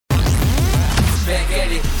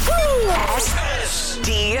SDP,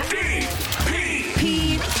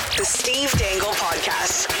 the Steve Dangle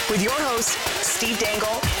Podcast, with your hosts, Steve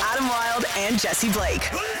Dangle, Adam Wilde, and Jesse Blake.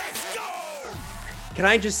 Can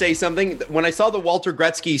I just say something? When I saw the Walter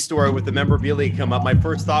Gretzky story with the memorabilia come up, my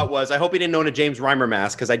first thought was, I hope he didn't own a James Reimer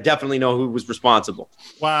mask, because I definitely know who was responsible.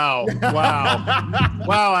 Wow,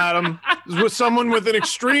 Adam. With someone with an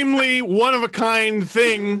extremely one-of-a-kind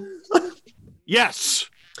thing. Yes.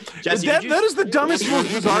 Jesse, that is the dumbest,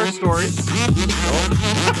 most bizarre story.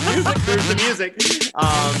 Music, there's the music.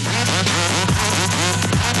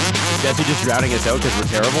 Jesse just drowning us out because we're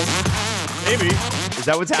terrible? Maybe. Is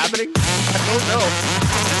that what's happening?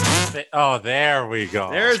 I don't know. Oh, there we go.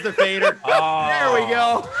 There's the fader. Oh. There we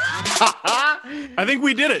go. I think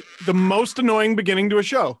we did it. The most annoying beginning to a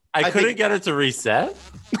show. I couldn't get it to reset.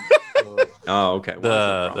 Oh, okay.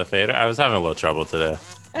 The fader. I was having a little trouble today.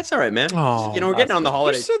 That's all right, man. Oh, we're getting on the You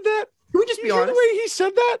holidays. said that? Can we just You be hear honest? the way he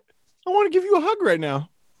said that? I want to give you a hug right now.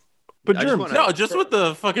 But I just germs. wanna- No, just with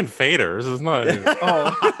the fucking faders. It's not. Don't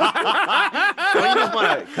you just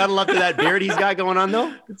want to cuddle up to that beard he's got going on,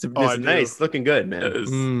 though? It's I do. nice. Looking good,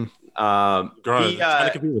 man. Trying to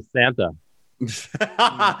compete with Santa.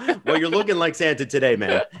 Well, you're looking like Santa today,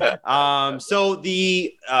 man. So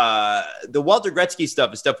the Walter Gretzky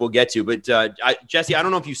stuff is stuff we'll get to, but Jesse, I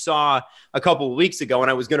don't know if you saw a couple of weeks ago, and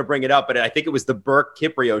I was going to bring it up, but I think it was the Burke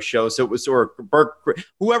Kiprio show. So it was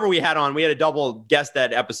whoever we had on, we had a double guest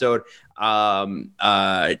that episode.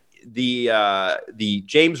 The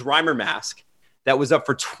James Reimer mask that was up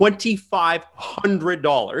for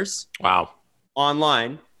 $2,500 Wow.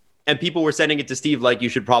 online. And people were sending it to Steve like, you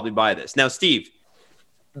should probably buy this. Now, Steve,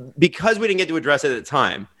 because we didn't get to address it at the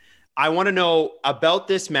time, I want to know about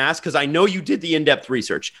this mask because I know you did the in-depth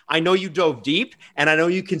research. I know you dove deep, and I know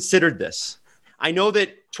you considered this. I know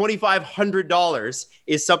that $2,500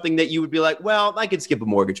 is something that you would be like, well, I could skip a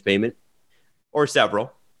mortgage payment or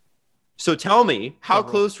several. So tell me, how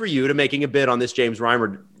close were you to making a bid on this James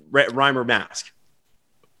Reimer mask?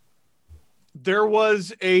 There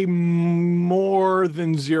was a more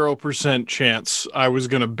than 0% chance I was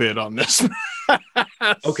going to bid on this.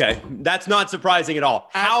 Okay, that's not surprising at all.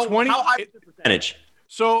 How high is the percentage?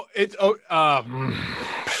 So it's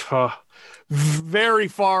very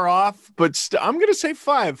far off, but I'm going to say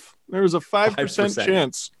 5. There was a 5% 5%.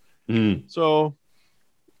 chance. Mm. So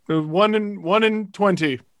 1 in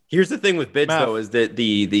 20. Here's the thing with bids, Math. though, is that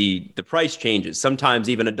the price changes. Sometimes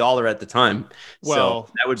even $1 at the time. Well,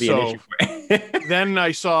 so that would be an issue for you. Then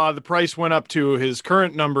I saw the price went up to his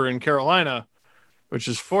current number in Carolina, which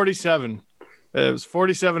is 47. It was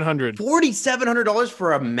 4,700 $4,700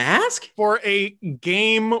 for a mask? for a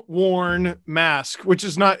game-worn mask, which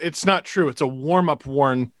is not. It's not true. It's a warm-up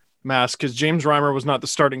worn mask because James Reimer was not the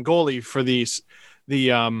starting goalie for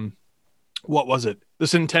what was it? The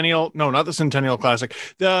Centennial? No, not the Centennial Classic.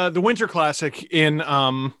 The Winter Classic in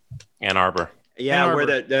Ann Arbor. Yeah, Ann where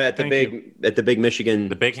Arbor. at the big Michigan,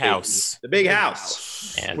 The big Stadium. house. the big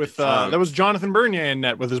house. And with that was Jonathan Bernier in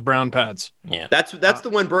net with his brown pads. yeah. That's the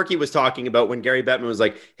one Berkey was talking about when Gary Bettman was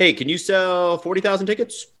like, "Hey, can you sell 40,000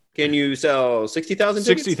 tickets? Can you sell 60,000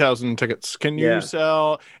 tickets?" 60,000 tickets. Can you Yeah.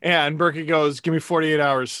 sell? And Berkey goes, give me 48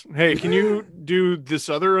 hours. Hey, can you do this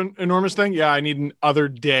other enormous thing? Yeah, I need an other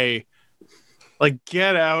day. Like,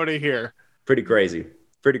 get out of here. Pretty crazy.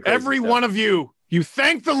 Every stuff. one of you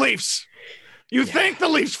thank the Leafs. You thank the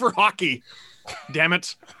Leafs for hockey. Damn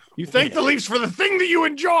it. You thank the Leafs for the thing that you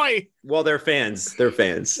enjoy. Well, they're fans. Let's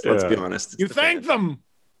be honest. It's You the thank fans. them.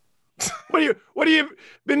 What have you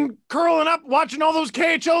been curling up watching all those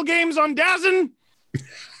KHL games on DAZN?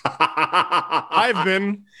 I've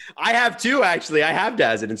been. I have too, actually. I have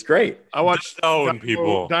Dazzin. It's great. I watched Zone,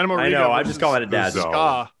 people. Dynamo I Riga know. I'm versus just calling it Dazzin. Zone.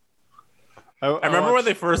 Ska. I remember when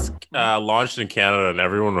they first launched in Canada and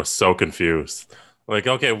everyone was so confused. Like,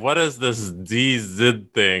 okay, what is this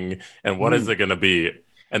DZ thing and what is it going to be?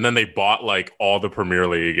 And then they bought like all the Premier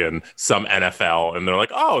League and some NFL and they're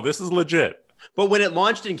like, oh, this is legit. But when it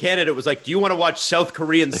launched in Canada, it was like, do you want to watch South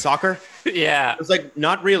Korean soccer? Yeah. It was like,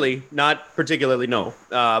 not really, not particularly, no.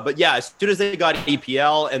 But yeah, as soon as they got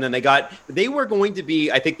EPL and then they were going to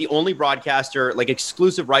be, I think, the only broadcaster, like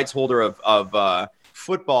exclusive rights holder of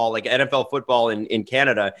football, like NFL football in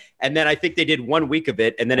Canada. And then I think they did 1 week of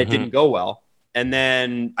it and then it didn't go well. And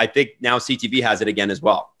then I think now CTV has it again as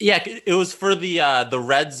well. Yeah, it was for the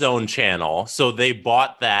Red Zone channel. So they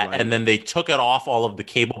bought that and then they took it off all of the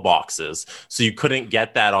cable boxes. So you couldn't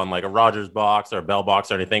get that on like a Rogers box or a Bell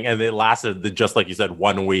box or anything. And it lasted, just like you said,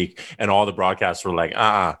 1 week. And all the broadcasts were like,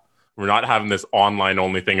 we're not having this online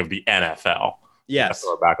only thing of the NFL. Yes.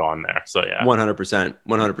 We're back on there. So yeah. 100%.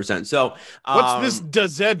 100%. So what's this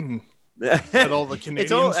DAZN? at all the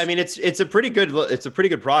Canadians. I mean, it's a pretty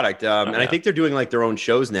good product, and I think they're doing like their own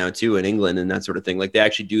shows now too in England and that sort of thing. Like they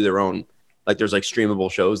actually do their own, like there's like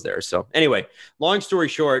streamable shows there. So anyway, long story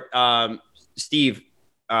short, Steve,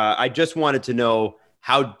 I just wanted to know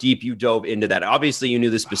how deep you dove into that. Obviously, you knew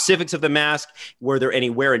the specifics of the mask. Were there any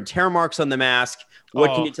wear and tear marks on the mask?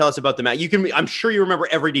 What can you tell us about the mask? I'm sure you remember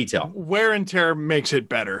every detail. Wear and tear makes it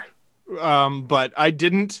better. But I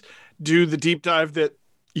didn't do the deep dive that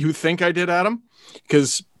you think I did, Adam,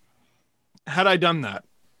 because had I done that,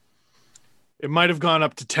 it might have gone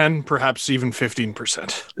up to 10, perhaps even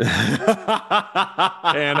 15%.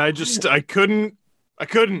 And I couldn't,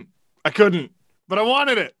 but I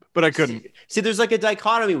wanted it, but I couldn't. See, there's like a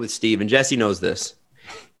dichotomy with Steve, and Jesse knows this.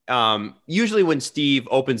 Usually when Steve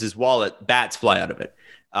opens his wallet, bats fly out of it.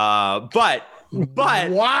 But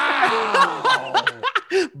wow.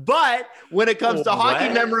 But when it comes to hockey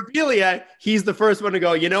memorabilia, he's the first one to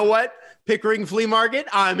go, you know what? Pickering Flea Market,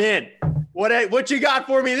 I'm in. What you got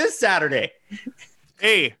for me this Saturday?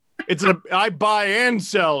 Hey, I buy and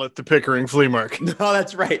sell at the Pickering Flea Market. No,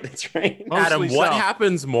 that's right. Adam, what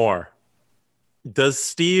happens more? Does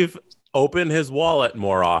Steve open his wallet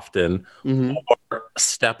more often or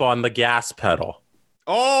step on the gas pedal?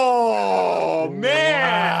 Oh,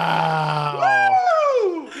 man. Wow.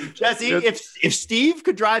 Jesse, if Steve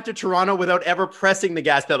could drive to Toronto without ever pressing the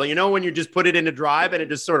gas pedal, you know when you just put it into drive and it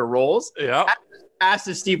just sort of rolls? Yeah. That's as fast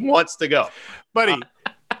as Steve wants to go. Buddy,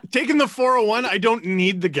 taking the 401, I don't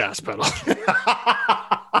need the gas pedal.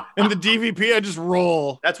 And the DVP, I just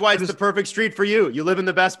roll. That's why it's the perfect street for you. You live in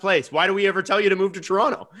the best place. Why do we ever tell you to move to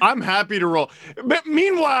Toronto? I'm happy to roll. But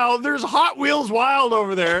meanwhile, there's Hot Wheels Wild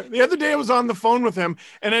over there. The other day I was on the phone with him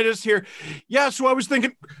and I just hear, yeah, so I was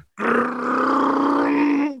thinking,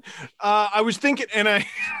 and I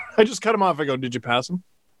just cut him off. I go, did you pass him?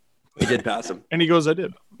 We did pass him. And he goes, I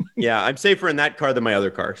did. Yeah, I'm safer in that car than my other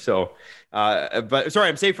car. So, but sorry,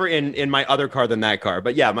 I'm safer in my other car than that car.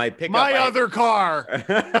 But yeah, my pickup. Other car.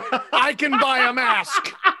 I can buy a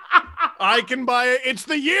mask. I can buy it. It's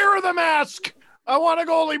the year of the mask. I want a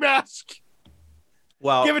goalie mask.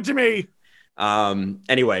 Well, give it to me.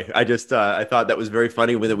 Anyway, I just I thought that was very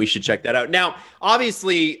funny that we should check that out. Now,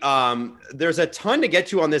 obviously, there's a ton to get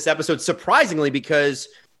to on this episode, surprisingly, because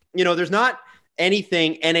there's not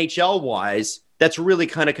anything NHL wise that's really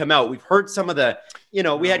kind of come out. We've heard some of the,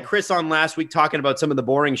 we had Chris on last week talking about some of the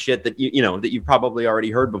boring shit that that you've probably already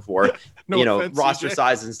heard before. Offense, roster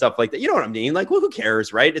size and stuff like that. You know what I mean? Like, well, who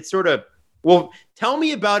cares, right? It's sort of, well, tell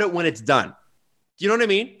me about it when it's done. Do you know what I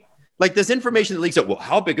mean? Like this information that leaks out. Well,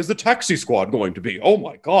 how big is the taxi squad going to be? Oh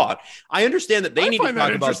my God! I understand that they need to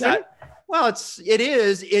talk about that. Well, it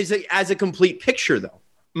is as a complete picture though.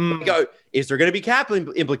 Like, is there going to be cap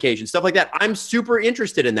implications, stuff like that? I'm super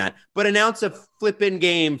interested in that. But announce a flip-in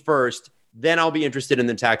game first, then I'll be interested in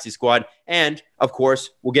the taxi squad. And of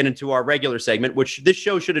course, we'll get into our regular segment, which this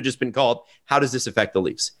show should have just been called "How Does This Affect the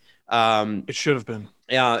Leafs?" It should have been.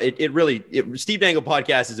 Yeah, Steve Dangle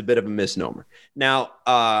podcast is a bit of a misnomer.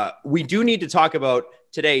 Now, we do need to talk about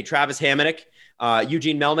today. Travis Hamonic,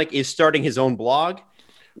 Eugene Melnyk is starting his own blog.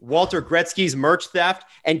 Walter Gretzky's merch theft,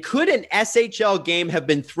 and could an SHL game have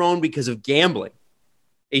been thrown because of gambling?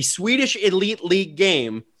 A Swedish elite league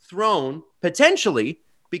game thrown potentially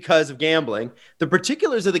because of gambling. The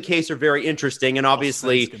particulars of the case are very interesting, and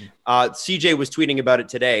obviously CJ was tweeting about it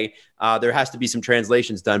today. There has to be some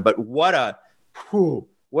translations done, but what a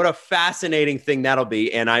fascinating thing that'll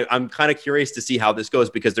be, and I'm kind of curious to see how this goes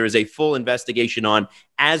because there is a full investigation on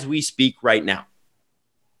as we speak right now.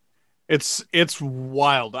 It's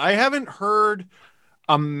wild. I haven't heard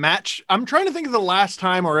a match. I'm trying to think of the last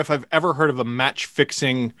time or if I've ever heard of a match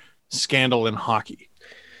fixing scandal in hockey.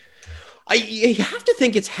 You have to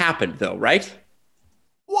think it's happened though, right?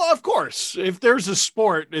 Well, of course. If there's a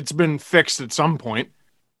sport, it's been fixed at some point.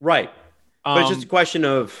 Right. But it's just a question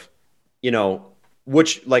of,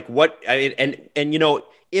 which, like what, and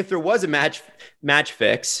if there was a match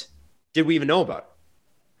fix, did we even know about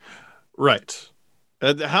it? Right.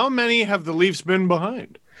 How many have the Leafs been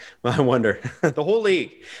behind? I wonder. The whole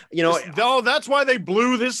league, that's why they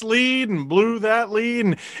blew this lead and blew that lead.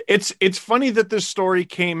 And it's funny that this story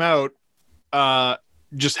came out,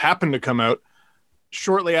 just happened to come out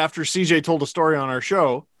shortly after CJ told a story on our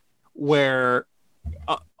show where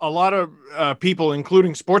a lot of people,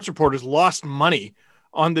 including sports reporters, lost money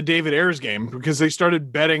on the David Ayres game because they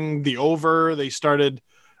started betting the over. They started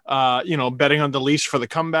betting on the Leafs for the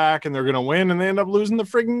comeback and they're going to win, and they end up losing the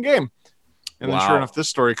frigging game. And then sure enough, this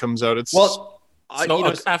story comes out.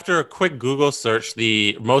 After a quick Google search,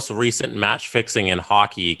 the most recent match fixing in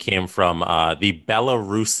hockey came from the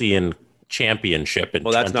Belarusian championship in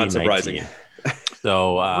Well, that's not 2019. surprising.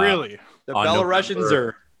 So Really? The on Belarusians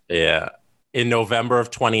are. Yeah. In November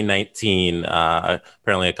of 2019,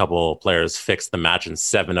 apparently a couple players fixed the match and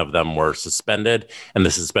 7 of them were suspended, and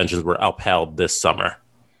the suspensions were upheld this summer.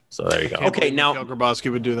 So there you go. Okay, now Mikhail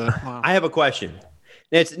Grabowski would do that. Wow. I have a question.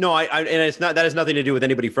 It's no, and it's not. That has nothing to do with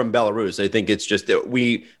anybody from Belarus. I think it's just that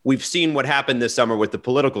we've seen what happened this summer with the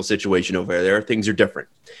political situation over there. Things are different.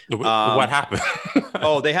 What happened?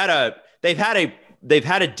 They've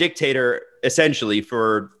had a dictator essentially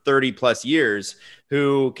for 30 plus years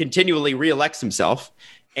who continually reelects himself,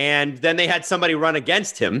 and then they had somebody run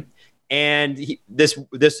against him, and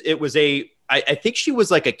it was I think she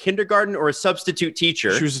was like a kindergarten or a substitute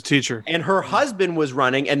teacher. She was a teacher. And her husband was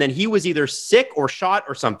running, and then he was either sick or shot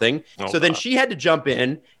or something. So then she had to jump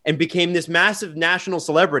in and became this massive national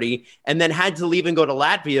celebrity, and then had to leave and go to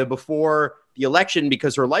Latvia before the election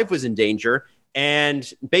because her life was in danger.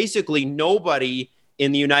 And basically nobody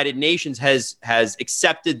in the United Nations has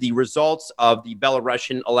accepted the results of the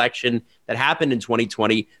Belarusian election that happened in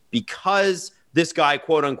 2020 because this guy,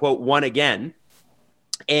 quote unquote, won again.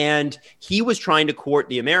 And he was trying to court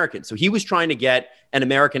the Americans. So he was trying to get an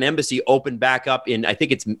American embassy opened back up in, I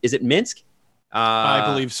think is it Minsk? I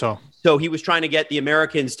believe so. So he was trying to get the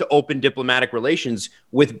Americans to open diplomatic relations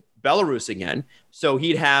with Belarus again. So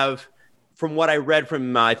he'd have, from what I read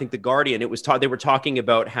from, I think The Guardian, they were talking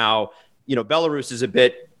about how, Belarus is a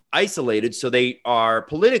bit isolated. So they are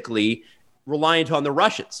politically reliant on the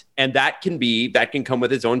Russians. And that can come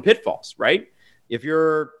with its own pitfalls, right? If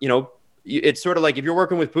you're, it's sort of like if you're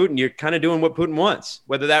working with Putin, you're kind of doing what Putin wants,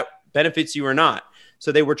 whether that benefits you or not.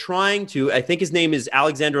 So they were trying to, I think his name is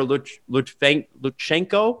Alexander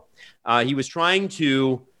Lukashenko. He was trying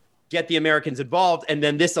to get the Americans involved. And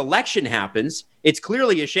then this election happens. It's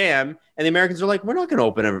clearly a sham. And the Americans are like, we're not going to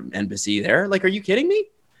open an embassy there. Like, are you kidding me?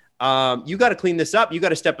 You got to clean this up. You got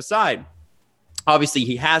to step aside. Obviously,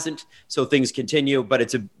 he hasn't. So things continue. But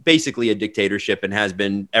it's basically a dictatorship and has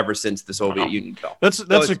been ever since the Soviet Union fell. That's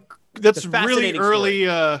really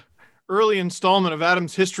early installment of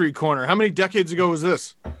Adam's History Corner. How many decades ago was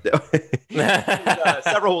this?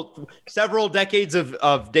 Several decades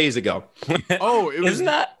of days ago. Oh, it was. Isn't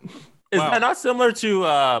that not similar to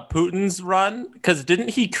Putin's run? Because didn't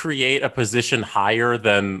he create a position higher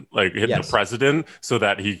than the president so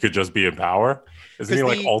that he could just be in power? Isn't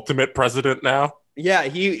he ultimate president now? Yeah,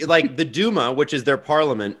 he the Duma, which is their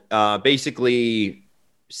parliament, basically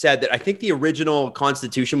said that I think the original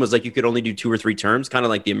constitution was you could only do 2 or 3 terms, kind of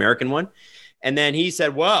like the American one. And then he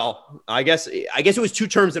said, well, I guess it was 2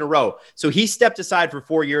 terms in a row. So he stepped aside for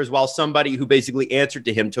 4 years while somebody who basically answered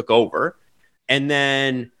to him took over. And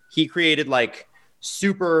then he created the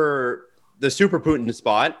super Putin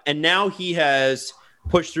spot. And now he has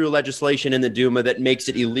pushed through legislation in the Duma that makes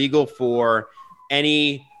it illegal for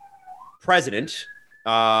any president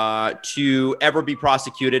to ever be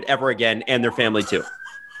prosecuted ever again, and their family too.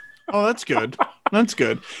 Oh, that's good. That's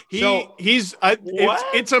good.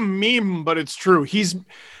 It's a meme, but it's true. He's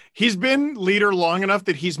been leader long enough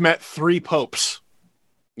that he's met 3 popes.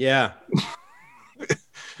 Yeah.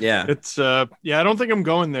 Yeah. It's I don't think I'm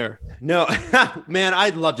going there. No, man,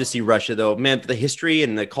 I'd love to see Russia though. Man, the history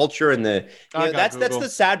and the culture and that's the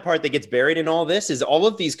sad part that gets buried in all this is all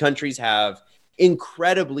of these countries have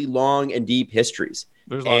incredibly long and deep histories.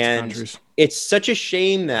 There's lots of countries. It's such a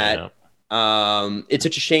shame that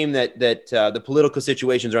the political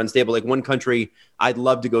situations are unstable. Like one country I'd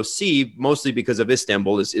love to go see, mostly because of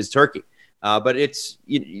Istanbul, is Turkey. But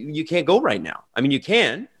you can't go right now. I mean, you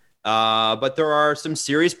can, but there are some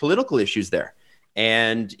serious political issues there,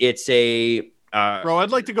 and it's bro, I'd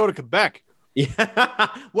like to go to Quebec. Yeah,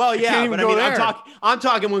 well, yeah, but I mean, I'm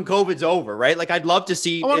talking when COVID's over, right? I'd love to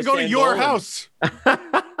see. I want to go to your house.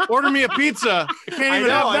 Order me a pizza. I can't even have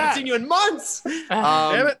that. I haven't seen you in months.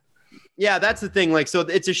 Damn it. Yeah, that's the thing. So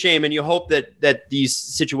it's a shame, and you hope that these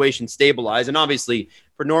situations stabilize. And obviously,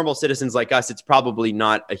 for normal citizens like us, it's probably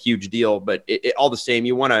not a huge deal. But all the same,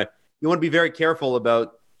 you want to be very careful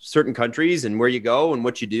about certain countries and where you go and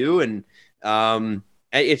what you do. And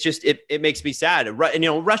it's just it makes me sad.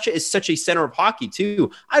 And Russia is such a center of hockey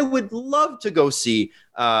too. I would love to go see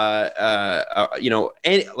any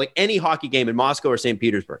hockey game in Moscow or St.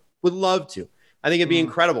 Petersburg. Would love to. I think it'd be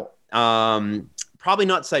incredible. Probably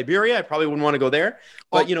not Siberia. I probably wouldn't want to go there.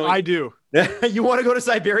 But I do. You want to go to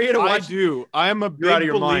Siberia to watch? I do. I'm a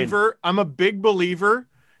big believer. I'm a big believer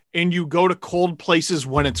in you go to cold places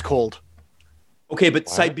when it's cold. Okay, but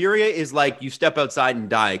Siberia is you step outside and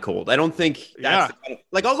die cold. I don't think that's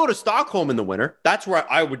I'll go to Stockholm in the winter. That's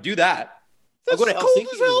where I would do that. That's I'll go to cold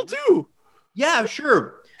Helsinki as hell too. Yeah,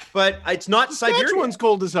 sure. But it's not Siberia. Saskatchewan's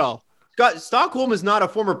cold as hell. Stockholm is not a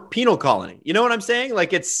former penal colony. You know what I'm saying?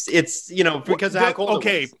 Like it's because of how cold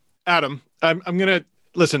okay, it was. Adam, I'm gonna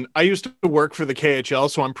listen. I used to work for the KHL,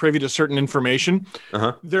 so I'm privy to certain information.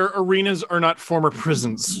 Uh-huh. Their arenas are not former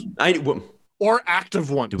prisons or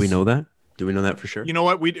active ones. Do we know that? Do we know that for sure? You know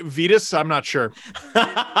what? Vitas, I'm not sure.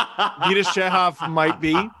 Vitas Chekhov might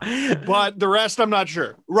be, but the rest, I'm not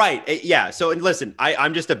sure. Right. Yeah. So, and listen,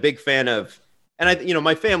 I'm just a big fan of, and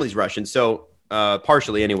my family's Russian, so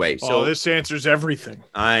partially anyway. So this answers everything.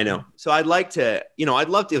 I know. So I'd like to, I'd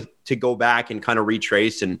love to go back and kind of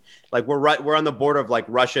retrace, and like we're on the border of like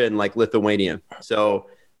Russia and like Lithuania. So,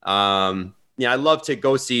 I'd love to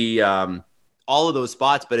go see all of those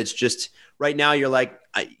spots, but it's just right now you're like,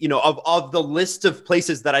 of the list of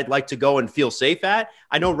places that I'd like to go and feel safe at,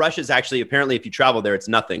 I know Russia's actually, apparently, if you travel there, it's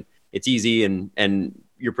nothing. It's easy and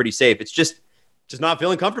you're pretty safe. It's just not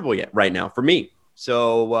feeling comfortable yet right now for me.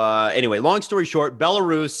 So anyway, long story short,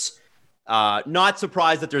 Belarus, not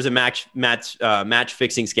surprised that there's a match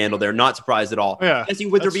fixing scandal there. Not surprised at all. Yeah. Jesse,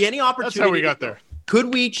 would there be any opportunity? That's how we got there.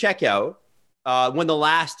 Could we check out when the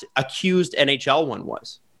last accused NHL one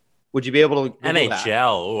was? Would you be able to Google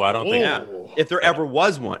NHL? Oh, I don't think. Yeah. If there ever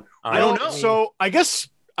was one, I don't know. So I guess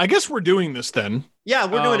we're doing this then. Yeah,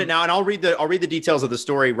 we're doing it now, and I'll read the details of the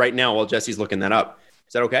story right now while Jesse's looking that up.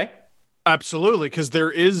 Is that okay? Absolutely, because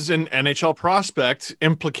there is an NHL prospect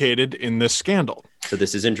implicated in this scandal. So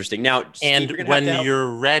this is interesting. Now, Steve, And when you're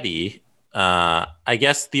ready, I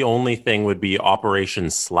guess the only thing would be Operation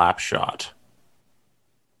Slapshot.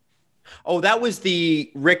 Oh, that was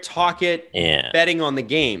the Rick Tocchet betting on the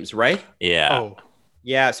games, right? Yeah. Oh,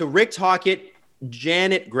 Yeah. So Rick Tocchet,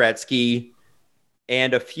 Janet Gretzky,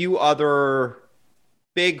 and a few other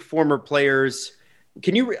big former players.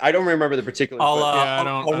 Can you? I don't remember the particulars.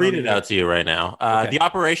 I'll read it out to you right now. Okay. The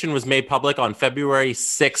operation was made public on February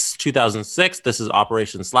 6, 2006. This is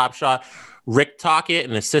Operation Slapshot. Rick Tocchet,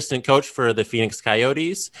 an assistant coach for the Phoenix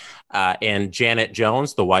Coyotes, and Janet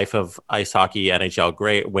Jones, the wife of ice hockey NHL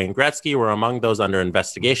great Wayne Gretzky, were among those under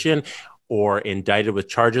investigation or indicted with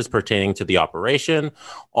charges pertaining to the operation.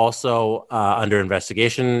 Also under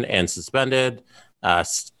investigation and suspended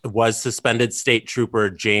was suspended State Trooper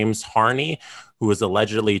James Harney, who was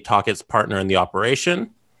allegedly Tocchet's partner in the operation.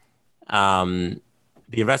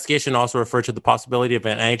 The investigation also referred to the possibility of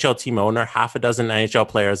an NHL team owner, half a dozen NHL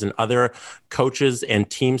players, and other coaches and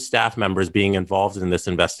team staff members being involved in this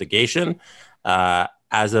investigation.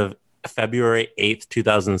 As of February 8th,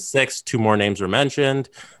 2006, two more names were mentioned,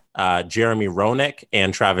 Jeremy Roenick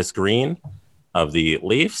and Travis Green of the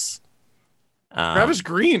Leafs. Travis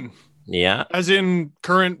Green. Yeah. As in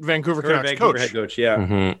current Vancouver Canucks coach. Head coach, yeah.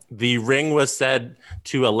 Mm-hmm. The ring was said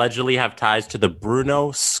to allegedly have ties to the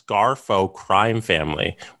Bruno Scarfo crime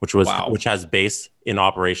family, which has base in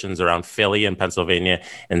operations around Philly and Pennsylvania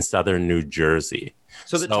and southern New Jersey.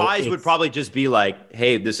 So the ties would probably just be like,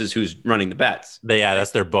 hey, this is who's running the bets.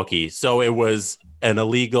 That's their bookie. So it was an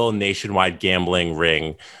illegal nationwide gambling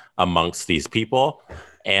ring amongst these people.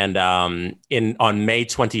 And on May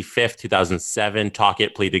 25th, 2007,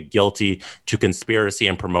 Tocchet pleaded guilty to conspiracy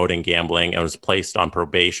and promoting gambling and was placed on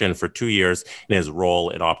probation for 2 years in his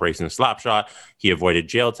role in Operation Slapshot. He avoided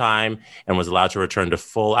jail time and was allowed to return to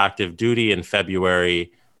full active duty in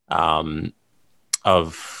February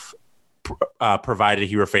provided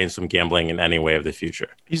he refrains from gambling in any way of the future.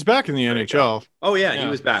 He's back in the NHL. Oh, yeah, he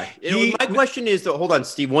was back. My question is, hold on,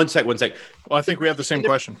 Steve, one sec. Well, I think we have the same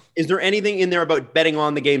question. Is there anything in there about betting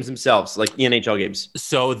on the games themselves, like the NHL games?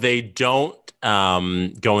 So they don't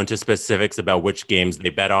go into specifics about which games they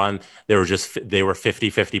bet on. They were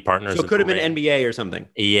 50-50 partners. So it could have been NBA or something.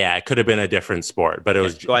 Yeah, it could have been a different sport, but it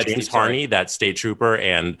was James Harney, that state trooper,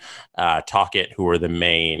 and Tocchet, who were the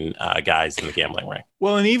main guys in the gambling ring.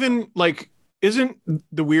 Well, and even isn't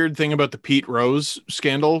the weird thing about the Pete Rose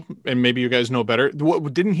scandal, and maybe you guys know better,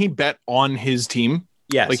 didn't he bet on his team?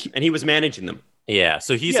 Yes, and he was managing them. Yeah,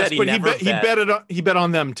 so he said he bet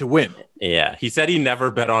on them to win. Yeah, he said he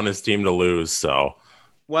never bet on his team to lose. So,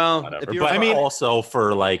 well, also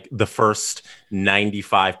for the first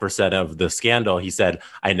 95% of the scandal, he said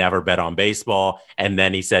I never bet on baseball, and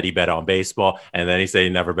then he said he bet on baseball, and then he said he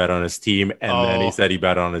never bet on his team, and then he said he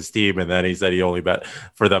bet on his team, and then he said he only bet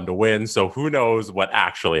for them to win. So who knows what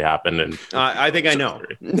actually happened? And I think I know.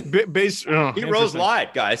 He Rose lied,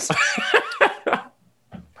 guys.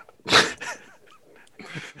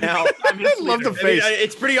 Now, I love the face.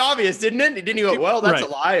 It's pretty obvious, didn't it? Didn't you go, well, that's a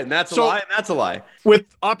lie, and that's a lie, and that's a lie. With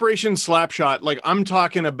Operation Slapshot, I'm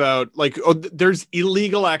talking about, there's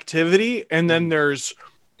illegal activity, and then there's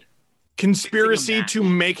conspiracy to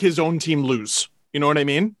make his own team lose. You know what I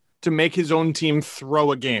mean? To make his own team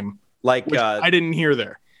throw a game. Which I didn't hear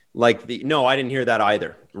there. No, I didn't hear that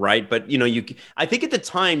either. Right. But, I think at the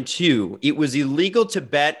time, too, it was illegal to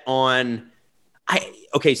bet on.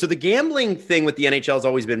 So the gambling thing with the NHL has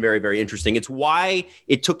always been very, very interesting. It's why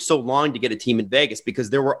it took so long to get a team in Vegas, because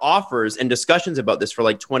there were offers and discussions about this for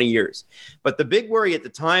like 20 years. But the big worry at the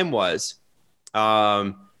time was,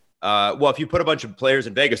 if you put a bunch of players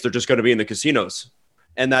in Vegas, they're just going to be in the casinos.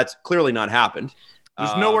 And that's clearly not happened.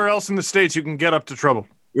 There's nowhere else in the States you can get up to trouble.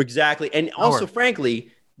 Exactly. And also,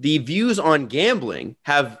 frankly, the views on gambling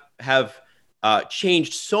have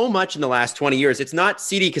changed so much in the last 20 years. It's not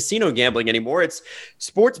seedy casino gambling anymore. It's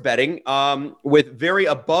sports betting with very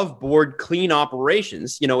above board, clean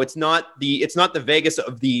operations. It's not the Vegas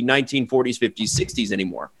of the 1940s, 50s, 60s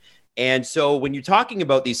anymore. And so when you're talking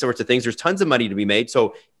about these sorts of things, there's tons of money to be made.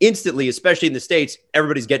 So instantly, especially in the States,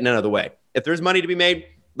 everybody's getting out of the way. If there's money to be made,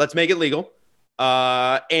 let's make it legal.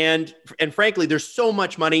 And frankly, there's so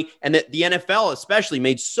much money, and that the NFL especially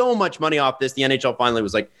made so much money off this. The NHL finally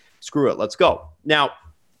was like, screw it, let's go. Now,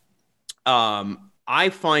 I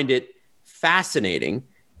find it fascinating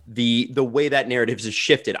the way that narrative has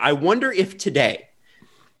shifted. I wonder if today,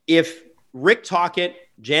 if Rick Tocchet,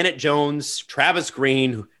 Janet Jones, Travis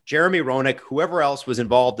Green, Jeremy Roenick, whoever else was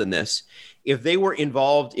involved in this, if they were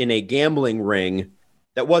involved in a gambling ring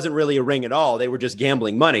that wasn't really a ring at all, they were just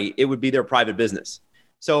gambling money, it would be their private business.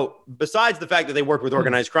 So besides the fact that they work with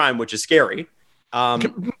organized crime, which is scary,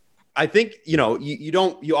 I think, you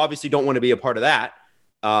obviously don't want to be a part of that.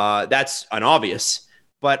 That's unobvious.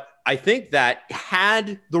 But I think that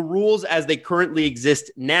had the rules as they currently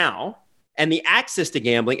exist now and the access to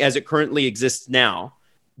gambling as it currently exists now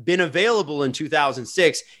been available in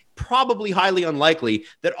 2006, probably highly unlikely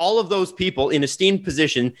that all of those people in esteemed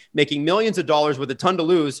position making millions of dollars with a ton to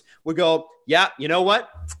lose would go, yeah, you know what?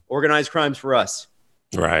 Organized crime's for us.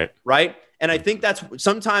 Right. And I think that's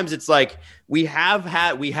sometimes it's like we have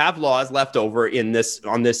laws left over on this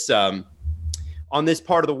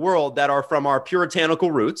part of the world that are from our puritanical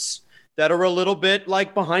roots that are a little bit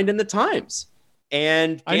like behind in the times.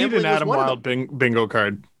 And I need an Adam Wilde bingo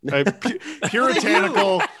card.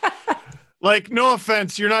 Puritanical. Like, no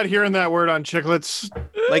offense, you're not hearing that word on Chicklets.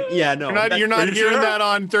 Like, yeah, no. You're not hearing that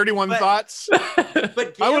on 31 Thoughts.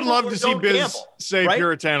 But I would love to see Biz say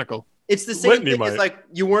puritanical. It's the same Whitney thing. might. It's like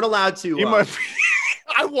you weren't allowed to.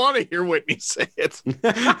 I want to hear Whitney say it.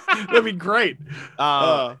 That'd be great.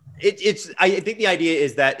 I think the idea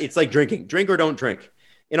is that it's like drinking. Drink or don't drink.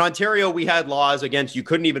 In Ontario, we had laws against you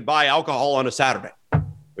couldn't even buy alcohol on a Saturday.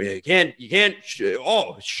 You can't.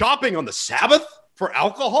 Shopping on the Sabbath for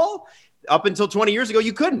alcohol? Up until 20 years ago,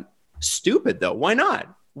 you couldn't. Stupid, though. Why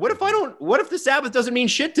not? What if the Sabbath doesn't mean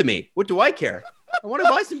shit to me? What do I care? I want to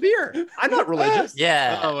buy some beer. I'm not religious.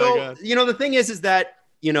 Yeah. Oh my God. The thing is that,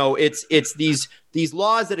 it's these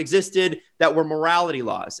laws that existed that were morality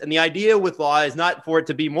laws. And the idea with law is not for it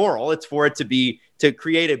to be moral. It's for it to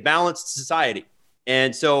create a balanced society.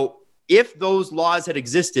 And so if those laws had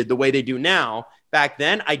existed the way they do now, back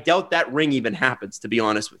then, I doubt that ring even happens, to be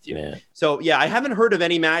honest with you. Yeah. So, I haven't heard of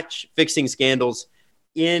any match fixing scandals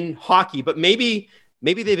in hockey, but maybe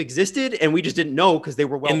they've existed and we just didn't know because they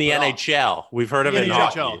were in the NHL. We've heard of it in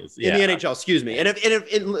hockey. In the NHL, excuse me. And if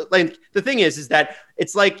the thing is that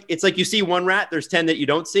it's like you see one rat, there's 10 that you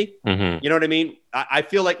don't see. Mm-hmm. You know what I mean? I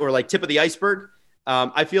feel like we're like tip of the iceberg.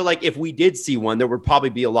 I feel like if we did see one, there would probably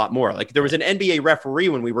be a lot more. Like there was an NBA referee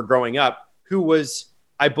when we were growing up who was,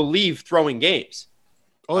 I believe, throwing games.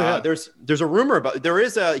 Oh yeah. There's a rumor about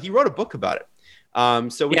he wrote a book about it.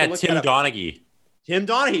 So we can look Tim Donaghy. Tim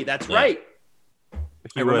Donaghy, that's right.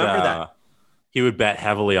 I remember that. He would bet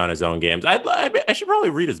heavily on his own games. I should probably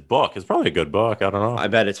read his book. It's probably a good book. I don't know. I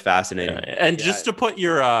bet it's fascinating. Yeah. And just to put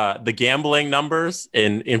your the gambling numbers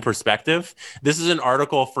in perspective, this is an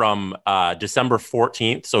article from December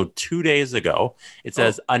 14th, so 2 days ago. It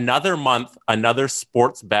says another month, another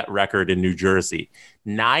sports bet record in New Jersey.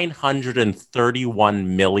 $931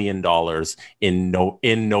 million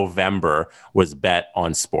in November was bet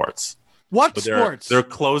on sports. What So sports? They're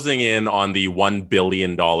closing in on the $1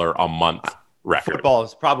 billion a month record. Football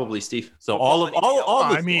is probably, Steve. So all the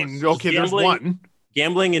I mean, sports. okay, there's one.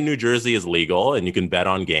 Gambling in New Jersey is legal, and you can bet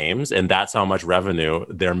on games, and that's how much revenue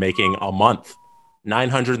they're making a month.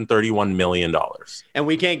 $931 million. And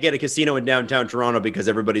we can't get a casino in downtown Toronto because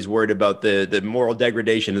everybody's worried about the moral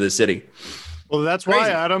degradation of the city. Well, that's Crazy. why,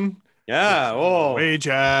 Adam. Yeah. Oh,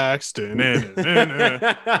 Ajax. man.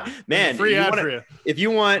 Free ad for you. If you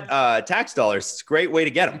want tax dollars, it's a great way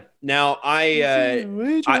to get them. Now,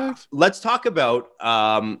 let's talk about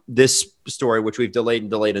this story, which we've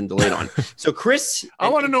delayed on. So, Chris, I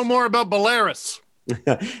want to know more about Belarus.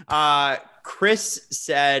 Chris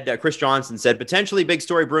Johnson said, potentially big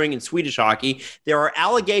story brewing in Swedish hockey. There are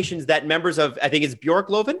allegations that members of, I think it's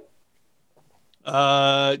Bjorklöven.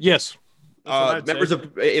 Yes. Members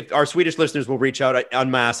of, if our Swedish listeners will reach out en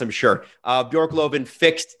masse, I'm sure. Bjorklöven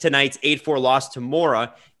fixed tonight's 8-4 loss to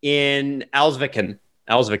Mora in Allsvenskan.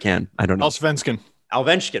 I don't know.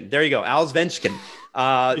 Allsvenskan. There you go. Allsvenskan.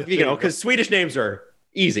 Because Swedish names are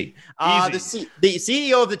easy. The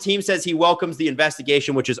CEO of the team says he welcomes the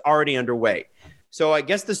investigation, which is already underway. So I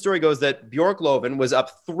guess the story goes that Bjorklöven was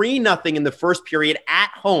up 3-0 in the first period at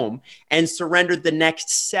home and surrendered the next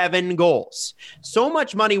 7 goals. So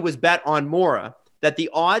much money was bet on Mora that the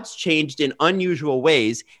odds changed in unusual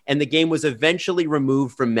ways, and the game was eventually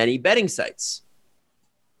removed from many betting sites.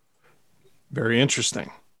 Very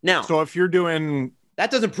interesting. Now, so if you're doing...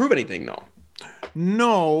 That doesn't prove anything, though.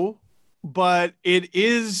 No, but it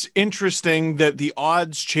is interesting that the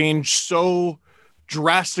odds changed so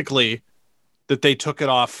drastically that they took it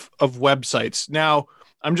off of websites. Now,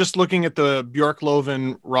 I'm just looking at the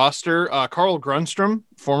Bjorklöven roster. Carl Grundstrom,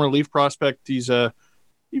 former Leaf prospect, he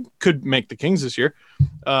could make the Kings this year.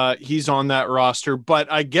 He's on that roster,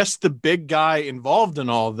 but I guess the big guy involved in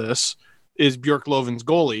all this is Bjorklöven's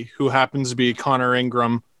goalie, who happens to be Connor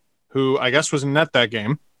Ingram, who I guess was in net that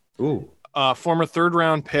game. Ooh. Former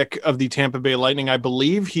 3rd-round pick of the Tampa Bay Lightning. I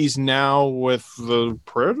believe he's now with the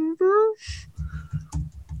Predators.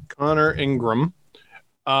 Connor Ingram.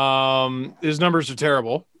 His numbers are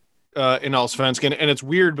terrible in Allsvenskan, and it's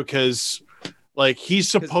weird because, like, he's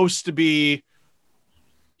supposed to be.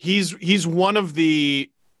 He's one of the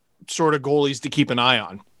sort of goalies to keep an eye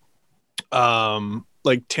on.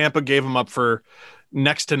 Like Tampa gave him up for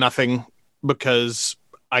next to nothing because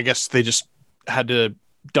I guess they just had to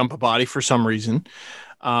dump a body for some reason.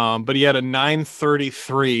 But he had a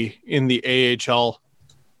 .933 in the AHL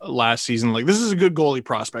last season. Like, this is a good goalie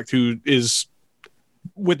prospect who is,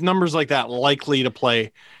 with numbers like that, likely to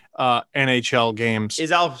play NHL games. Is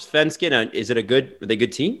Allsvenskan, are they a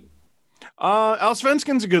good team?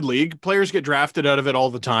 Allsvenskan's a good league. Players get drafted out of it all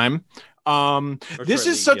the time. This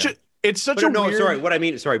is such a weird... Sorry, what I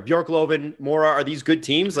mean, Bjorklöven, Mora, are these good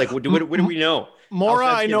teams? Like, what do we know? Mora,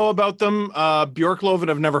 I know about them. Bjorklöven,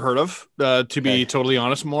 I've never heard of, to be totally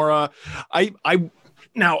honest. Mora,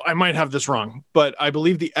 now, I might have this wrong, but I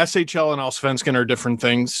believe the SHL and Allsvenskan are different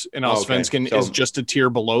things, and Allsvenskan is just a tier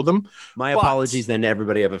below them. My apologies then to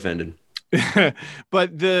everybody I've offended.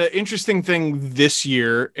 But the interesting thing this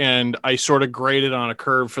year, and I sort of graded on a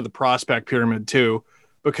curve for the prospect pyramid too,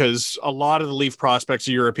 because a lot of the Leaf prospects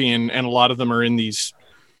are European, and a lot of them are in these,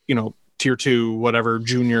 tier 2, whatever,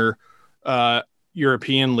 junior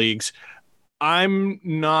European leagues. I'm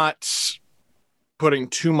not putting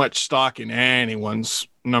too much stock in anyone's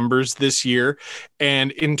numbers this year.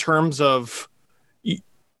 And in terms of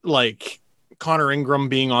like Connor Ingram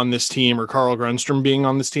being on this team or Carl Grundstrom being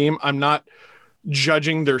on this team, I'm not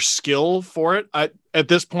judging their skill for it. At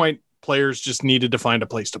this point, players just needed to find a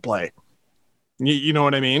place to play. You know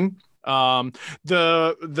what I mean?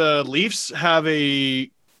 The Leafs have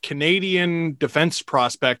a Canadian defense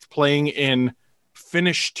prospect playing in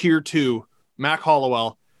Finnish tier 2, Mac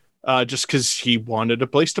Hollowell, just because he wanted a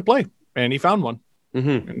place to play, and he found one.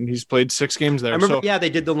 Mm-hmm. And he's played 6 games there. I remember, they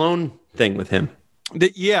did the loan thing with him.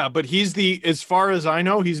 But he's as far as I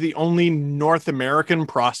know, he's the only North American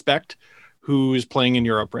prospect who is playing in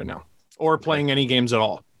Europe right now, or playing any games at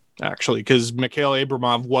all, actually, because Mikhail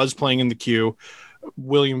Abramov was playing in the queue.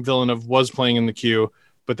 William Villeneuve was playing in the queue,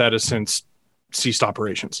 but that has since ceased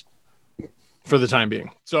operations for the time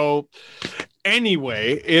being. So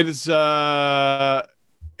anyway, it's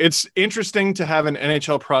interesting to have an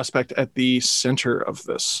NHL prospect at the center of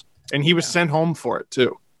this. And he was sent home for it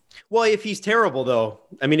too. Well, if he's terrible, though,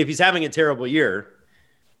 I mean, if he's having a terrible year.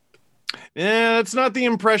 Yeah, that's not the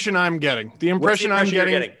impression I'm getting. The impression I'm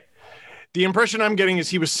getting is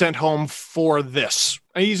he was sent home for this.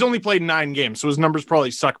 He's only played 9 games, so his numbers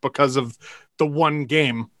probably suck because of the one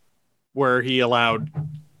game where he allowed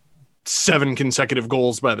 7 consecutive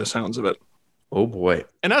goals by the sounds of it. Oh, boy.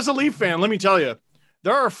 And as a Leaf fan, let me tell you,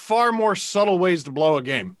 there are far more subtle ways to blow a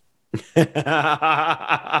game. Like,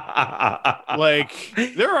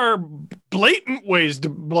 there are blatant ways to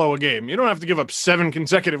blow a game. You don't have to give up 7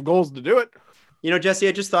 consecutive goals to do it. Jesse,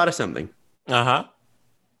 I just thought of something. Uh-huh.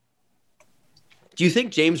 Do you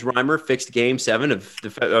think James Reimer fixed Game 7 of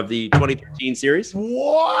the 2013 series?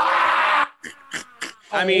 What?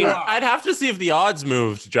 I mean, I'd have to see if the odds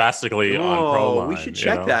moved drastically on Pro Line. We should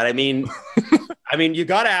check that. I mean, you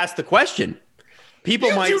got to ask the question.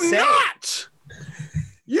 People might say.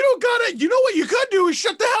 You don't got it. You know what you could do is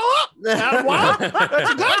shut the hell up. Adam Wild.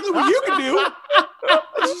 That's exactly what you can do.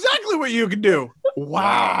 That's exactly what you can do.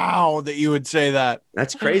 Wow, that you would say that.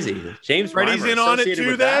 That's crazy. James Freddie's Reimer in on it associated too.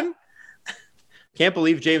 with that? Then Can't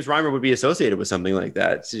believe James Reimer would be associated with something like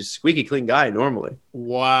that. It's just a squeaky clean guy normally.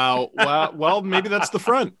 wow. Well, maybe that's the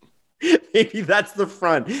front. Maybe that's the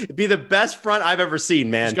front. It'd be the best front I've ever seen,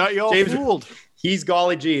 man. He's got you all James, fooled. He's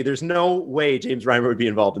golly gee. There's no way James Reimer would be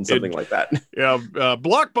involved in something like that. Yeah,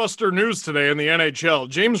 blockbuster news today in the NHL.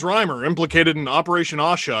 James Reimer implicated in Operation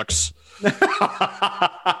Awshucks.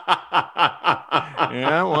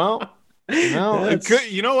 Yeah, well, it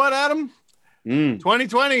could, you know what, Adam?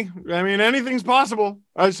 2020. I mean, anything's possible,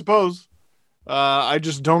 I suppose. I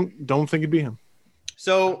just don't think it'd be him.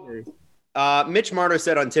 So, Mitch Marner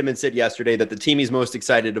said on Tim and Sid yesterday that the team he's most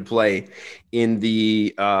excited to play in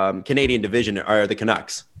the Canadian division are the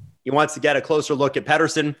Canucks. He wants to get a closer look at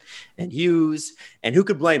Pettersson and Hughes, and who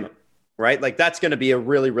could blame him, right? Like, that's going to be a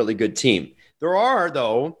really, really good team. There are,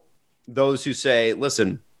 though, those who say,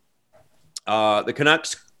 listen, the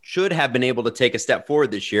Canucks should have been able to take a step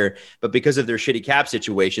forward this year, but because of their shitty cap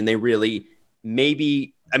situation, they really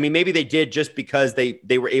maybe they did just because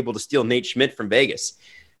they were able to steal Nate Schmidt from Vegas.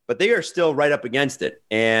 But they are still right up against it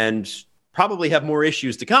and probably have more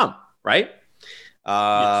issues to come, right?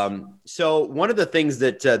 Yes. So one of the things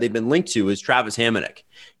that they've been linked to is Travis Hamonic.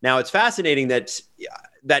 Now, it's fascinating that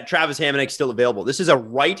Travis Hamonic is still available. This is a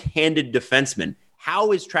right-handed defenseman.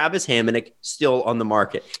 How is Travis Hamonic still on the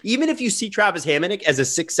market? Even if you see Travis Hamonic as a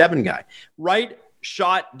 6'7" guy, right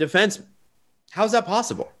shot defenseman, how's that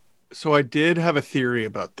possible? So I did have a theory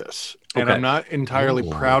about this, and I'm not entirely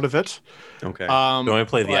proud of it. Okay. Do you want to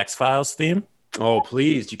play the X-Files theme? Oh,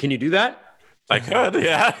 please. Can you do that? I could,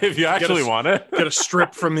 yeah, if you actually want it. Get a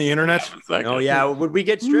strip from the internet. Oh, yeah. Would we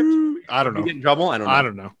get stripped? I don't know. Would we get in trouble? I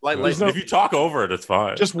don't know. If you talk over it, it's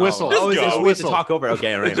fine. Just whistle. We have to talk over it.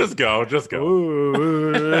 Okay, all right. Just go.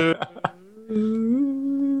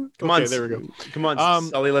 Come on. There we go. Come on,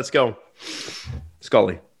 Sully, let's go.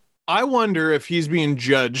 Scully. I wonder if he's being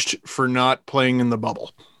judged for not playing in the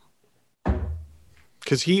bubble.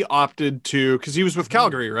 Because he opted to, because he was with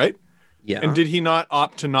Calgary, right? Yeah. And did he not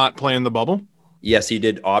opt to not play in the bubble? Yes, he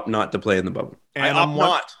did opt not to play in the bubble. And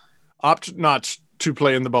opt not to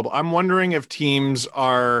play in the bubble. I'm wondering if teams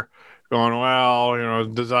are going, well,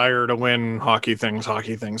 desire to win hockey things. Oh.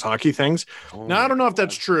 Now, I don't know if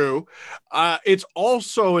that's true. It's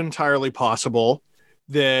also entirely possible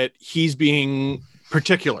that he's being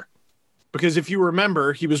particular. Because if you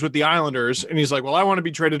remember, he was with the Islanders, and he's like, well, I want to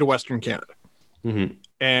be traded to Western Canada. Mm-hmm.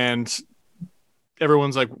 And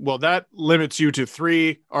everyone's like, well, that limits you to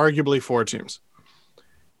 3, arguably 4 teams.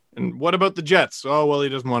 And what about the Jets? Oh, well, he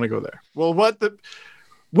doesn't want to go there. Well,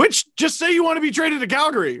 just say you want to be traded to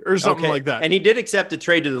Calgary or something like that. And he did accept a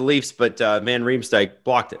trade to the Leafs, but Van Riemsdyk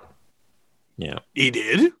blocked it. Yeah. He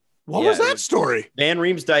did? What was that story? Van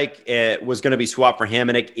Riemsdyk was going to be swapped for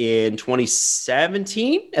Hamonic in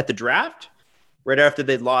 2017 at the draft, right after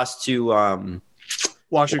they'd lost to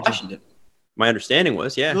Washington. My understanding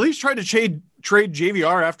was, yeah. The Leafs tried to trade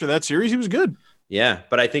JVR after that series. He was good. Yeah,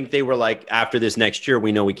 but I think they were like, after this next year,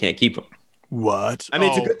 we know we can't keep him. What? I mean,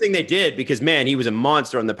 it's a good thing they did because, man, he was a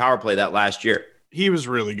monster on the power play that last year. He was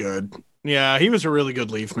really good. Yeah, he was a really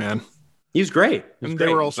good Leaf, man. He was great. They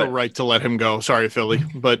were also right to let him go. Sorry, Philly,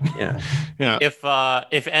 but yeah.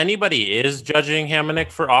 If anybody is judging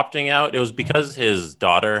Hamonic for opting out, it was because his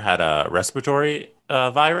daughter had a respiratory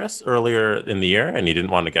virus earlier in the year, and he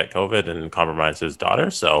didn't want to get COVID and compromise his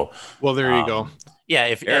daughter. So, well, there you go. Yeah,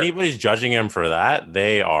 if anybody's judging him for that,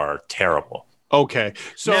 they are terrible. Okay,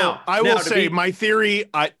 so I will say my theory: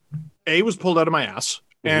 A was pulled out of my ass,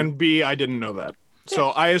 and B, I didn't know that.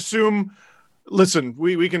 So I assume. Listen,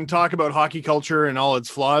 we can talk about hockey culture and all its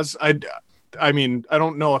flaws. I mean, I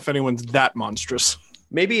don't know if anyone's that monstrous.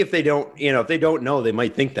 Maybe if they don't know, they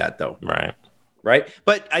might think that though. Right.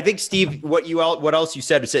 But I think, Steve, what else you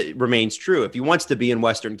said remains true. If he wants to be in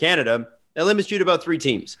Western Canada, that limits you to about 3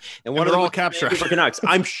 teams. And one of them all cap strapped. Canucks.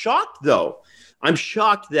 I'm shocked, though. I'm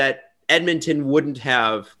shocked that Edmonton wouldn't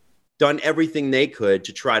have done everything they could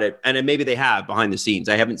to try to, and maybe they have behind the scenes.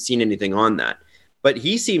 I haven't seen anything on that. But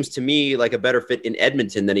he seems to me like a better fit in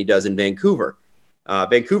Edmonton than he does in Vancouver.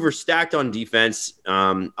 Vancouver's stacked on defense.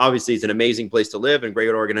 Obviously, it's an amazing place to live and great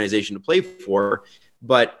organization to play for.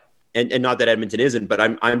 But and not that Edmonton isn't, but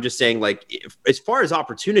I'm just saying, like, as far as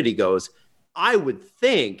opportunity goes, I would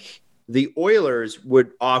think the Oilers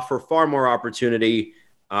would offer far more opportunity.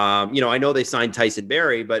 I know they signed Tyson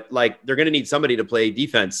Barrie, but like they're going to need somebody to play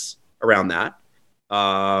defense around that.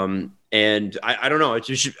 And I don't know. It's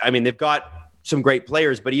just, they've got some great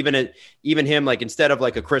players, but even him, like instead of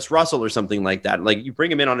like a Chris Russell or something like that, like you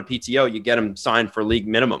bring him in on a PTO, you get him signed for league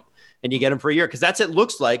minimum and you get him for a year. Cause it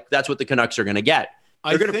looks like that's what the Canucks are going to get.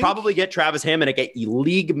 They're going to probably get Travis Hamonic at a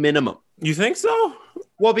league minimum. You think so?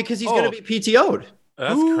 Well, because he's going to be PTO'd.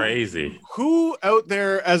 That's crazy. Who out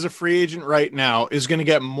there as a free agent right now is going to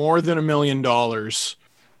get more than $1 million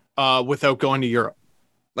without going to Europe?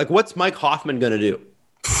 Like, what's Mike Hoffman going to do?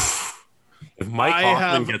 If Mike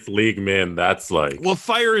Hoffman gets league min, that's like, well,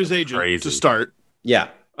 fire his agent crazy. to start. Yeah.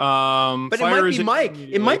 But it might be Mike.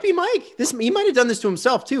 It might be Mike. He might have done this to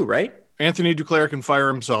himself too, right? Anthony Duclair can fire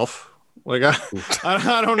himself. Like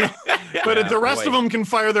I don't know, but the rest of them can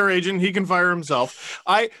fire their agent. He can fire himself.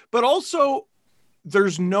 But also,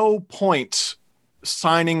 there's no point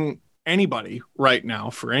signing anybody right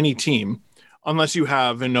now for any team unless you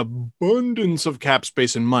have an abundance of cap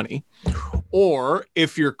space and money, or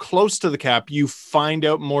if you're close to the cap, you find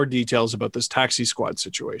out more details about this taxi squad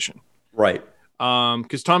situation. Right.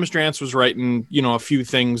 Because Thomas Drance was writing, a few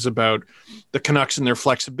things about the Canucks and their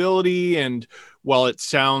flexibility. And while it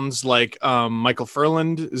sounds like Michael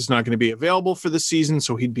Furland is not going to be available for the season,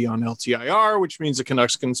 so he'd be on LTIR, which means the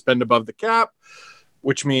Canucks can spend above the cap,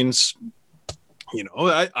 which means,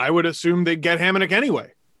 I would assume they'd get Hamonic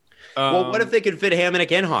anyway. Well, what if they could fit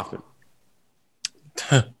Hamonic and Hoffman?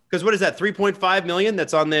 Because what is that, $3.5 million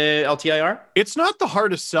that's on the LTIR? It's not the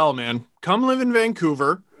hardest sell, man. Come live in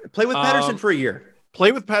Vancouver. Play with Pettersson for a year.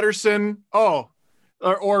 Play with Pettersson.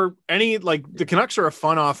 Or any, like, the Canucks are a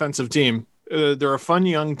fun offensive team. They're a fun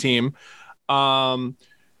young team. Columbus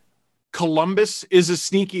is a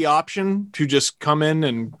sneaky option to just come in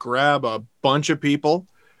and grab a bunch of people.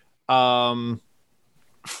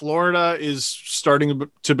 Florida is starting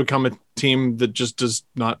to become a team that just does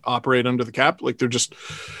not operate under the cap. Like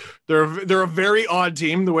they're a very odd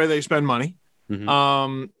team the way they spend money.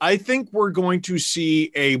 Mm-hmm. I think we're going to see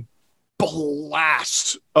a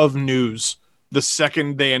blast of news the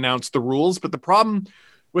second they announce the rules. But the problem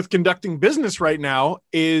with conducting business right now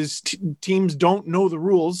is teams don't know the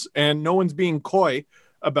rules and no one's being coy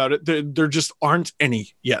about it. There just aren't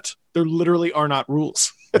any yet. There literally are not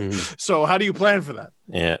rules. Mm-hmm. So how do you plan for that?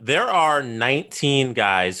 Yeah, there are 19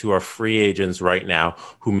 guys who are free agents right now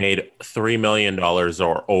who made $3 million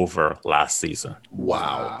or over last season.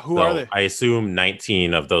 Wow. Who are they? I assume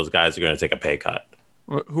 19 of those guys are going to take a pay cut.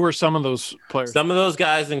 Who are some of those players? Some of those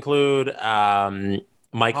guys include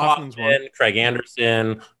Mike Hoffman, Craig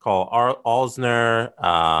Anderson, Carl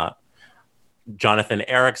Alsner, Jonathan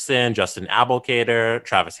Erickson, Justin Abelkader,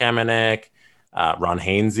 Travis Hamonic, Ron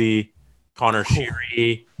Hainsey, Connor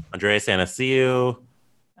Sheary, Andreas Anasiu,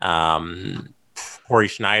 Corey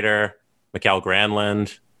Schneider, Mikael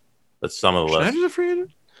Granlund. That's some of the list. Schneider's a free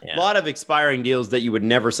agent? Yeah. A lot of expiring deals that you would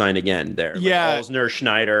never sign again there. Yeah. Like Alsner,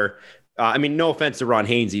 Schneider. No offense to Ron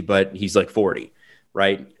Hainsey, but he's like 40,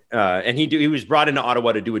 right? And he was brought into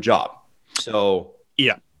Ottawa to do a job. So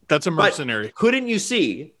yeah, that's a mercenary. Couldn't you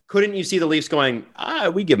see the Leafs going,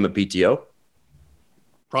 we give him a PTO?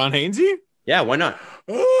 Ron Hainsey? Yeah, why not?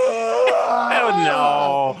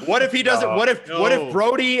 No. What if he doesn't? What if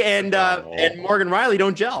Brody and Morgan Riley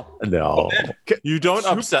don't gel? No, you don't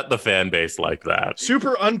upset the fan base like that.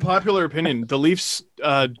 Super unpopular opinion. The Leafs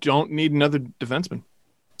don't need another defenseman.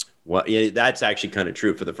 Well, yeah, that's actually kind of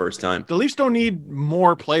true for the first time. The Leafs don't need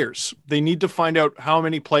more players. They need to find out how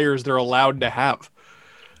many players they're allowed to have.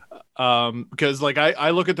 Because like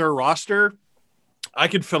I look at their roster, I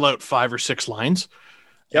could fill out 5 or 6 lines.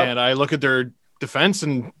 Yep. And I look at their defense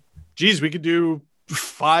and, geez, we could do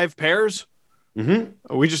 5 pairs.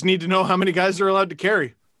 Mm-hmm. We just need to know how many guys they're allowed to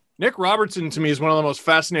carry. Nick Robertson, to me, is one of the most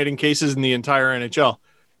fascinating cases in the entire NHL.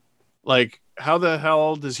 Like, how the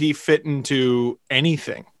hell does he fit into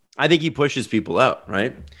anything? I think he pushes people out,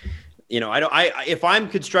 right? If I'm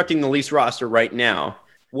constructing the Leafs roster right now,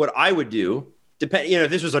 what I would do, if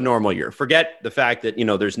this was a normal year, forget the fact that,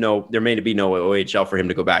 there may be no OHL for him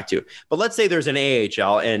to go back to. But let's say there's an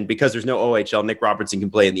AHL, and because there's no OHL, Nick Robertson can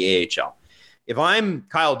play in the AHL. If I'm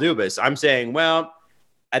Kyle Dubas, I'm saying, well,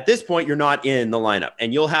 at this point, you're not in the lineup,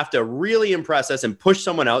 and you'll have to really impress us and push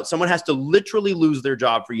someone out. Someone has to literally lose their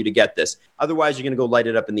job for you to get this. Otherwise, you're going to go light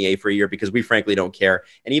it up in the A for a year because we frankly don't care.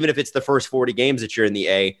 And even if it's the first 40 games that you're in the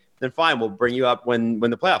A, then fine, we'll bring you up when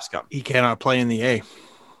the playoffs come. He cannot play in the A.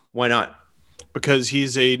 Why not? Because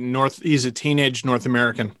he's a teenage North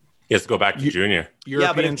American. He has to go back to junior.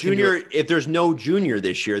 Europeans, but if there's no junior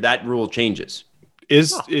this year, that rule changes.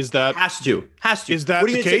 Is that has to? Is that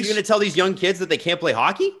the case? You're going to tell these young kids that they can't play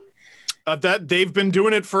hockey? That they've been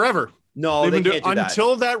doing it forever. No, they can't do that.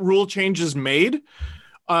 Until that rule change is made,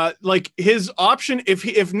 Like his option,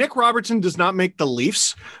 if Nick Robertson does not make the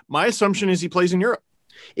Leafs, my assumption is he plays in Europe.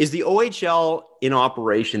 Is the OHL in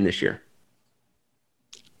operation this year?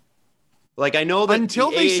 Like I know that until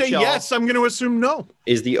they say yes, I'm going to assume no.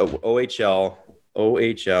 Is the OHL?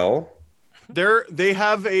 They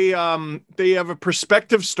have a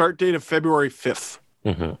prospective start date of February 5th.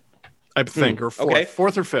 Mhm. I think, or 4th, Okay.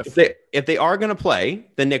 4th or 5th. If they are going to play,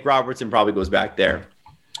 then Nick Robertson probably goes back there.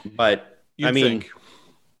 But You'd I mean, think.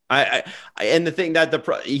 I and the thing that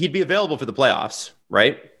he'd be available for the playoffs,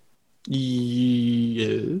 right?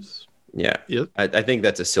 Yes. Yeah. Yep. I think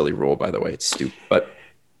that's a silly rule, by the way. It's stupid, but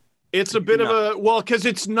It's a bit of because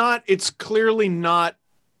it's clearly not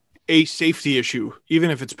a safety issue, even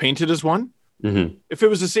if it's painted as one. Mhm. If it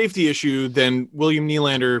was a safety issue, then William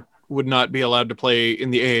Nylander would not be allowed to play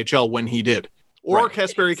in the AHL when he did. Or Right.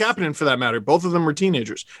 Kasperi Kapanen, for that matter. Both of them were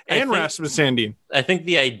teenagers. And think- Rasmus Sandin. I think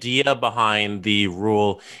the idea behind the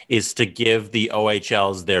rule is to give the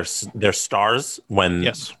OHLs their stars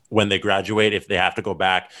when they graduate. If they have to go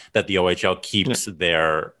back, that the OHL keeps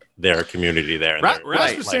their community there. and their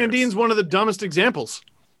Rasmus players. Sandin's one of the dumbest examples.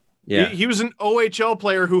 yeah. He was an OHL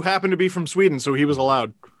player who happened to be from Sweden, so he was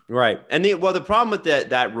allowed. Right. And the problem with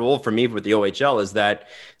that rule for me with the OHL is that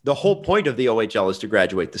the whole point of the OHL is to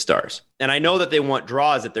graduate the stars. And I know that they want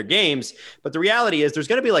draws at their games, but the reality is there's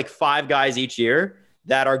going to be like 5 guys each year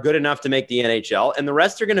that are good enough to make the NHL, and the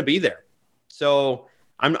rest are going to be there. So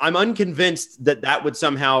I'm unconvinced that would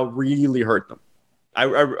somehow really hurt them.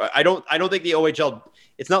 I don't think the OHL.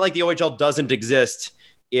 It's not like the OHL doesn't exist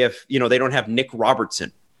if they don't have Nick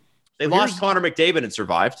Robertson. They lost Connor McDavid and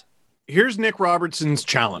survived. Here's Nick Robertson's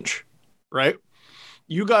challenge, right?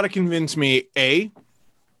 You got to convince me, A,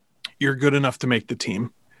 you're good enough to make the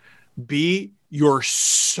team. B, you're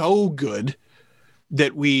so good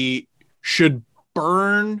that we should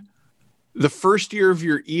burn the first year of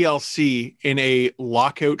your ELC in a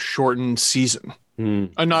lockout-shortened season.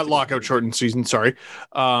 Not lockout-shortened season, sorry.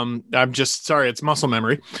 I'm just, sorry, it's muscle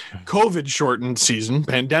memory. COVID-shortened season,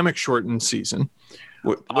 pandemic-shortened season.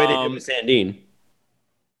 Way they did with Sandin.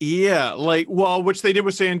 Yeah, which they did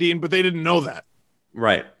with Sandin, but they didn't know that.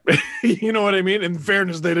 Right. You know what I mean? In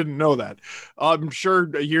fairness, they didn't know that. I'm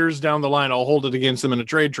sure years down the line, I'll hold it against them in a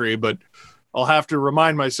trade tree, but I'll have to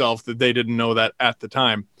remind myself that they didn't know that at the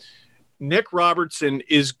time. Nick Robertson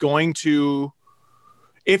is going to,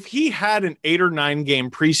 if he had an 8 or 9 game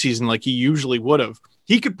preseason like he usually would have,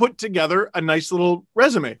 he could put together a nice little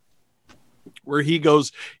resume where he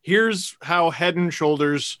goes, here's how head and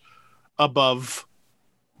shoulders above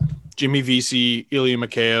Jimmy Vesey, Ilya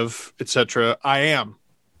Mikheyev, etc. I am.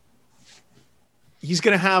 He's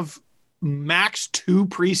going to have max 2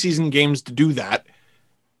 preseason games to do that.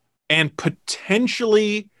 And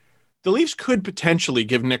potentially, the Leafs could potentially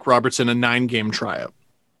give Nick Robertson a 9-game tryout.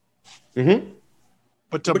 Mm-hmm.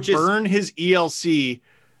 But to burn his ELC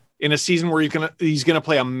in a season where he's gonna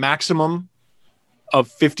play a maximum of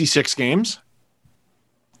 56 games,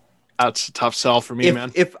 that's a tough sell for me,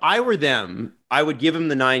 man. If I were them, I would give him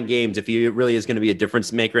the 9 games if he really is going to be a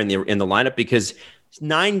difference maker in the lineup, because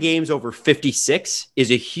 9 games over 56 is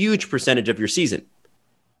a huge percentage of your season.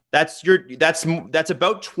 That's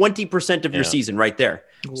about 20% of your season right there.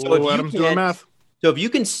 So Adam's doing math. So if you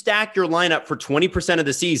can stack your lineup for 20% of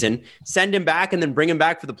the season, send him back and then bring him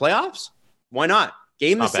back for the playoffs, why not?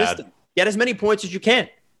 Game the system. Get as many points as you can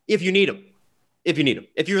if you need them. If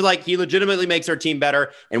you're like, he legitimately makes our team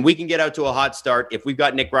better and we can get out to a hot start, if we've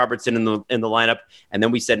got Nick Robertson in the lineup and then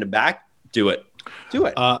we send him back, do it.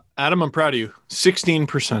 Adam, I'm proud of you.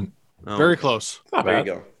 16%. Very close. There you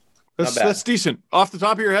go. That's decent. Off the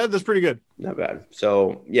top of your head, that's pretty good. Not bad.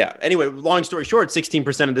 So, yeah. Anyway, long story short,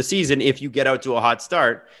 16% of the season, if you get out to a hot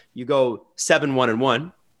start, you go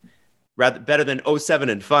 7-1-1, rather better than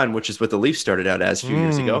 0-7-fun, which is what the Leafs started out as a few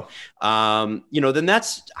years ago. Then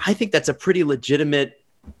I think that's a pretty legitimate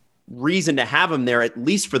reason to have them there, at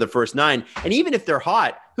least for the first 9. And even if they're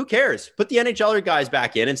hot, who cares? Put the NHLer guys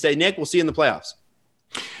back in and say, Nick, we'll see you in the playoffs.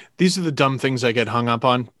 These are the dumb things I get hung up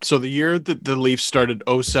on. So the year that the Leafs started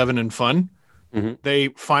 0-7-fun, they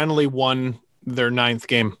finally won their 9th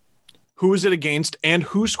game. Who was it against and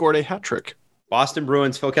who scored a hat trick? Boston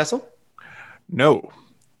Bruins, Phil Kessel? No.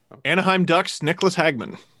 Anaheim Ducks, Nicklas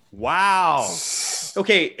Hagman. Wow.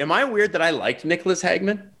 Okay, am I weird that I liked Nicklas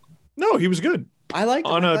Hagman? No, he was good. I liked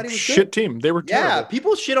him. On a shit team. They were terrible. Yeah,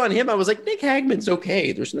 people shit on him. I was like, Nick Hagman's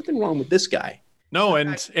okay. There's nothing wrong with this guy. No,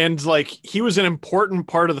 and like he was an important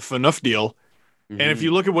part of the Phaneuf deal. And if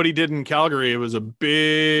you look at what he did in Calgary, it was a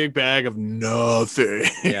big bag of nothing.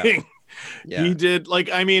 Yeah. He did,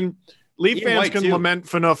 Leaf fans can lament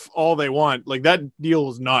Phaneuf all they want. Like, that deal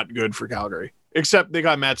was not good for Calgary. Except they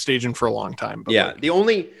got Matt Stajan for a long time. But Yeah, the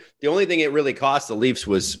only thing it really cost the Leafs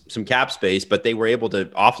was some cap space, but they were able to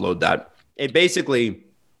offload that. It basically,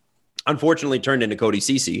 unfortunately, turned into Cody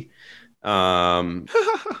Ceci.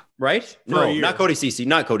 Right? No, not Cody Ceci.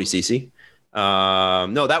 Not Cody Ceci.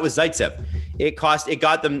 No, that was Zaitsev. It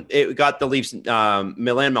got the Leafs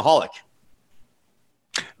Milan Mihalik.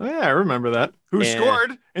 Oh, yeah, I remember that. Who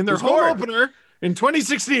scored in their home opener in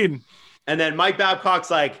 2016. And then Mike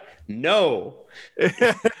Babcock's like, no.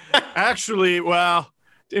 Actually, well,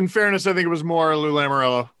 in fairness, I think it was more Lou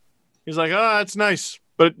Lamoriello. He's like, oh, that's nice,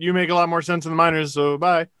 but you make a lot more sense in the minors, so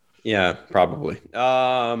bye. Yeah, probably.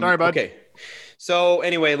 Sorry, bud. Okay. So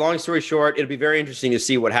anyway, long story short, it'll be very interesting to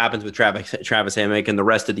see what happens with Travis Hamonic and the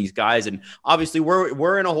rest of these guys. And obviously,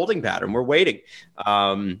 we're in a holding pattern. We're waiting.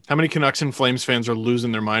 How many Canucks and Flames fans are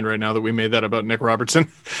losing their mind right now that we made that about Nick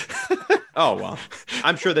Robertson? Oh, well,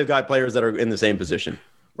 I'm sure they've got players that are in the same position,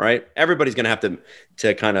 right? Everybody's going to have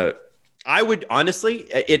to kind of, I would honestly,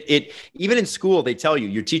 it even in school, they tell you,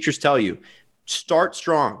 your teachers tell you, start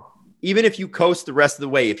strong. Even if you coast the rest of the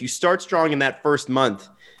way, if you start strong in that first month,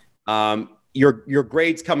 your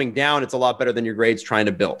grades coming down, it's a lot better than your grades trying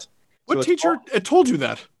to build. What teacher told you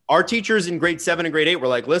that? Our teachers in grade 7 and grade 8 were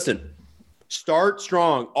like, listen, start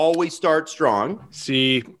strong, always start strong.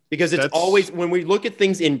 See, because it's always, when we look at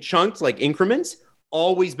things in chunks, like increments,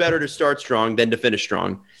 always better to start strong than to finish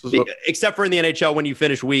strong. Except for in the NHL when you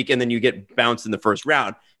finish weak and then you get bounced in the first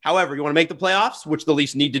round. However, you want to make the playoffs, which the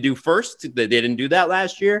Leafs need to do first. They didn't do that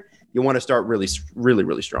last year. You want to start really, really,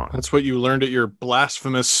 really strong. That's what you learned at your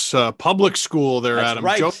blasphemous public school there, That's Adam.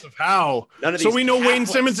 Right. Joseph Howe. So we know Wayne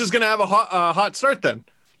Simmons is going to have a hot start then,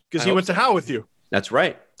 because he went to Howe with you. That's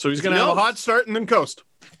right. So he's going to have a hot start and then coast.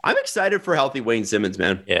 I'm excited for healthy Wayne Simmons,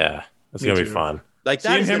 man. Yeah, that's going to be fun. Like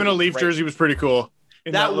that. Seeing him in a Leaf jersey was pretty cool.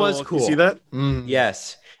 That was cool. You see that?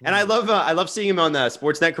 Yes. And I love seeing him on the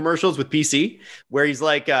Sportsnet commercials with PC, where he's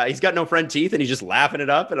like, he's got no front teeth and he's just laughing it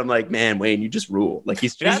up. And I'm like, man, Wayne, you just rule. Like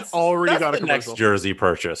he's already got a next jersey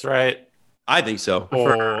purchase, right? I think so.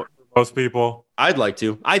 For most people, I'd like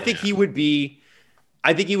to. I think he would be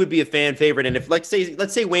a fan favorite. And if let's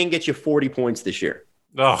say Wayne gets you 40 points this year.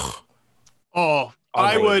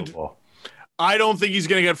 I don't think he's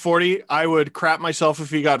going to get 40. I would crap myself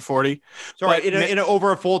if he got 40. Sorry, in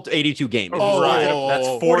over a full 82 game.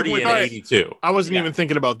 That's 40 and 82. I wasn't even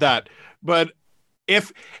thinking about that. But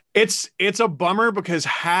if it's a bummer because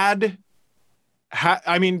I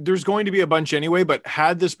mean, there's going to be a bunch anyway, but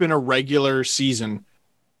had this been a regular season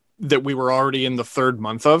that we were already in the third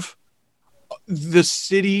month of, the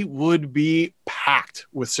city would be packed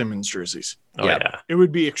with Simmons jerseys. Yeah. It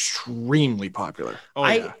would be extremely popular.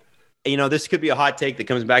 You know, this could be a hot take that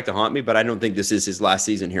comes back to haunt me, but I don't think this is his last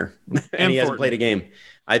season here. And he hasn't played a game.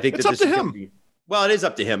 I think it's up to him. It is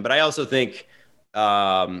up to him, but I also think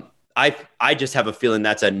I just have a feeling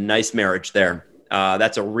that's a nice marriage there.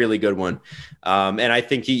 That's a really good one. And I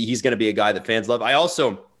think he's going to be a guy that fans love. I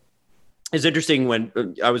also, it's interesting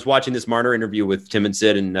when I was watching this Marner interview with Tim and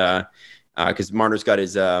Sid, and because Marner's got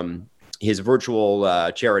his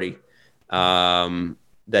virtual charity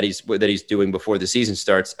that he's doing before the season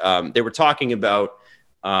starts. They were talking about,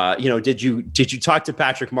 did you talk to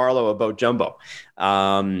Patrick Marleau about Jumbo?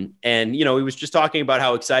 And, he was just talking about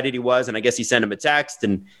how excited he was. And I guess he sent him a text.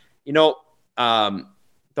 And,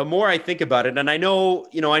 the more I think about it, and I know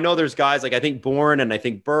there's guys like I think Bourne and I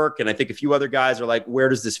think Burke and I think a few other guys are like, where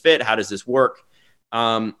does this fit? How does this work?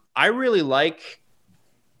 I really like,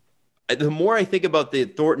 the more I think about the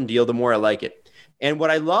Thornton deal, the more I like it. And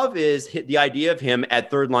what I love is the idea of him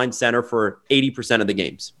at third line center for 80% of the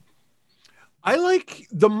games. I like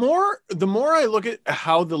the more I look at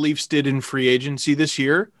how the Leafs did in free agency this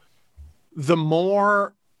year, the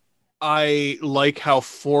more I like how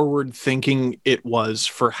forward thinking it was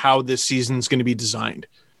for how this season's going to be designed.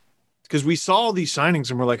 Because we saw all these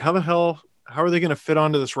signings and we're like, how are they going to fit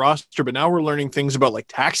onto this roster? But now we're learning things about like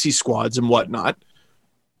taxi squads and whatnot.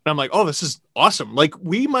 And I'm like, oh, this is awesome. Like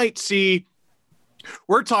we might see.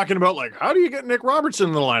 We're talking about like, how do you get Nick Robertson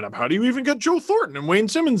in the lineup? How do you even get Joe Thornton and Wayne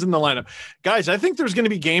Simmons in the lineup? Guys, I think there's going to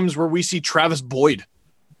be games where we see Travis Boyd,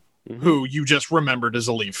 who you just remembered as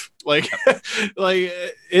a Leaf. Like,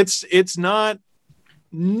 it's not,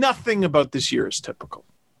 nothing about this year is typical.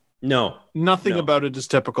 No. Nothing about it is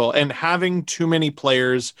typical. And having too many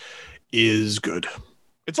players is good.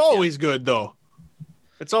 It's always good, though.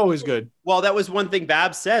 It's always good. Well, that was one thing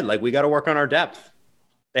Babs said. Like, we got to work on our depth.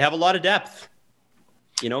 They have a lot of depth.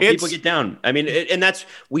 People get down. I mean, and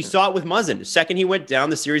we saw it with Muzzin. The second he went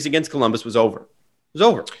down, the series against Columbus was over. It was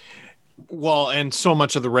over. Well, and so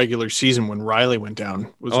much of the regular season when Riley went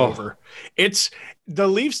down was over. It's the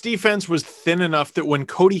Leafs defense was thin enough that when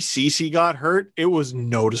Cody Ceci got hurt, it was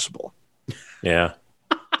noticeable. Yeah.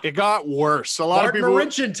 It got worse. A lot Martin of people.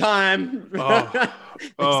 Marincin time.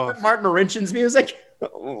 Oh. Martin Marincin's music.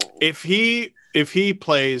 If he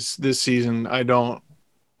plays this season, I don't.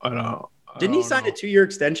 Didn't he sign a 2-year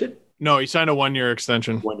extension? No, he signed a 1-year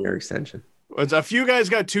extension. 1-year extension. A few guys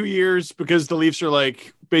got 2 years because the Leafs are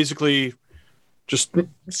like basically just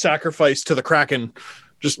sacrificed to the Kraken.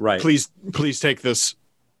 Just please take this.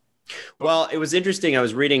 Well, it was interesting. I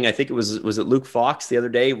was reading, I think it was it Luke Fox the other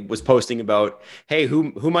day was posting about, hey,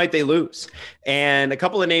 who might they lose? And a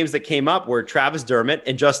couple of names that came up were Travis Dermott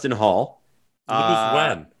and Justin Hall. Lose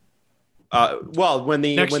when? Well,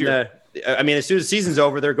 Next year. As soon as the season's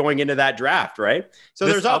over, they're going into that draft, right? So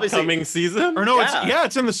This there's obviously upcoming season? Or no,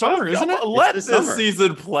 it's in the summer, isn't it? Let It's this the summer.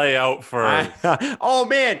 season play out first. Oh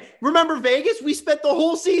man, remember Vegas? We spent the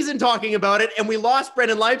whole season talking about it, and we lost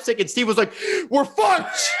Brendan Leipzig, and Steve was like, "We're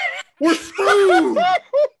fucked. We're screwed.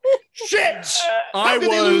 Shit. How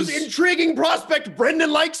could they lose intriguing prospect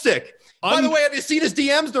Brendan Leipzig? By the way, have you seen his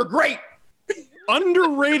DMs? They're great."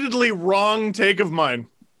 Underratedly wrong take of mine.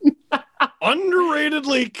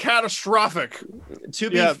 Underratedly catastrophic. To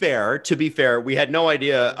be fair, we had no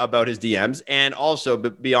idea about his DMs, and also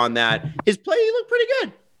beyond that, his play looked pretty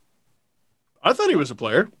good. I thought he was a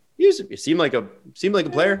player. He seemed like a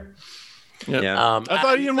player. Yeah. I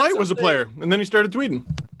thought Ian White was a player, and then he started tweeting.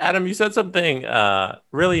 Adam, you said something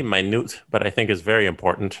really minute, but I think is very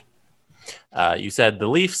important. You said the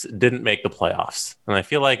Leafs didn't make the playoffs, and I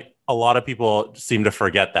feel like a lot of people seem to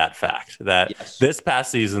forget that fact, that this past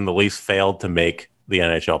season, the Leafs failed to make the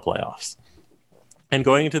NHL playoffs. And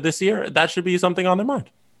going into this year, that should be something on their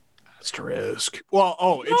mind. Asterisk.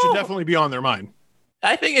 Well, it should definitely be on their mind.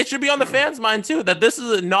 I think it should be on the fans' mind, too, that this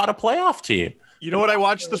is not a playoff team. You know what I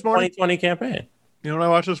watched this morning? 2020 campaign. You know what I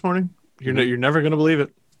watched this morning? You're never going to believe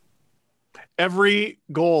it. Every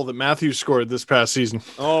goal that Matthews scored this past season.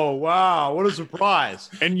 Oh, wow. What a surprise.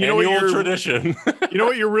 And you know what tradition. You know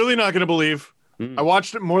what you're really not going to believe? I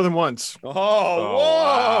watched it more than once. Oh,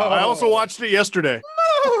 whoa. I also watched it yesterday.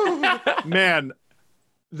 Man,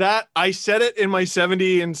 I said it in my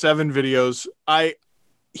 70 and 7 videos.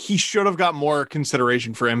 He should have got more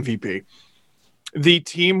consideration for MVP. The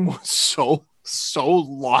team was so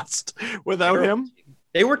lost without him.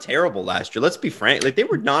 They were terrible last year. Let's be frank. Like, they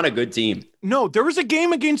were not a good team. No, there was a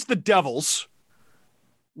game against the Devils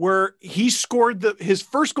where he scored his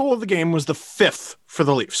first goal of the game was the 5th for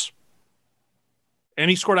the Leafs. And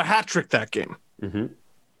he scored a hat trick that game. Mm-hmm.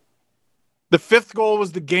 The 5th goal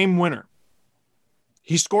was the game winner.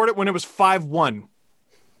 He scored it when it was 5-1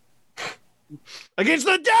 against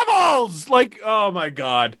the Devils. Like, oh my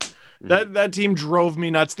God. Mm-hmm. That team drove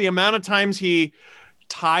me nuts. The amount of times he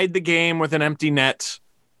tied the game with an empty net,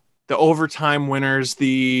 the overtime winners,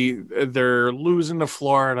 they're losing to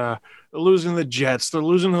Florida, they're losing to the Jets, they're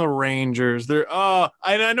losing to the Rangers. And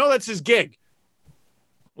I know that's his gig.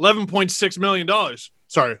 $11.6 million.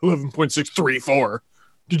 Sorry, 11.634.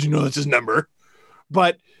 Did you know that's his number?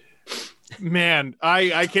 But man,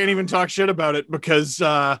 I can't even talk shit about it because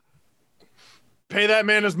pay that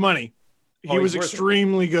man his money. He was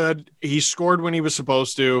extremely good. He scored when he was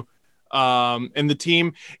supposed to. And the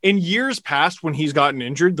team, in years past when he's gotten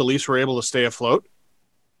injured, the Leafs were able to stay afloat.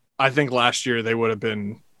 I think last year they would have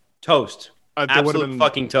been toast. Absolute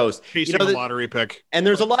fucking toast. Facing a lottery pick. And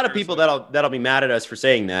there's a lot of people that'll be mad at us for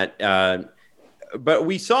saying that. But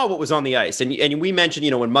we saw what was on the ice, and we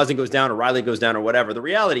mentioned, when Muzzin goes down or Riley goes down or whatever. The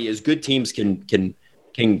reality is, good teams can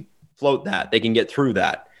float that. They can get through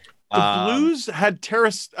that. The Blues had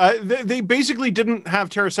they basically didn't have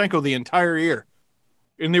Tarasenko the entire year,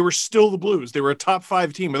 and they were still the Blues. They were a top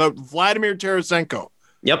 5 team without Vladimir Tarasenko.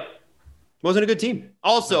 Yep. Wasn't a good team.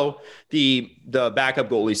 Also, the backup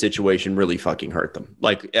goalie situation really fucking hurt them.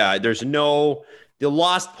 Like, they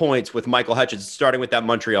lost points with Michael Hutchins, starting with that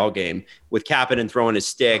Montreal game, with Kapanen throwing his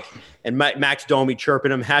stick and Max Domi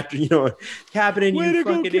chirping him after, Kapanen, you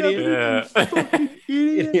fucking idiot.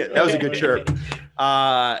 Yeah. That was a good chirp.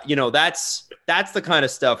 That's the kind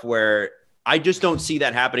of stuff where I just don't see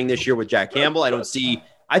that happening this year with Jack Campbell.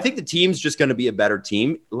 I think the team's just going to be a better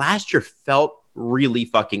team. Last year felt really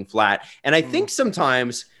fucking flat. And I think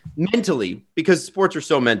sometimes mentally, because sports are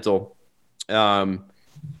so mental,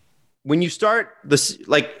 when you start this,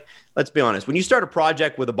 like, let's be honest, when you start a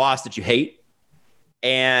project with a boss that you hate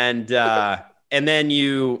and then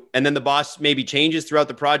the boss maybe changes throughout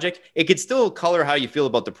the project, it could still color how you feel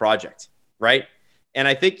about the project. Right. And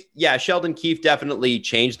I think, Sheldon Keefe definitely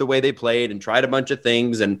changed the way they played and tried a bunch of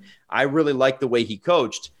things. And I really liked the way he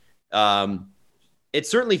coached. it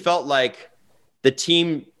certainly felt like the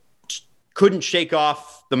team couldn't shake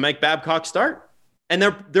off the Mike Babcock start. And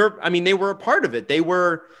they were a part of it. They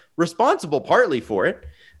were responsible partly for it.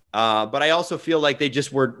 But I also feel like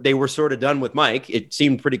they were sort of done with Mike. It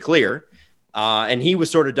seemed pretty clear. And he was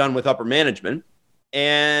sort of done with upper management.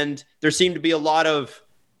 And there seemed to be a lot of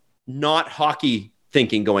not hockey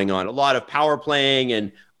thinking going on, a lot of power playing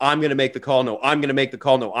and I'm going to make the call. No, I'm going to make the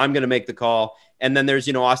call. No, I'm going to make the call. And then there's,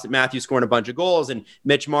 Austin Matthews scoring a bunch of goals and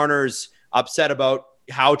Mitch Marner's upset about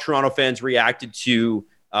how Toronto fans reacted to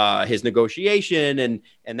his negotiation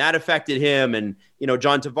and that affected him. And,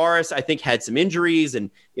 John Tavares, I think, had some injuries and,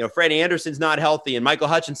 Freddie Anderson's not healthy and Michael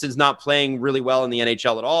Hutchinson's not playing really well in the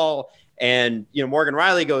NHL at all. And, Morgan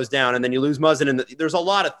Riley goes down and then you lose Muzzin. And there's a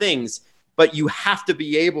lot of things, but you have to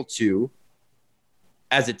be able to,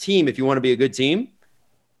 as a team, if you want to be a good team,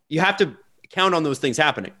 you have to count on those things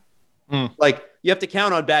happening. Like you have to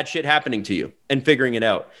count on bad shit happening to you and figuring it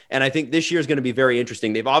out. And I think this year is going to be very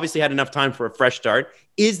interesting. They've obviously had enough time for a fresh start.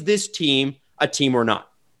 Is this team a team or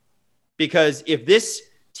not? Because if this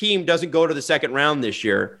team doesn't go to the second round this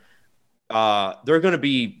year, I think there's going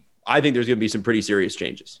to be some pretty serious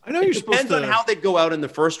changes. I know you're supposed to. Depends on how they go out in the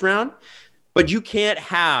first round, but you can't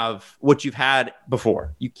have what you've had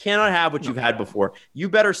before. You cannot have what you've had before. You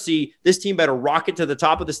better see this team better rocket to the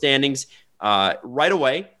top of the standings right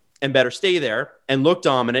away and better stay there and look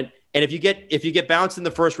dominant. And if you get bounced in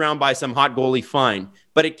the first round by some hot goalie, fine.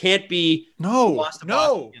 But it can't be lost to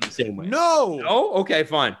Boston in the same way. No. Okay,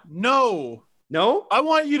 fine. No. I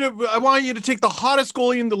want you to take the hottest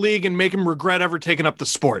goalie in the league and make him regret ever taking up the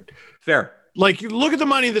sport. Fair. Like, look at the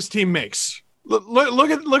money this team makes.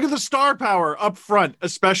 Look at the star power up front,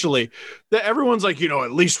 especially that everyone's like,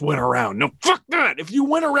 at least win a round. No, fuck that. If you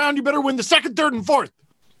win a round, you better win the second, third, and fourth.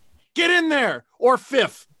 Get in there, or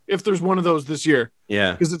fifth if there's one of those this year.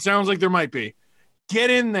 Yeah, because it sounds like there might be. Get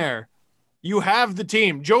in there. You have the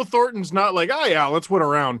team. Joe Thornton's not like, oh yeah, let's win a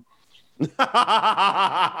round.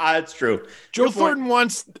 That's true. Joe Thornton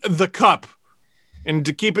wants the cup and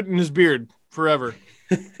to keep it in his beard forever.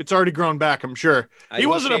 It's already grown back, I'm sure. He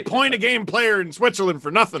wasn't a point-a-game player in Switzerland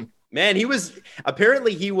for nothing. Man, he was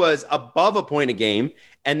above a point a game,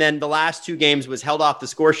 and then the last two games was held off the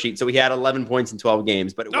score sheet, so he had 11 points in 12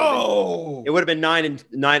 games. But it would have been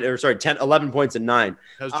 11 points in 9.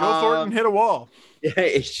 Has Joe Thornton hit a wall?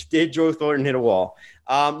 Yeah, did Joe Thornton hit a wall?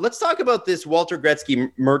 Let's talk about this Walter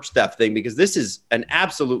Gretzky merch theft thing, because this is an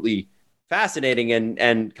absolutely fascinating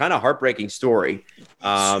and kind of heartbreaking story.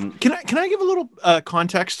 Can I give a little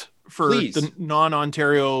context for Please. The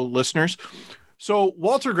non-Ontario listeners? So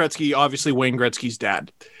Walter Gretzky, obviously Wayne Gretzky's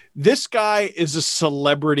dad. This guy is a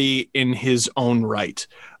celebrity in his own right.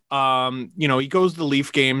 He goes to the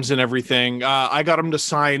Leaf games and everything. I got him to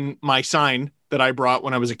sign my sign that I brought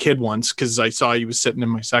when I was a kid once because I saw he was sitting in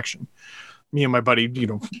my section. Me and my buddy,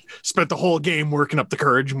 spent the whole game working up the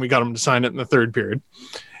courage, and we got him to sign it in the third period.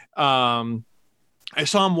 I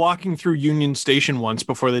saw him walking through Union Station once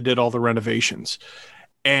before they did all the renovations,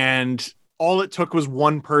 and all it took was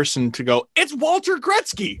one person to go, "It's Walter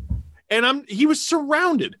Gretzky," and he was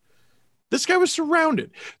surrounded. This guy was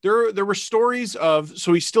surrounded. There were stories of,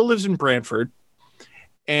 so he still lives in Brantford,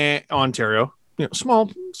 Ontario,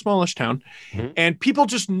 smallish town, and people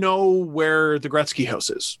just know where the Gretzky house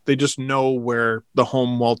is. They just know where the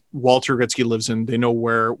home Walter Gretzky lives in. They know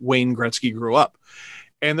where Wayne Gretzky grew up.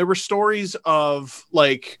 And there were stories of,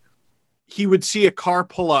 like, he would see a car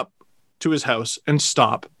pull up to his house and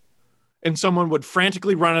stop, and someone would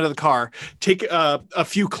frantically run out of the car, take a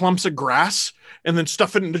few clumps of grass, and then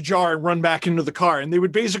stuff it in a jar and run back into the car. And they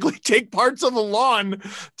would basically take parts of the lawn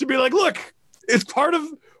to be like, look, it's part of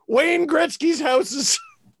Wayne Gretzky's house's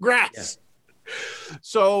grass. Yeah.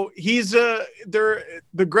 So he's the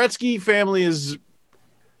Gretzky family is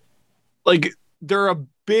like, they're a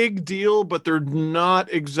big deal, but they're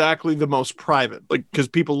not exactly the most private, like, because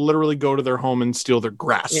people literally go to their home and steal their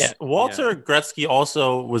grass. Yeah, Walter Gretzky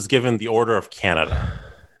also was given the Order of Canada.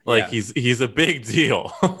 Like, he's a big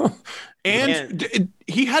deal. And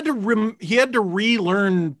he had to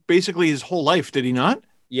relearn basically his whole life, did he not?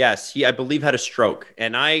 Yes, he, I believe, had a stroke,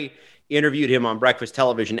 and I interviewed him on breakfast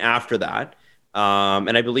television after that.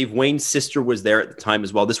 And I believe Wayne's sister was there at the time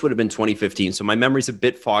as well. This would have been 2015. So my memory's a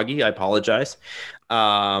bit foggy. I apologize.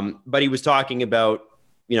 But he was talking about,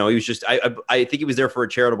 he was just, I think he was there for a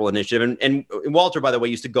charitable initiative. And Walter, by the way,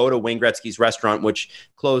 used to go to Wayne Gretzky's restaurant, which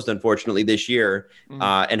closed, unfortunately, this year,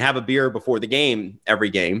 and have a beer before the game, every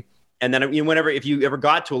game. And then if you ever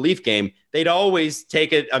got to a Leaf game, they'd always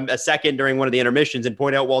take a second during one of the intermissions and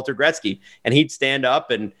point out Walter Gretzky. And he'd stand up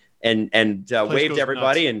and wave to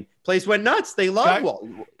everybody. Nuts. And Place went nuts. They love Walt.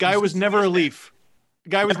 Guy was never a Leaf.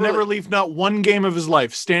 Guy was never a Leaf. Not one game of his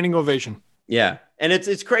life. Standing ovation. Yeah, and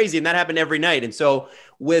it's crazy, and that happened every night. And so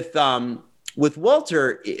with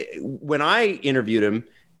Walter, when I interviewed him,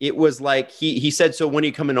 it was like he said, "So when are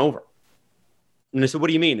you coming over?" And I said, "What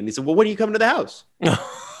do you mean?" And he said, "Well, when are you coming to the house?"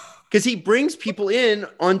 Because he brings people in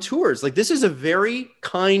on tours. Like, this is a very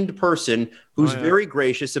kind person who's very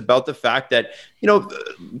gracious about the fact that,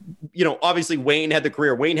 obviously Wayne had the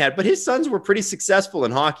career Wayne had, but his sons were pretty successful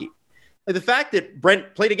in hockey. Like, the fact that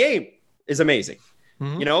Brent played a game is amazing.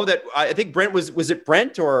 Mm-hmm. That I think Brent was it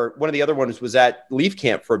Brent or one of the other ones was at Leaf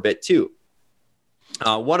camp for a bit too.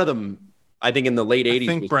 One of them, I think in the late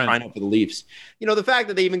 80s was trying out for the Leafs. The fact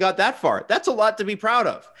that they even got that far, that's a lot to be proud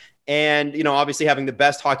of. And, obviously having the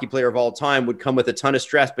best hockey player of all time would come with a ton of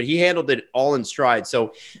stress, but he handled it all in stride.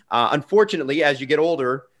 So unfortunately, as you get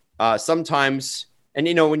older, sometimes, and,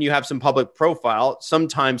 when you have some public profile,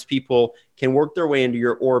 sometimes people can work their way into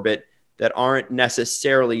your orbit that aren't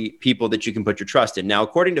necessarily people that you can put your trust in. Now,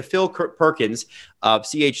 according to Phil Perkins of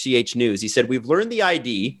CHCH News, he said, "We've learned the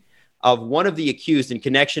ID of one of the accused in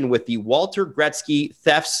connection with the Walter Gretzky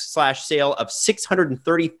theft/sale of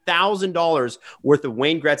 $630,000 worth of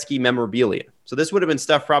Wayne Gretzky memorabilia." So this would have been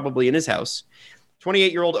stuff probably in his house.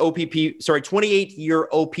 28-year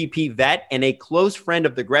OPP vet and a close friend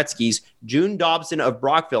of the Gretzkys, June Dobson of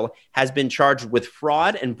Brockville, has been charged with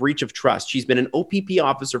fraud and breach of trust. She's been an OPP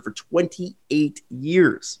officer for 28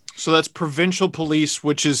 years. So that's provincial police,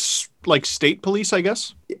 which is like state police, I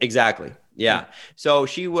guess? Exactly. Yeah. So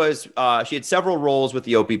she had several roles with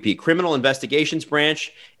the OPP: criminal investigations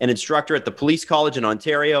branch, an instructor at the police college in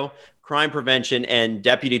Ontario, crime prevention, and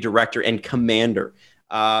deputy director and commander.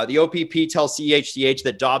 The OPP tells CHCH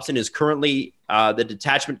that Dobson is currently the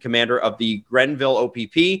detachment commander of the Grenville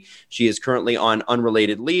OPP. She is currently on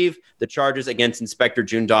unrelated leave. The charges against Inspector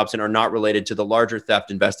June Dobson are not related to the larger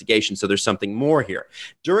theft investigation, so there's something more here.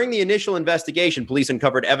 During the initial investigation, police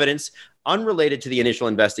uncovered evidence unrelated to the initial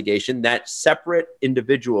investigation that separate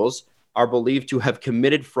individuals are believed to have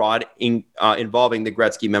committed fraud involving the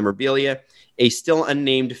Gretzky memorabilia. A still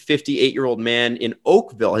unnamed 58-year-old man in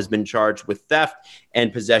Oakville has been charged with theft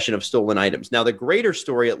and possession of stolen items. Now, the greater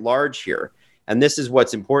story at large here, and this is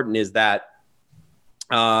what's important, is that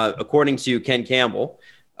according to Ken Campbell,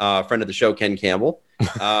 friend of the show, Ken Campbell,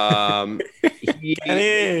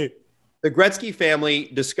 the Gretzky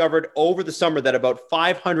family discovered over the summer that about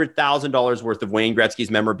 $500,000 worth of Wayne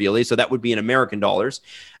Gretzky's memorabilia, so that would be in American dollars,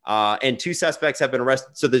 and two suspects have been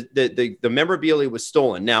arrested. So the memorabilia was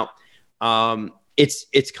stolen. Now,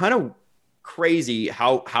 it's kind of crazy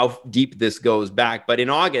how deep this goes back. But in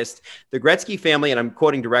August, the Gretzky family, and I'm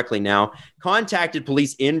quoting directly now, contacted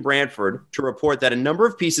police in Brantford to report that a number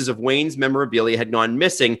of pieces of Wayne's memorabilia had gone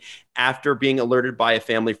missing after being alerted by a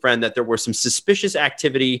family friend that there were some suspicious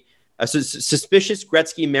activity, suspicious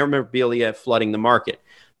Gretzky memorabilia flooding the market.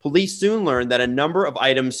 Police soon learned that a number of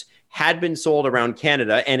items had been sold around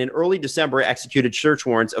Canada, and in early December executed search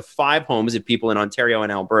warrants of 5 homes of people in Ontario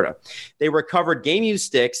and Alberta. They recovered game-used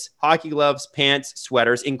sticks, hockey gloves, pants,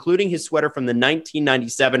 sweaters, including his sweater from the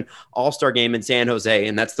 1997 All-Star game in San Jose,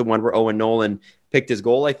 and that's the one where Owen Nolan picked his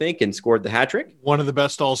goal, I think, and scored the hat trick. One of the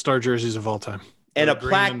best All-Star jerseys of all time. And a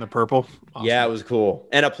plaque in the purple. Awesome. Yeah, it was cool.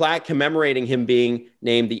 And a plaque commemorating him being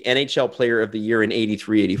named the NHL Player of the Year in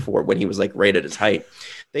 83-84 when he was like right at his height.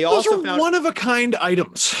 Those are one-of-a-kind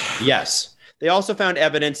items. Yes. They also found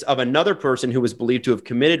evidence of another person who was believed to have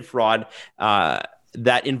committed fraud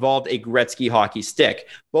that involved a Gretzky hockey stick.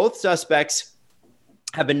 Both suspects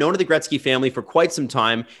have been known to the Gretzky family for quite some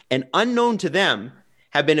time, and unknown to them,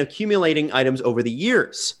 have been accumulating items over the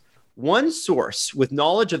years. One source with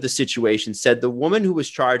knowledge of the situation said the woman who was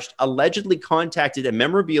charged allegedly contacted a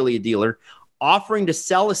memorabilia dealer offering to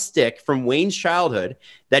sell a stick from Wayne's childhood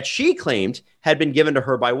that she claimed had been given to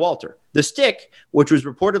her by Walter. The stick, which was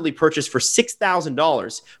reportedly purchased for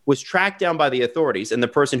 $6,000, was tracked down by the authorities, and the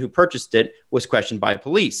person who purchased it was questioned by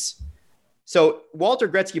police. So Walter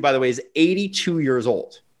Gretzky, by the way, is 82 years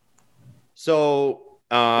old. So,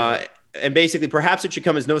 and basically, perhaps it should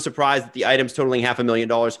come as no surprise that the items totaling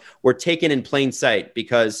 $500,000 were taken in plain sight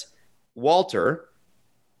because Walter,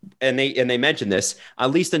 and they mentioned this,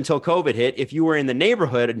 at least until COVID hit, if you were in the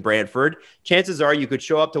neighborhood in Brantford, chances are you could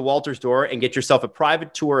show up to Walter's door and get yourself a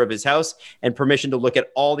private tour of his house and permission to look at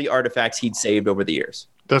all the artifacts he'd saved over the years.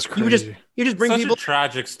 That's crazy. You just bring Such people. A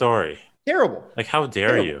tragic story. Terrible. Like, how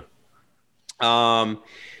dare you?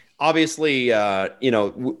 Obviously,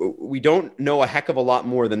 we don't know a heck of a lot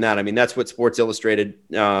more than that. I mean, that's what Sports Illustrated,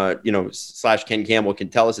 / Ken Campbell can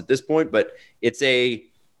tell us at this point. But it's a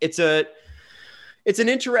It's an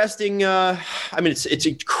interesting. It's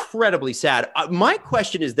incredibly sad. My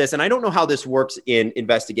question is this, and I don't know how this works in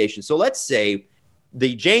investigation. So let's say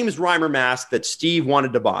the James Reimer mask that Steve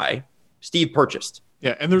wanted to buy, Steve purchased.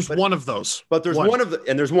 Yeah, and there's one of those. But there's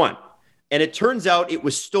there's one. And it turns out it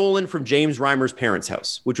was stolen from James Reimer's parents'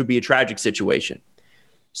 house, which would be a tragic situation.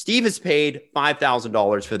 Steve has paid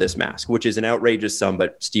 $5,000 for this mask, which is an outrageous sum,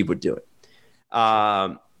 but Steve would do it.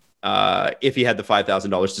 If he had the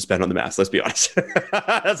 $5,000 to spend on the mask, let's be honest.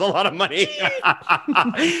 That's a lot of money.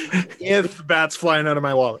 If the bat's flying out of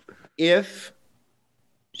my wallet. If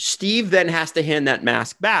Steve then has to hand that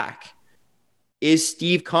mask back, is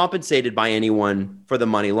Steve compensated by anyone for the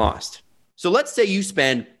money lost? So let's say you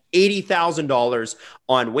spend $80,000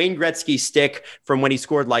 on Wayne Gretzky's stick from when he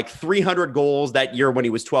scored like 300 goals that year when he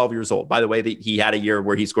was 12 years old. By the way, he had a year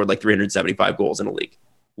where he scored like 375 goals in a league.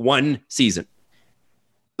 One season.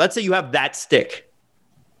 Let's say you have that stick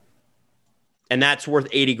and that's worth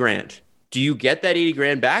 80 grand. Do you get that 80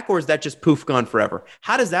 grand back, or is that just poof gone forever?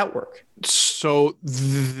 How does that work? So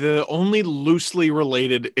the only loosely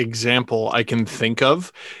related example I can think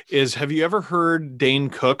of is, have you ever heard Dane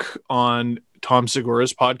Cook on Tom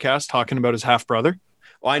Segura's podcast talking about his half brother?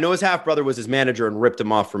 Well, I know his half brother was his manager and ripped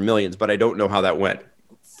him off for millions, but I don't know how that went.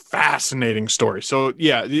 Fascinating story. So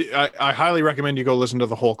yeah, I highly recommend you go listen to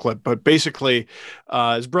the whole clip. But basically,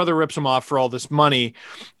 his brother rips him off for all this money,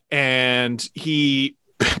 and he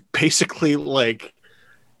basically like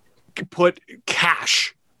put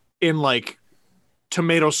cash in like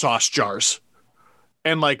tomato sauce jars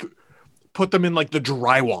and like put them in like the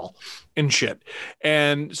drywall and shit.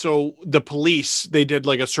 And so the police, they did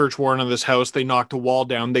like a search warrant on this house. They knocked a wall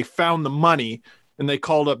down. They found the money, and they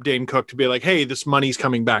called up Dane Cook to be like, hey, this money's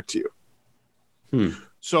coming back to you.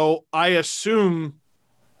 So I assume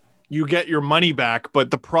you get your money back,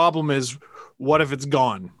 but the problem is, what if it's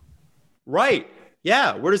gone? Right.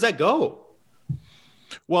 Yeah. Where does that go?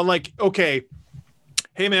 Well, like, okay,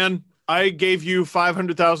 hey man, I gave you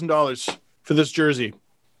 $500,000 for this jersey,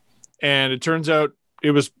 and it turns out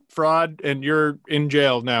it was fraud, and you're in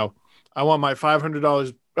jail now. I want my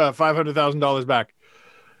 $500,000 back.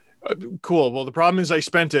 Cool. Well, the problem is I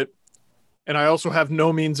spent it, and I also have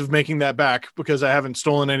no means of making that back because I haven't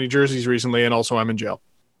stolen any jerseys recently, and also I'm in jail.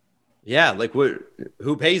 Yeah, like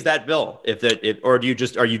who pays that bill? Or are you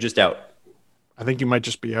just out? I think you might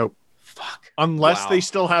just be out. Fuck. Unless Wow. they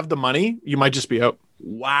still have the money, you might just be out.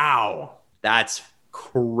 Wow, that's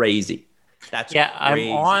crazy. That's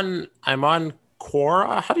crazy. I'm on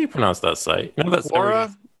Quora. How do you pronounce that site? You know, that's Quora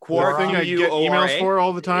thing I get emails for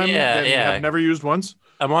all the time. Yeah, yeah. I've never used once.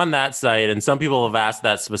 I'm on that site, and some people have asked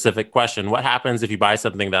that specific question. What happens if you buy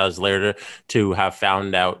something that was later to have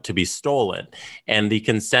found out to be stolen? And the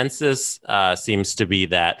consensus seems to be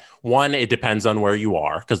that, one, it depends on where you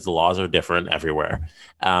are because the laws are different everywhere.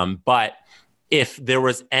 But if there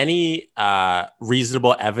was any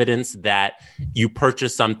reasonable evidence that you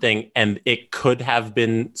purchased something and it could have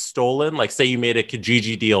been stolen, like say you made a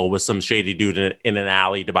Kijiji deal with some shady dude in an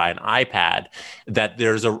alley to buy an iPad, that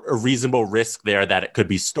there's a reasonable risk there that it could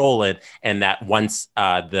be stolen, and that once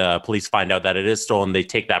the police find out that it is stolen, they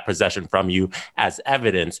take that possession from you as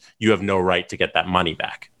evidence, you have no right to get that money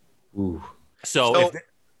back. Ooh.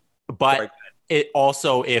 It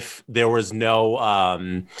also, if there was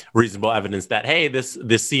no reasonable evidence that, hey, this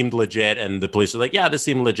seemed legit, and the police are like, yeah, this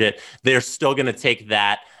seemed legit, they're still going to take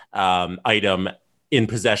that item in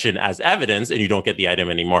possession as evidence, and you don't get the item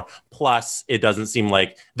anymore. Plus, it doesn't seem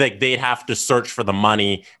like they'd have to search for the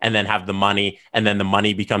money and then have the money, and then the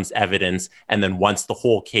money becomes evidence. And then once the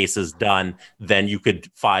whole case is done, then you could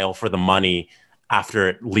file for the money after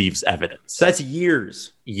it leaves evidence. So that's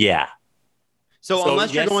years. Yeah. So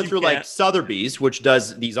unless you're going through like Sotheby's, which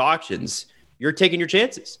does these auctions, you're taking your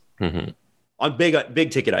chances on big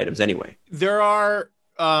ticket items anyway. There are,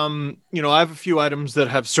 I have a few items that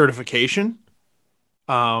have certification,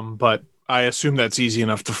 but I assume that's easy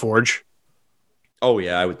enough to forge. Oh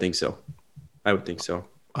yeah, I would think so. I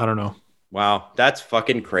don't know. Wow, that's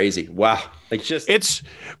fucking crazy. Wow, it's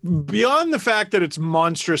beyond the fact that it's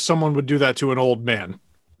monstrous. Someone would do that to an old man.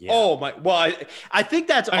 Yeah. Oh my! Well, I think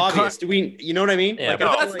that's obvious. Do we? You know what I mean? Yeah,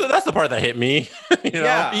 but that's the part that hit me. You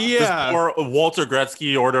know? Yeah. Or Walter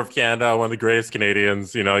Gretzky, Order of Canada, one of the greatest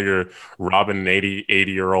Canadians. You know, you're robbing an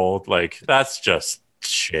 80-year-old. Like, that's just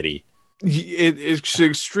shitty. It's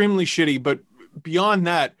extremely shitty. But beyond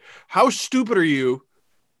that, how stupid are you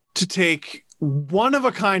to take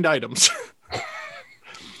one-of-a-kind items,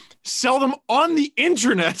 sell them on the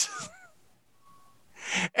internet,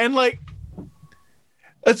 and like.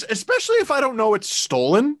 Especially if I don't know it's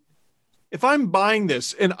stolen. If I'm buying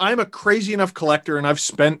this and I'm a crazy enough collector and I've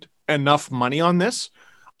spent enough money on this,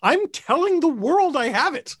 I'm telling the world I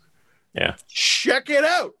have it. Yeah. Check it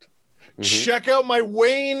out. Check out my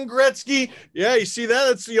Wayne Gretzky. Yeah, you see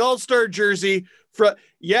that? It's the All-Star jersey.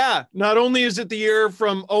 Not only is it the year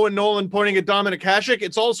from Owen Nolan pointing at Dominik Hasek,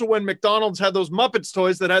 it's also when McDonald's had those Muppets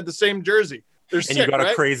toys that had the same jersey. They're sick, you got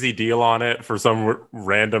right? a crazy deal on it for some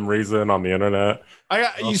random reason on the internet. I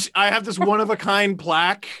have this one-of-a-kind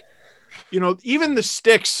plaque. Even the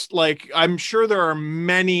sticks, like, I'm sure there are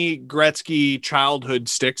many Gretzky childhood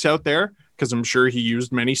sticks out there because I'm sure he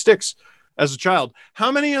used many sticks as a child.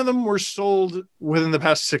 How many of them were sold within the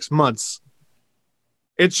past 6 months?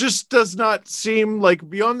 It just does not seem like,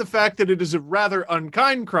 beyond the fact that it is a rather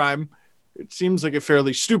unkind crime, it seems like a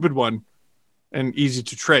fairly stupid one and easy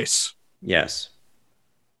to trace. Yes.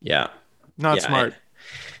 Yeah. Not smart.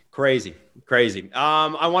 Crazy.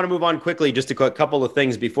 I want to move on quickly just to a couple of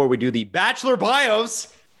things before we do the Bachelor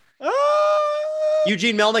bios.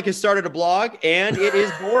 Eugene Melnyk has started a blog, and it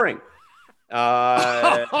is boring.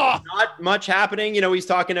 Not much happening. He's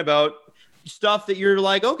talking about stuff that you're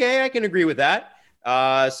like, okay, I can agree with that.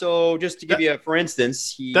 So just to give you, for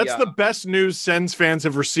instance, that's the best news Sens fans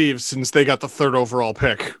have received since they got the 3rd overall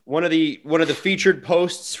pick. One of the featured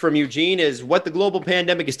posts from Eugene is what the global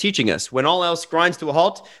pandemic is teaching us. When all else grinds to a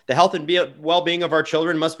halt, the health and well-being of our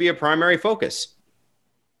children must be a primary focus.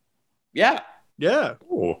 Yeah.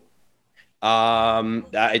 Ooh. That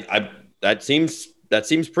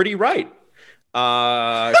seems pretty right.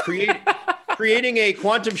 Creating a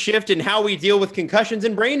quantum shift in how we deal with concussions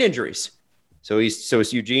and brain injuries. So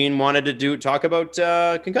Eugene wanted to talk about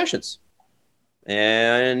concussions,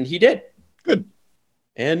 and he did. Good.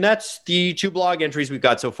 And that's the 2 blog entries we've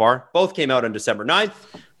got so far. Both came out on December 9th.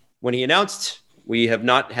 When he announced, we have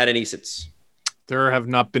not had any since. There have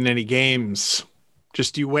not been any games.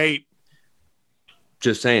 Just you wait.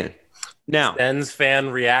 Just saying. Now, Sens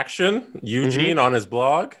fan reaction, Eugene on his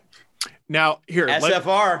blog. Now, here,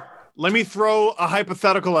 SFR. Let me throw a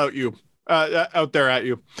hypothetical out there at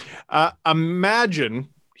you. Imagine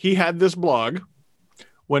he had this blog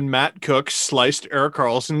when Matt Cook sliced Erik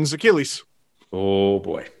Karlsson's Achilles. Oh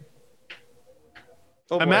boy.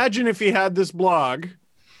 Imagine if he had this blog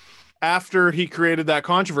after he created that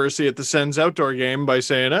controversy at the Sens outdoor game by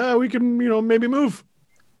saying, we can, maybe move.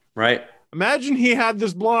 Right. Imagine he had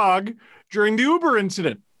this blog during the Uber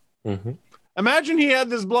incident. Mm-hmm. Imagine he had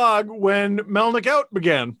this blog when Melnyk out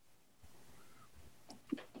began.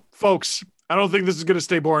 Folks, I don't think this is going to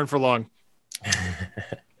stay boring for long.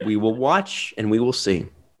 We will watch and we will see.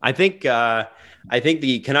 I think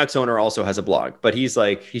the Canucks owner also has a blog, but he's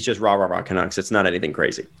just rah Canucks. It's not anything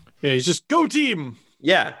crazy. Yeah, he's just go team.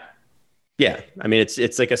 Yeah. I mean,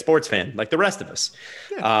 it's like a sports fan, like the rest of us.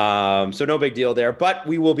 Yeah. So no big deal there, but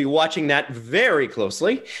we will be watching that very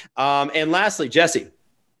closely. And lastly, Jesse.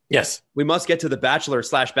 Yes. We must get to the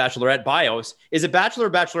Bachelor/Bachelorette bios. Is it Bachelor or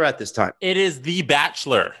Bachelorette this time? It is the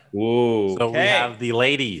Bachelor. Ooh. So we have the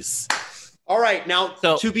ladies. All right. Now,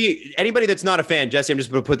 to be anybody that's not a fan, Jesse, I'm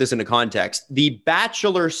just going to put this into context. The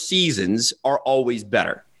Bachelor seasons are always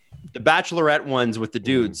better. The Bachelorette ones with the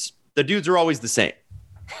dudes are always the same.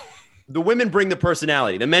 The women bring the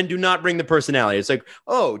personality. The men do not bring the personality. It's like,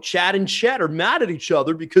 oh, Chad and Chet are mad at each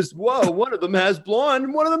other because, one of them has blonde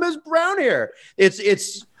and one of them has brown hair.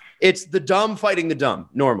 It's the dumb fighting the dumb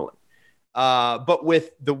normally. But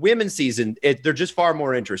with the women's season, they're just far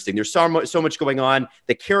more interesting. There's so much going on.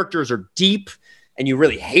 The characters are deep and you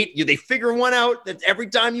really hate you. They figure one out that every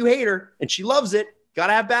time you hate her and she loves it. Got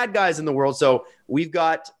to have bad guys in the world. So we've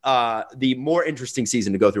got the more interesting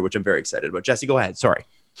season to go through, which I'm very excited about. Jesse, go ahead. Sorry.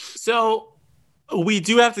 So we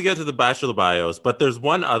do have to get to the Bachelor bios, but there's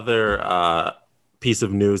one other piece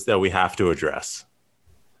of news that we have to address.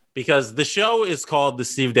 Because the show is called the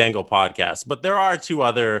Steve Dangle Podcast, but there are 2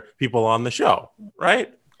 other people on the show,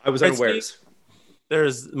 right? I was unaware.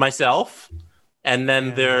 There's myself, and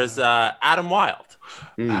then there's Adam Wild.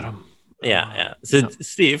 Adam. Yeah. So,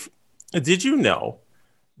 Steve, did you know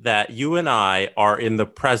that you and I are in the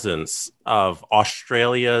presence of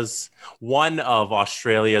one of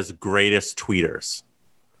Australia's greatest tweeters?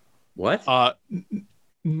 What?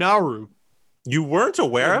 Nauru. You weren't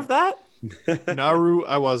aware of that? Nauru,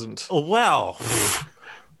 I wasn't. Well,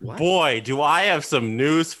 boy, do I have some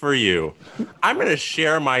news for you. I'm going to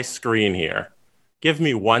share my screen here. Give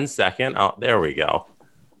me 1 second. Oh, there we go.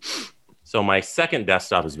 So my second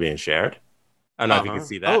desktop is being shared. I don't know if you can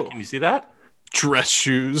see that. Can you see that? Dress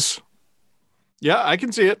shoes. Yeah, I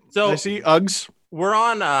can see it. So I see Uggs. We're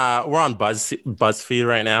on BuzzFeed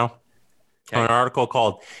right now. Okay. On an article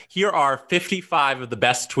called "Here Are 55 of the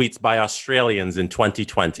Best Tweets by Australians in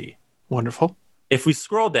 2020." Wonderful. If we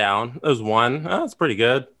scroll down, there's one. Oh, that's pretty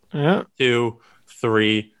good. Yeah. 2,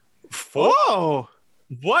 3, 4. Whoa.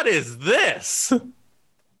 What is this?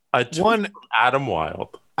 A tweet One- from Adam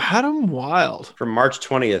Wilde. Adam Wilde. From March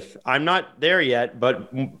 20th. I'm not there yet,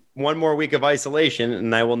 but one more week of isolation,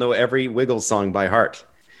 and I will know every Wiggles song by heart.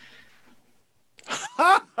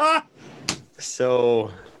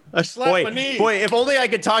 So, I slapped my knee. boy, if only I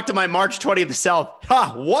could talk to my March 20th self.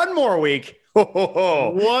 Ha! One more week.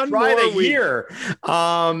 One Try more the week. year.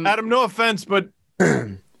 Adam, no offense, but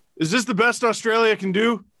is this the best Australia can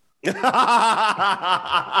do? You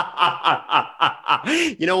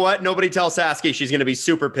know what? Nobody tell Saskia she's going to be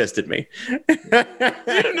super pissed at me.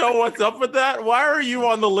 You know what's up with that? Why are you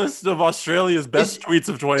on the list of Australia's best tweets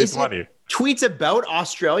of 2020? Tweets about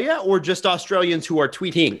Australia or just Australians who are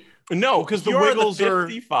tweeting? No, 'cause the you're Wiggles are-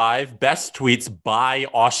 55 best tweets by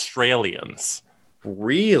Australians.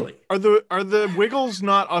 Really? Are the Wiggles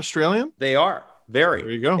not Australian? They are. Very.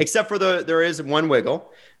 There you go. Except for there is one Wiggle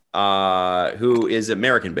who is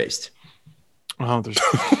American based. Oh, there's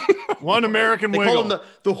one American They Wiggle. call him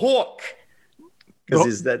the Hawk.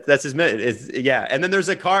 Because that's his yeah. And then there's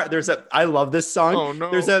I love this song. Oh, no.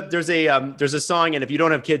 There's a song, and if you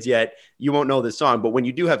don't have kids yet, you won't know this song. But when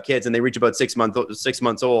you do have kids and they reach about 6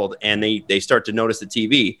 months old and they start to notice the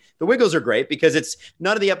TV, the Wiggles are great because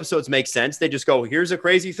none of the episodes make sense. They just go, here's a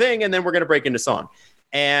crazy thing, and then we're gonna break into song.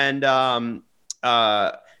 And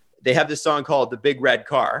they have this song called The Big Red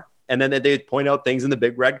Car. And then they point out things in the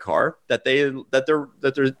big red car that they're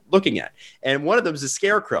looking at. And one of them is a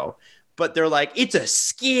scarecrow. But they're like, it's a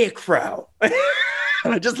scarecrow.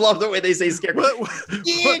 I just love the way they say scarecrow.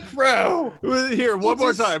 Scarecrow. Here, one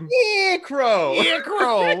more time. Scarecrow.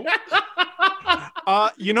 Scarecrow.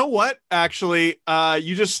 You know what? Actually,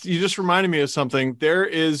 you just reminded me of something. There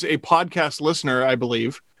is a podcast listener, I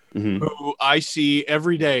believe, who I see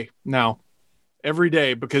every day now. Every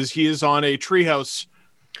day, because he is on a Treehouse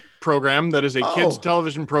program that is a kids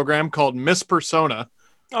television program called Miss Persona.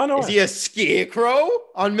 Oh, no. Is he a scarecrow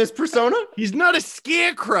on Miss Persona? He's not a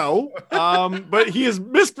scarecrow, but he is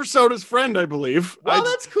Miss Persona's friend, I believe. Well,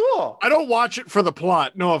 that's cool. I don't watch it for the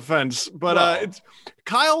plot, no offense, but it's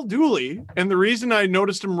Kyle Dooley. And the reason I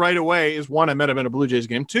noticed him right away is one, I met him at a Blue Jays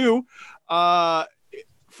game. Two,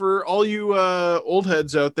 for all you old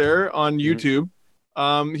heads out there on YouTube,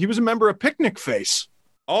 he was a member of Picnic Face.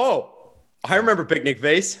 Oh, I remember Picnic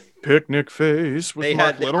Face. Picnic Face with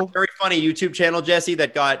Mark They Little. were a very funny YouTube channel, Jesse,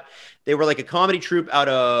 they were like a comedy troupe out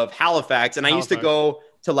of Halifax. And I used to go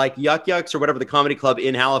to like Yuck Yucks or whatever the comedy club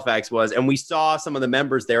in Halifax was. And we saw some of the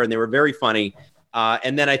members there and they were very funny.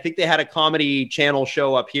 And then I think they had a comedy channel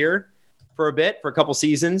show up here for a couple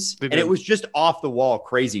seasons. And it was just off the wall,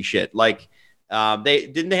 crazy shit. Like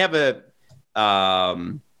they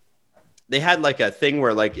had like a thing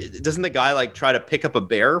where like, doesn't the guy like try to pick up a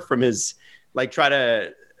bear from his, like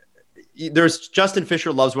there's Justin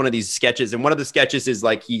Fisher loves one of these sketches. And one of the sketches is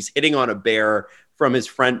like, he's hitting on a bear from his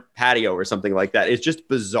front patio or something like that. It's just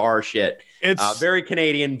bizarre shit. It's very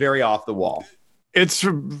Canadian, very off the wall. It's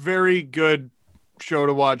a very good show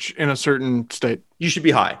to watch in a certain state. You should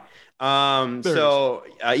be high.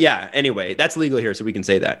 Anyway, that's legal here, so we can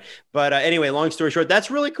say that. But anyway, long story short,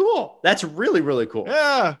 that's really cool. That's really, really cool.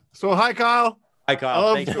 Yeah. So hi, Kyle. Hi,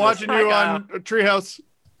 Kyle. I love watching you on Treehouse.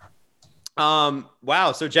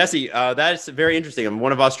 Wow. So Jesse, that's very interesting. I'm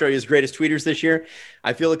one of Australia's greatest tweeters this year.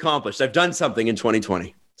 I feel accomplished. I've done something in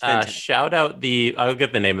 2020. Shout out I'll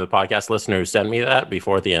get the name of the podcast listener who sent me that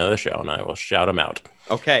before the end of the show, and I will shout him out.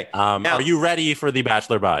 Okay. Now, are you ready for the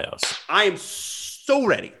Bachelor bios? I am so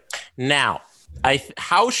ready. Now,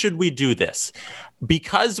 how should we do this?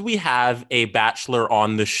 Because we have a Bachelor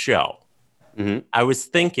on the show, I was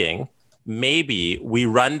thinking maybe we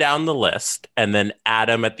run down the list, and then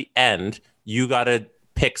Adam, at the end, you got to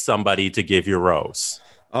pick somebody to give your rose.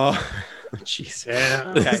 Oh, jeez.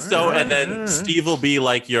 Yeah. Okay. So, and then Steve will be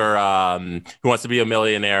like your Who Wants to Be a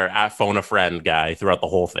Millionaire at Phone a Friend guy throughout the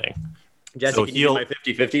whole thing. Jesse, So can you do my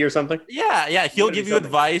 50-50 or something? Yeah. He'll give you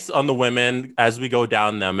advice on the women as we go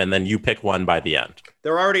down them, and then you pick one by the end.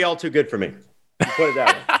 They're already all too good for me. Put it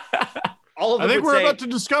that way. All of I them think would we're say, about to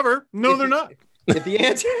discover. No, they're not. If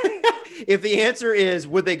the answer is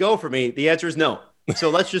would they go for me, the answer is no. So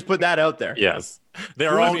let's just put that out there. Yes.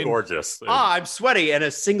 They're all gorgeous. I'm sweaty and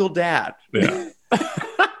a single dad. Yeah.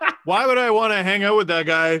 Why would I want to hang out with that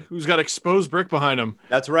guy who's got exposed brick behind him?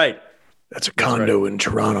 That's right. That's a condo in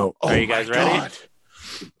Toronto. Are you guys ready?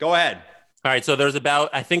 Go ahead. All right, so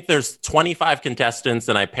I think there's 25 contestants,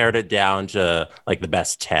 and I pared it down to like the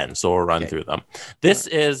best 10. So we'll run through them. This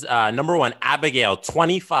is number one, Abigail,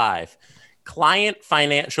 25, client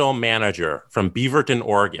financial manager from Beaverton,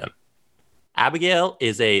 Oregon. Abigail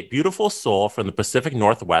is a beautiful soul from the Pacific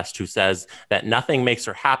Northwest who says that nothing makes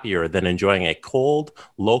her happier than enjoying a cold,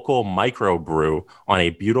 local microbrew on a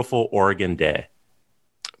beautiful Oregon day.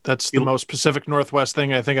 That's the most Pacific Northwest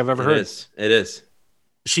thing I think I've ever heard. It is.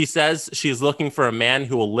 She says she's looking for a man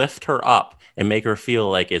who will lift her up and make her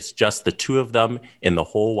feel like it's just the two of them in the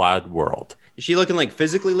whole wide world. Is she looking like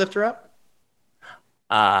physically lift her up?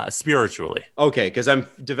 Spiritually. Okay, because I'm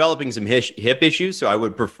developing some hip issues, so I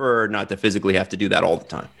would prefer not to physically have to do that all the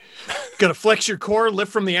time. Got to flex your core,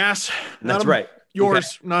 lift from the ass. That's right.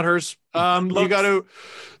 Yours, not hers. You got to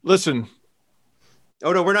listen.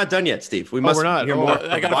 Oh no, we're not done yet, Steve. We must we're not. hear more.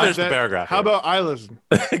 I got to finish the paragraph. How about I listen?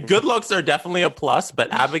 Good looks are definitely a plus,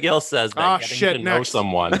 but Abigail says that getting to know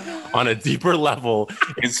someone on a deeper level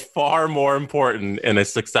is far more important in a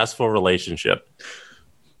successful relationship.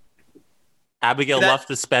 Abigail loves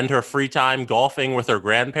to spend her free time golfing with her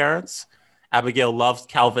grandparents. Abigail loves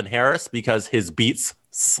Calvin Harris because his beats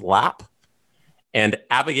slap. And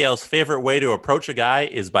Abigail's favorite way to approach a guy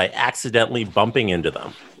is by accidentally bumping into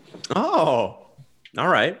them. Oh, all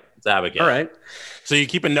right. It's Abigail. All right. So you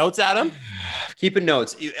keeping notes, Adam? Keeping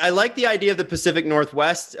notes. I like the idea of the Pacific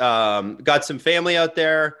Northwest. Got some family out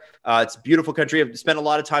there. It's a beautiful country. I've spent a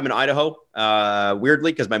lot of time in Idaho,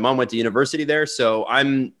 weirdly, because my mom went to university there. So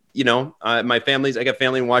I'm, my I got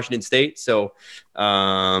family in Washington State. So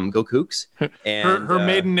go Cougs. And her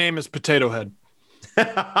maiden name is Potato Head.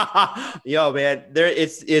 Yo, man,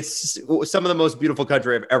 it's some of the most beautiful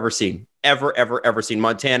country I've ever seen. Ever seen.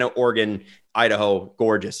 Montana, Oregon, Idaho,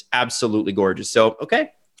 gorgeous. Absolutely gorgeous. So,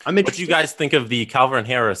 okay. I'm interested. What do you guys think of the Calvin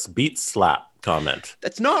Harris beat slap comment?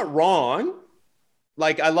 That's not wrong.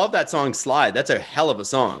 Like, I love that song Slide. That's a hell of a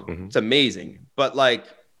song. Mm-hmm. It's amazing. But like,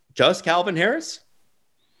 just Calvin Harris?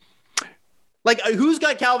 Like, who's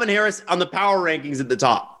got Calvin Harris on the power rankings at the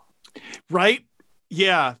top? Right?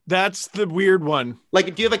 Yeah, that's the weird one.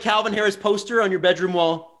 Like, do you have a Calvin Harris poster on your bedroom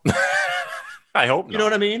wall? I hope not. You know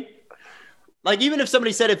what I mean? Like, even if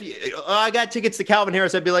somebody said, I got tickets to Calvin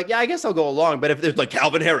Harris, I'd be like, yeah, I guess I'll go along. But if there's like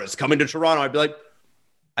Calvin Harris coming to Toronto, I'd be like,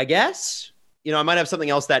 I guess. I might have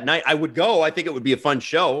something else that night. I would go. I think it would be a fun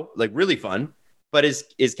show, like really fun. But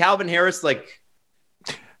is Calvin Harris like...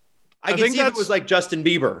 I can see if it was like Justin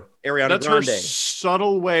Bieber, Ariana Grande. That's her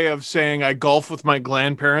subtle way of saying I golf with my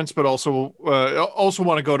grandparents, but also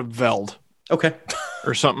want to go to Veld. Okay.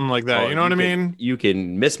 Or something like that. You know what I mean? You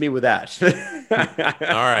can miss me with that. All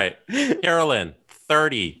right. Carolyn,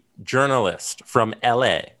 30, journalist from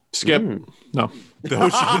LA. Skip. No.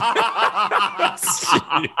 I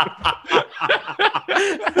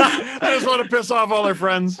just want to piss off all her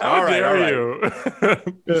friends. All right.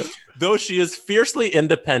 Though she is fiercely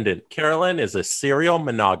independent, Carolyn is a serial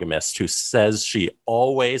monogamist who says she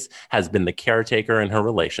always has been the caretaker in her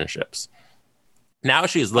relationships. Now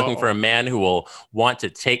she is looking for a man who will want to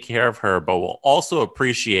take care of her, but will also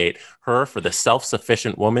appreciate her for the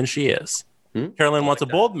self-sufficient woman she is. Carolyn wants a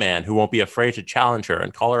bold man who won't be afraid to challenge her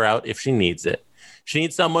and call her out if she needs it. She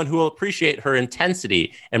needs someone who will appreciate her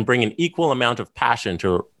intensity and bring an equal amount of passion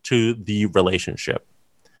to the relationship.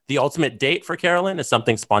 The ultimate date for Carolyn is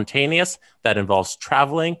something spontaneous that involves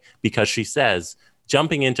traveling because she says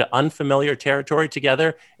jumping into unfamiliar territory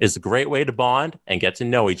together is a great way to bond and get to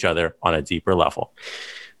know each other on a deeper level.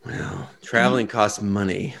 Well, traveling costs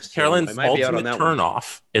money. So Carolyn's ultimate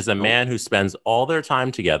turnoff is a man who spends all their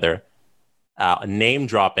time together name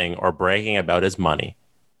dropping or bragging about his money.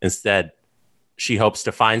 Instead, she hopes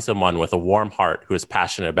to find someone with a warm heart who is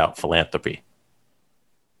passionate about philanthropy.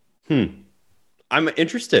 I'm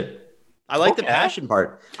interested. I like the passion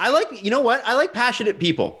part. You know what? I like passionate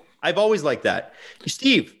people. I've always liked that.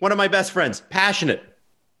 Steve, one of my best friends, passionate.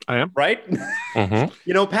 I am. Right?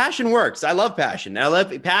 Mm-hmm. Passion works. I love passion.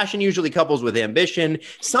 Passion usually couples with ambition.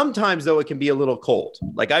 Sometimes, though, it can be a little cold.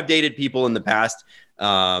 Like, I've dated people in the past,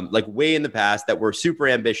 way in the past, that were super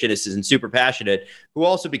ambitious and super passionate, who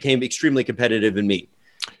also became extremely competitive in me.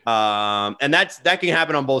 And that can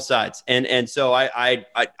happen on both sides. And so I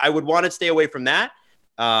would want to stay away from that.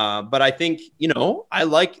 But I think, I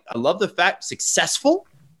love the fact successful,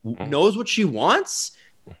 knows what she wants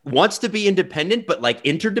to be independent, but like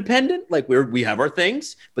interdependent, like we have our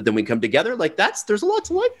things, but then we come together. Like there's a lot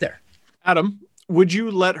to like there. Adam, would you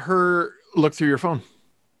let her look through your phone?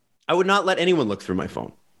 I would not let anyone look through my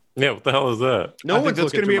phone. Yeah, what the hell is that? I think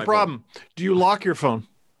that's going to be a problem. Do you lock your phone?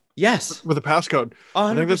 Yes. With a passcode.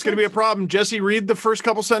 100%. I think that's going to be a problem. Jesse, read the first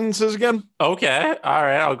couple sentences again. Okay. All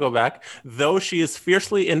right. I'll go back. Though she is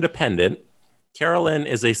fiercely independent, Carolyn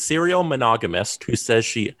is a serial monogamist who says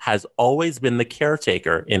she has always been the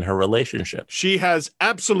caretaker in her relationship. She has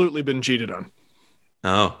absolutely been cheated on.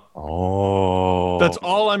 Oh. That's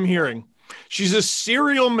all I'm hearing. She's a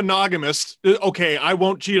serial monogamist. Okay, I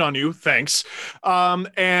won't cheat on you, thanks.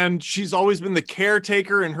 And she's always been the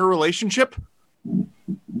caretaker in her relationship.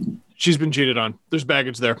 She's been cheated on. There's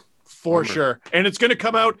baggage there for sure, and it's going to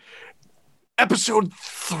come out episode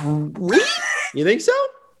 3. You think so?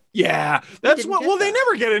 Yeah, that's what. Well, they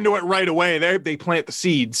never get into it right away. They plant the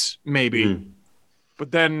seeds, maybe,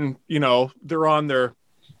 but then they're on their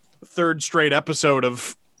 3rd straight episode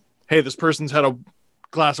of, hey, this person's had a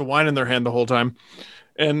glass of wine in their hand the whole time,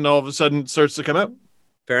 and all of a sudden it starts to come out.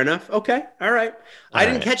 Fair enough. Okay. All right. I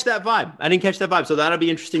didn't catch that vibe. So that'll be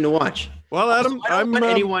interesting to watch. Well, Adam, I don't want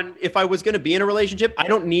anyone. If I was going to be in a relationship, I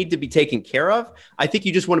don't need to be taken care of. I think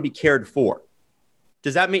you just want to be cared for.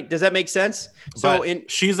 Does that make sense? So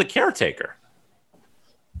she's a caretaker.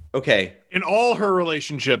 Okay. In all her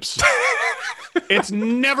relationships, it's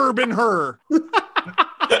never been her.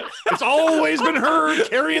 It's always been her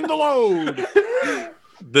carrying the load.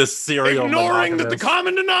 This serial ignoring monogamous. that the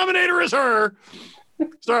common denominator is her.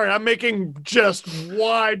 Sorry, I'm making just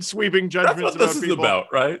wide sweeping judgments. That's what this is people. About,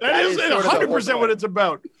 right? That is sort of the 100% what it's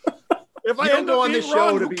about. If I end up being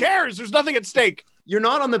wrong, who cares? There's nothing at stake. You're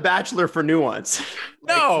not on The Bachelor for nuance.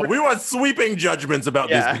 No, we want sweeping judgments about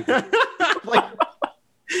these people.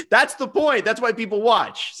 That's the point. That's why people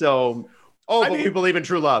watch. So, but we believe in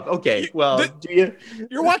true love. Okay, well, do you?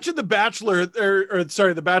 You're watching The Bachelor, or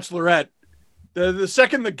sorry, The Bachelorette. The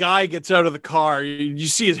second the guy gets out of the car, you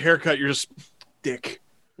see his haircut, you're just, dick.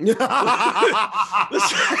 The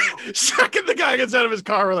second the guy gets out of his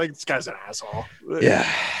car, we're like, this guy's an asshole. Yeah.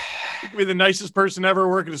 He could be the nicest person ever,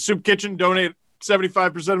 work at a soup kitchen, donate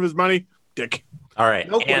 75% of his money. Dick. All right.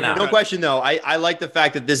 No question, though. I like the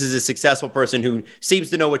fact that this is a successful person who seems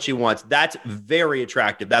to know what she wants. That's very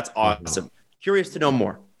attractive. That's awesome. Curious to know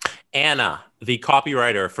more. Anna, the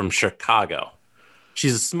copywriter from Chicago.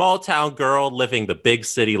 She's a small town girl living the big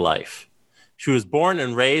city life. She was born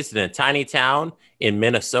and raised in a tiny town in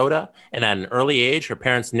Minnesota, and at an early age, her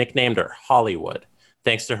parents nicknamed her Hollywood,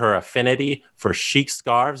 thanks to her affinity for chic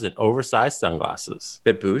scarves and oversized sunglasses.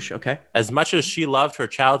 Bit bouge, okay. As much as she loved her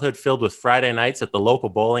childhood filled with Friday nights at the local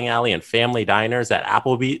bowling alley and family dinners at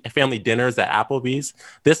Applebee's,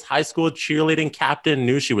 this high school cheerleading captain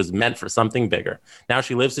knew she was meant for something bigger. Now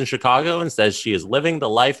she lives in Chicago and says she is living the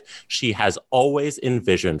life she has always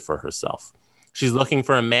envisioned for herself. She's looking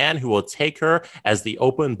for a man who will take her as the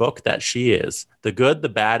open book that she is, the good, the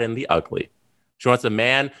bad, and the ugly. She wants a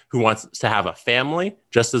man who wants to have a family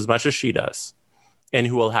just as much as she does, and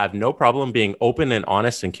who will have no problem being open and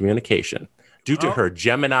honest in communication. Due to her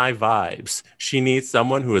Gemini vibes, she needs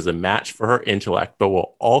someone who is a match for her intellect, but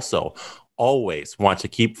will also always want to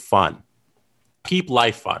keep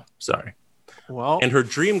life fun. Well, and her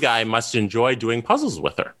dream guy must enjoy doing puzzles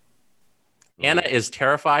with her. Anna is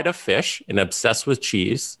terrified of fish and obsessed with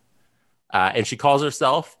cheese, and she calls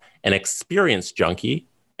herself an experience junkie,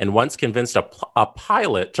 and once convinced a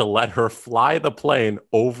pilot to let her fly the plane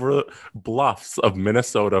over bluffs of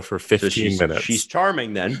Minnesota for 15 minutes. She's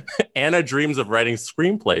charming then. Anna dreams of writing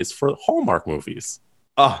screenplays for Hallmark movies.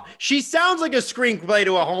 Oh, she sounds like a screenplay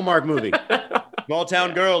to a Hallmark movie. Small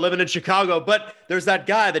town girl living in Chicago, but there's that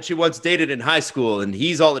guy that she once dated in high school, and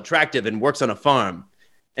he's all attractive and works on a farm.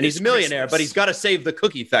 And he's a millionaire, but he's got to save the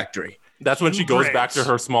cookie factory. That's when she goes back to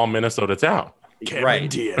her small Minnesota town. Cameron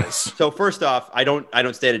Diaz. So first off, I don't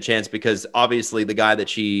stand a chance because obviously the guy that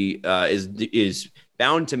she is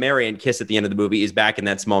bound to marry and kiss at the end of the movie is back in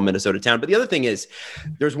that small Minnesota town. But the other thing is,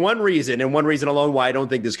 there's one reason and one reason alone why I don't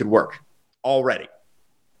think this could work already.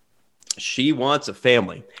 She wants a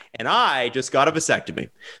family, and I just got a vasectomy.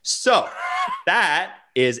 So that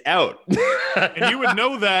is out. And you would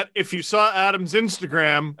know that if you saw Adam's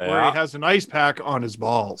Instagram where he has an ice pack on his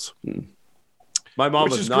balls. My mom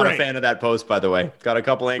was not a fan of that post, by the way. Got a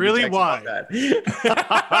couple angry texts about that.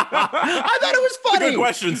 I thought it was funny. Good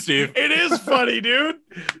question, Steve. It is funny, dude.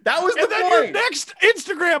 That was the point. And then your next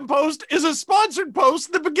Instagram post is a sponsored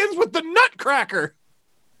post that begins with the Nutcracker.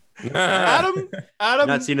 Adam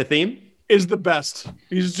not seen a theme? Is the best.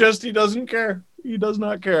 He doesn't care. He does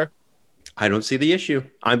not care. I don't see the issue.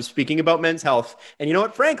 I'm speaking about men's health. And you know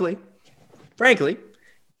what? Frankly,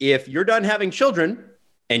 if you're done having children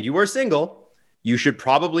and you are single, you should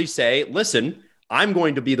probably say, listen, I'm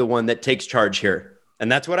going to be the one that takes charge here.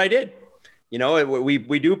 And that's what I did. You know, we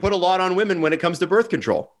do put a lot on women when it comes to birth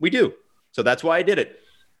control. We do. So that's why I did it.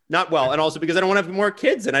 And also because I don't want to have more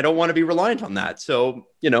kids and I don't want to be reliant on that. So,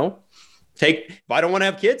 if I don't want to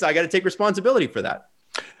have kids, I got to take responsibility for that.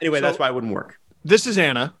 Anyway, that's why it wouldn't work. This is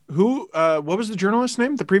Anna, who, what was the journalist's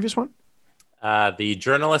name, the previous one? The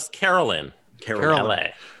journalist Carolyn. LA.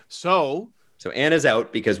 So Anna's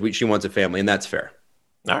out because she wants a family, and that's fair.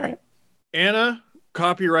 All right. Anna,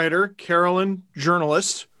 copywriter, Carolyn,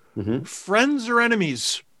 journalist. Friends or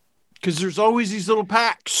enemies? Because there's always these little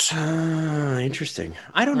packs. Interesting.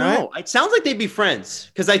 I don't know. It sounds like they'd be friends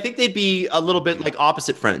because I think they'd be a little bit like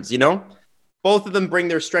opposite friends, you know? Both of them bring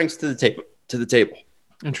their strengths to the table.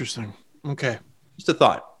 Interesting. Okay. Just a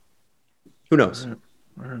thought. Who knows? All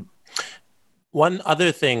right. One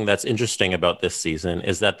other thing that's interesting about this season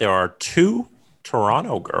is that there are 2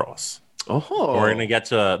 Toronto girls. Oh. We're going to get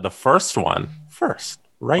to the first one first,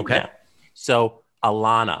 right now. So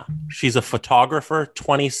Alana, she's a photographer,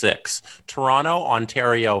 26, Toronto,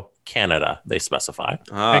 Ontario, Canada, they specify.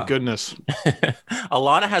 Thank goodness.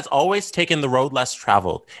 Alana has always taken the road less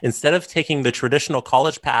traveled. Instead of taking the traditional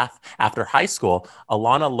college path after high school,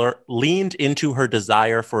 Alana leaned into her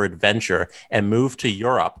desire for adventure and moved to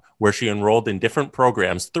Europe, where she enrolled in different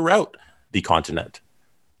programs throughout the continent.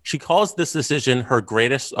 She calls this decision her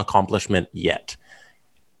greatest accomplishment yet.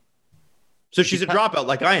 So she's a dropout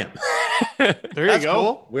like I am. There you go.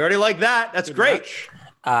 Cool. We already like that. That's great.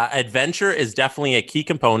 Adventure is definitely a key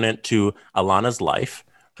component to Alana's life.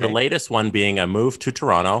 Her latest one being a move to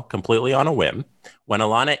Toronto completely on a whim. When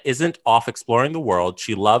Alana isn't off exploring the world,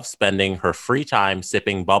 she loves spending her free time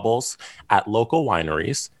sipping bubbles at local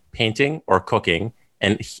wineries, painting or cooking,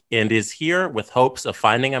 and is here with hopes of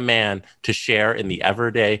finding a man to share in the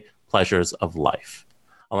everyday pleasures of life.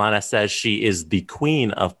 Alana says she is the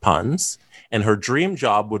queen of puns, and her dream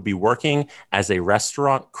job would be working as a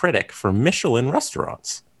restaurant critic for Michelin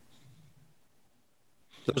restaurants.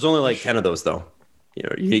 There's only like 10 of those, though. You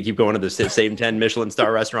know, you keep going to the same 10 Michelin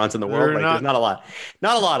star restaurants in the world. There's not a lot.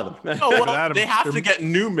 Not a lot of them. Oh, well, they have to get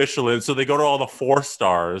new Michelin, so they go to all the 4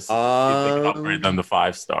 stars. They can upgrade them to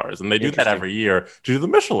 5 stars. And they do that every year to do the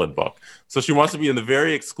Michelin book. So she wants to be in the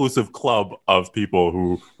very exclusive club of people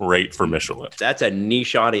who rate for Michelin. That's a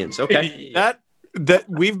niche audience. Okay. That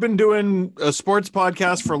we've been doing a sports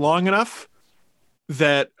podcast for long enough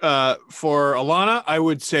that for Alana, I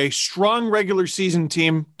would say strong regular season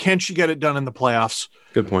team. Can she get it done in the playoffs?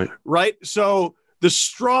 Good point. Right. So the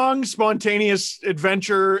strong, spontaneous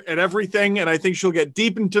adventure and everything. And I think she'll get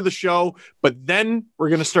deep into the show. But then we're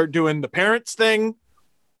going to start doing the parents thing.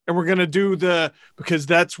 And we're going to do because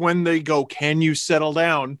that's when they go, can you settle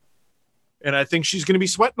down? And I think she's going to be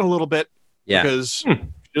sweating a little bit. Yeah. Because she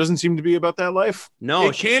doesn't seem to be about that life.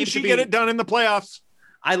 No. Can she get it done in the playoffs?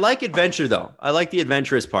 I like adventure, though. I like the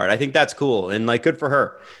adventurous part. I think that's cool and like good for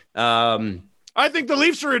her. I think the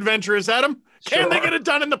Leafs are adventurous, Adam. Can they get it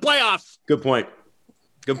done in the playoffs? Good point.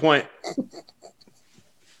 Good point.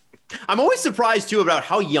 I'm always surprised, too, about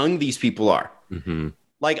how young these people are. Mm-hmm.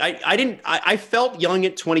 Like, I felt young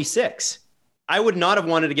at 26. I would not have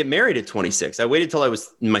wanted to get married at 26. I waited till I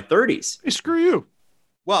was in my 30s. Hey, screw you.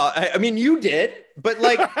 Well, I mean, you did, but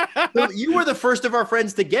like you were the first of our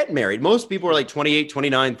friends to get married. Most people are like 28,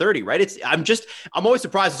 29, 30, right? I'm always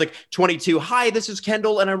surprised. It's like 22. Hi, this is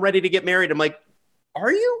Kendall and I'm ready to get married. I'm like,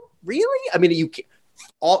 are you really? I mean, you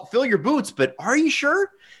fill your boots, but are you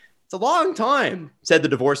sure? It's a long time, said the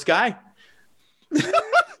divorced guy. Poor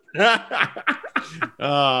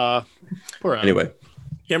Adam. Anyway,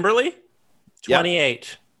 Kimberly,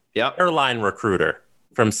 28. Yep. Airline recruiter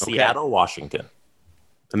from Seattle, Washington.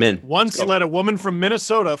 I'm in. Once let a woman from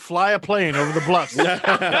Minnesota fly a plane over the bluffs.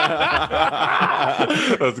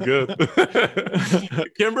 That's good.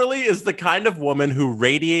 Kimberly is the kind of woman who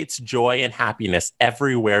radiates joy and happiness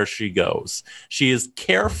everywhere she goes. She is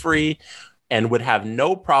carefree and would have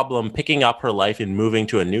no problem picking up her life and moving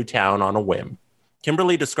to a new town on a whim.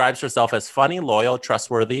 Kimberly describes herself as funny, loyal,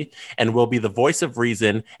 trustworthy, and will be the voice of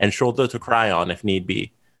reason and shoulder to cry on if need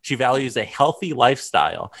be. She values a healthy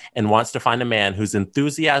lifestyle and wants to find a man whose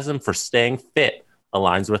enthusiasm for staying fit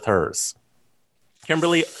aligns with hers.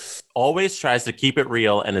 Kimberly always tries to keep it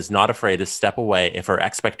real and is not afraid to step away if her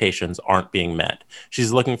expectations aren't being met.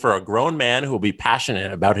 She's looking for a grown man who will be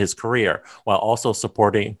passionate about his career while also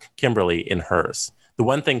supporting Kimberly in hers. The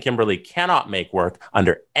one thing Kimberly cannot make work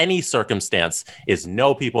under any circumstance is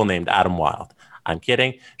no people named Adam Wilde. I'm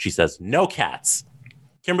kidding. She says no cats.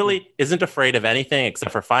 Kimberly isn't afraid of anything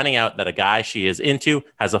except for finding out that a guy she is into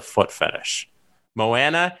has a foot fetish.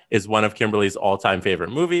 Moana is one of Kimberly's all-time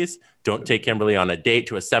favorite movies. Don't take Kimberly on a date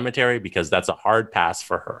to a cemetery because that's a hard pass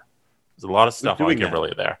for her. There's a lot of stuff on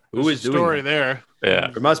Kimberly there. Who is doing story that? there?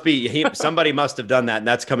 Yeah. There must be somebody must have done that, and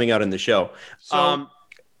that's coming out in the show. So,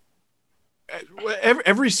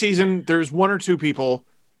 every season, there's one or two people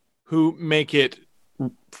who make it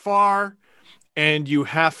far, and you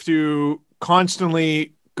have to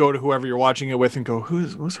constantly go to whoever you're watching it with and go,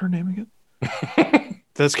 what's her name again?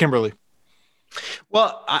 That's Kimberly.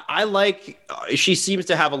 Well, I like, she seems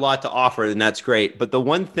to have a lot to offer, and that's great. But the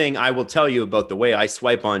one thing I will tell you about the way I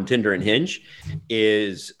swipe on Tinder and Hinge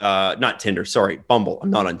is not Tinder, sorry, Bumble. I'm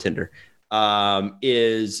not on Tinder.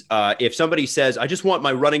 If somebody says, I just want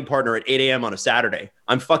my running partner at 8 a.m. on a Saturday,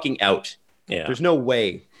 I'm fucking out. Yeah. There's no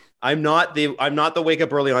way. I'm not the wake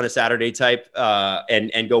up early on a Saturday type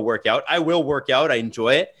and go work out. I will work out. I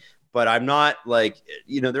enjoy it. But I'm not like,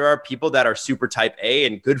 there are people that are super type A,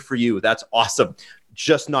 and good for you. That's awesome.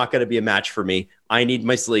 Just not going to be a match for me. I need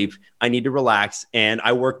my sleep. I need to relax, and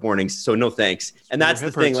I work mornings. So no thanks. And that's the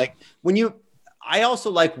thing. Like I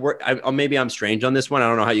also like work. Maybe I'm strange on this one. I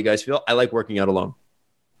don't know how you guys feel. I like working out alone.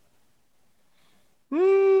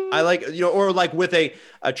 I like, or like with a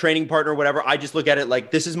training partner or whatever, I just look at it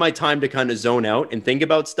like, this is my time to kind of zone out and think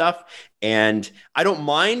about stuff. And I don't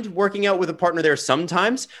mind working out with a partner there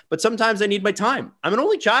sometimes, but sometimes I need my time. I'm an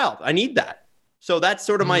only child. I need that. So that's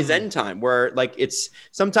sort of my Zen time, where like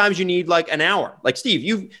sometimes you need like an hour. Like Steve,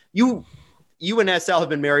 you and SL have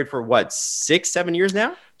been married for what, 6-7 years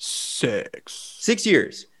now? 6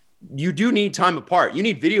 years. You do need time apart. You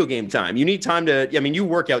need video game time. You need time you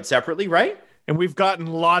work out separately, right? And we've gotten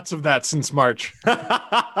lots of that since March. This is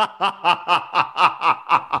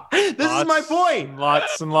my point.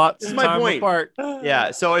 Lots and lots. This is my point. Apart.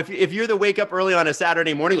 Yeah. So if you're the wake up early on a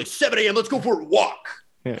Saturday morning, like 7 a.m., let's go for a walk.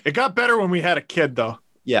 Yeah. It got better when we had a kid, though.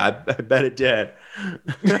 Yeah, I bet it did.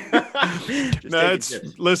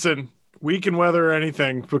 Listen, we can weather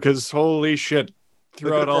anything, because holy shit,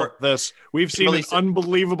 throughout all this, we've seen an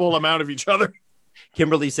unbelievable amount of each other.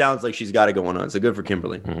 Kimberly sounds like she's got it going on. So good for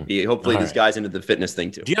Kimberly. Hopefully this guy's into the fitness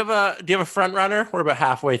thing too. Do you have a front runner? We're about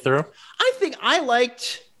halfway through. I think I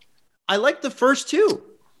liked the first two.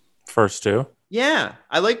 First two? Yeah.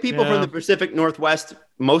 I like people from the Pacific Northwest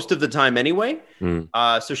most of the time anyway.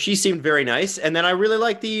 So she seemed very nice. And then I really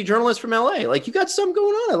like the journalist from LA. Like, you got something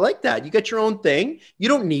going on. I like that. You got your own thing. You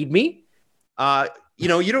don't need me. You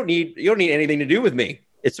don't need anything to do with me.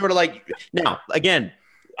 It's sort of like, now, again,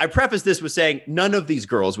 I preface this with saying none of these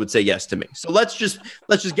girls would say yes to me. So let's just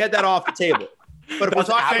get that off the table. But if we're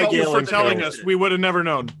talking thank you for telling us. We would have never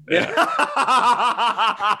known. Yeah.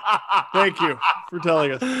 Thank you for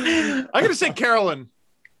telling us. I'm going to say Carolyn.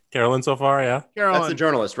 Carolyn so far, yeah. Carolyn. That's the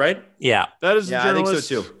journalist, right? Yeah. That is the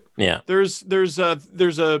journalist. I think so too. Yeah.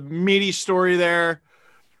 There's a meaty story there.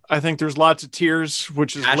 I think there's lots of tears,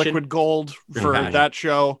 which is liquid gold for that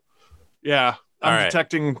show. Yeah. I'm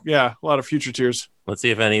detecting, a lot of future tears. Let's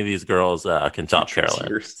see if any of these girls can top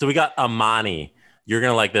Carolyn. So we got Amani. You're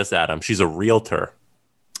going to like this, Adam. She's a realtor.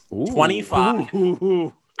 25.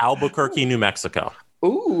 Albuquerque, New Mexico.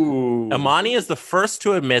 Ooh. Amani is the first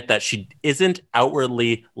to admit that she isn't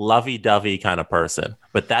outwardly lovey-dovey kind of person,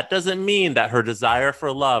 but that doesn't mean that her desire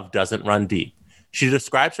for love doesn't run deep. She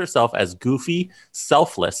describes herself as goofy,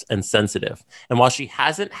 selfless, and sensitive. And while she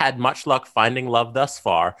hasn't had much luck finding love thus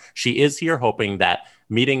far, she is here hoping that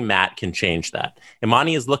meeting Matt can change that.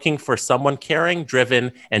 Imani is looking for someone caring,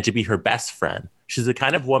 driven, and to be her best friend. She's the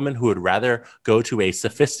kind of woman who would rather go to a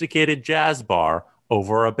sophisticated jazz bar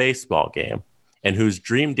over a baseball game, and whose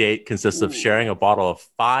dream date consists of sharing a bottle of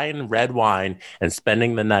fine red wine and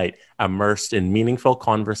spending the night immersed in meaningful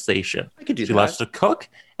conversation. I could do that. She loves to cook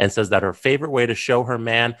and says that her favorite way to show her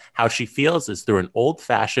man how she feels is through an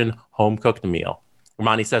old-fashioned home-cooked meal.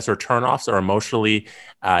 Imani says her turnoffs are emotionally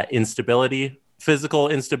instability, physical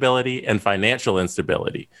instability, and financial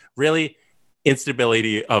instability. Really,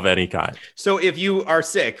 instability of any kind. So if you are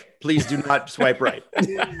sick, please do not swipe right.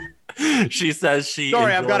 She says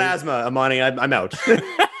Sorry, I've got asthma, Amani. I'm out.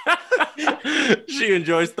 She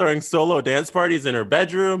enjoys throwing solo dance parties in her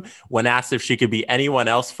bedroom. When asked if she could be anyone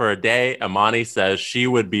else for a day, Amani says she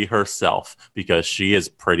would be herself because she is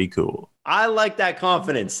pretty cool. I like that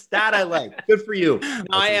confidence. That I like. Good for you.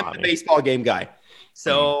 I am the baseball game guy.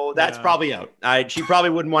 So that's probably out. She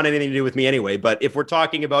probably wouldn't want anything to do with me anyway. But if we're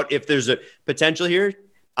talking about if there's a potential here,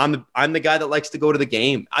 I'm the guy that likes to go to the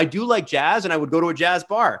game. I do like jazz, and I would go to a jazz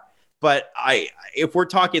bar. But if we're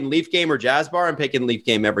talking Leaf game or jazz bar, I'm picking Leaf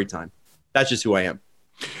game every time. That's just who I am.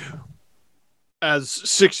 As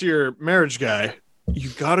 6-year marriage guy, you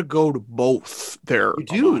got to go to both there. You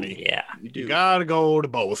do. Amani. Yeah. You got to go to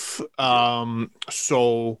both.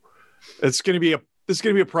 So it's going to be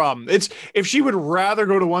a problem. It's if she would rather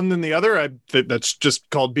go to one than the other, that's just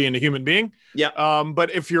called being a human being. Yeah.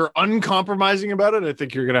 But if you're uncompromising about it, I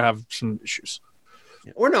think you're going to have some issues.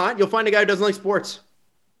 Or not. You'll find a guy who doesn't like sports.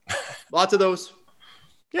 Lots of those.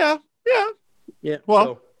 Yeah.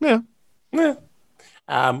 Well,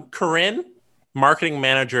 Corinne, marketing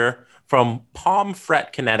manager from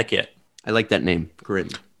Pomfret, Connecticut. I like that name, Corinne.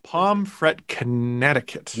 Pomfret,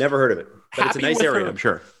 Connecticut. Never heard of it. But it's a nice area, I'm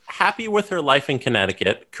sure. Happy with her life in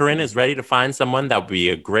Connecticut, Corinne is ready to find someone that would be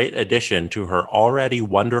a great addition to her already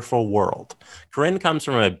wonderful world. Corinne comes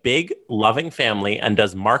from a big, loving family and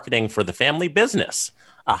does marketing for the family business,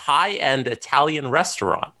 a high-end Italian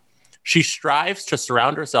restaurant. She strives to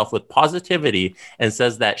surround herself with positivity and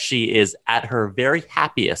says that she is at her very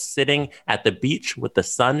happiest sitting at the beach with the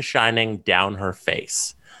sun shining down her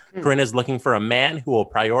face. Corinne is looking for a man who will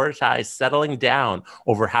prioritize settling down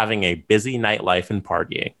over having a busy nightlife and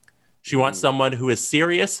partying. She wants someone who is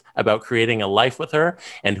serious about creating a life with her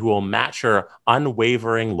and who will match her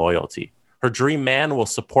unwavering loyalty. Her dream man will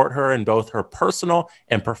support her in both her personal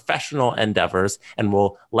and professional endeavors and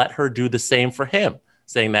will let her do the same for him,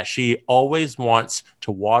 saying that she always wants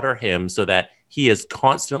to water him so that he is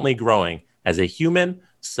constantly growing as a human,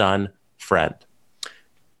 son, friend.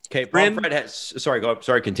 Okay, Fred has. Sorry,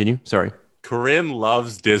 continue. Sorry. Corinne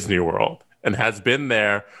loves Disney World and has been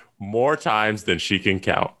there more times than she can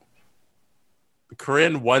count.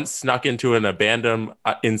 Corinne once snuck into an abandoned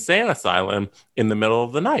insane asylum in the middle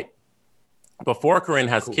of the night. Before Corinne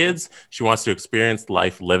has kids, she wants to experience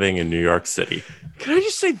life living in New York City. Can I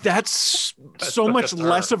just say that's so much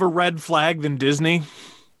less of a red flag than Disney?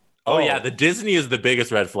 Oh yeah, the Disney is the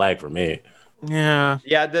biggest red flag for me. Yeah.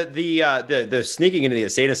 Yeah, the sneaking into the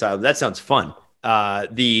insane asylum, that sounds fun.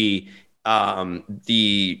 The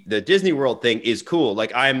Disney World thing is cool.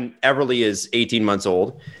 Like Everly is 18 months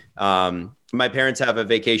old. My parents have a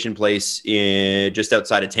vacation place just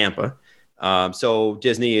outside of Tampa. So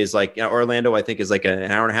Disney is like, Orlando, I think, is like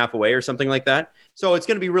an hour and a half away or something like that. So it's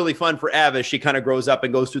going to be really fun for Ev as she kind of grows up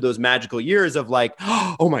and goes through those magical years of like,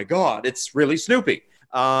 oh my God, it's really Snoopy.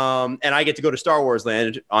 And I get to go to Star Wars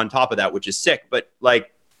Land on top of that, which is sick. But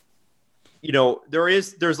like,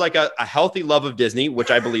 there's like a healthy love of Disney,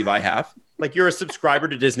 which I believe I have. Like, you're a subscriber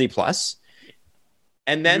to Disney Plus.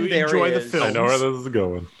 And then you enjoy the films. I know where this is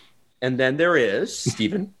going. And then there is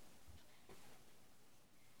Steven.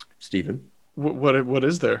 What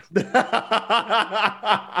is there?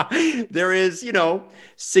 There is,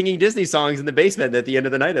 singing Disney songs in the basement at the end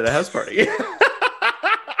of the night at a house party.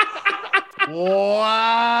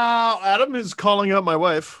 Wow. Adam is calling out my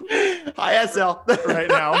wife. Hi, SL. Right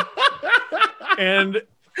now. And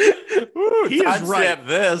he is right.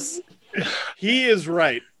 He is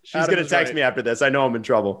right. She's going to text me after this. I know I'm in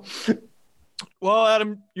trouble. Well,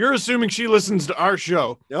 Adam, you're assuming she listens to our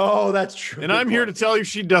show. Oh, that's true. And I'm here to tell you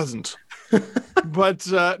she doesn't. But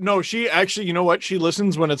no, she actually, you know what? She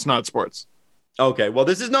listens when it's not sports. Okay, well,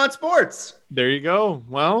 this is not sports. There you go.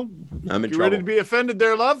 Well, I'm in you trouble. ready to be offended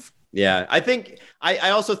there, love? Yeah,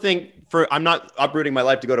 I also think I'm not uprooting my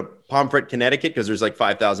life to go to Pomfret, Connecticut, because there's like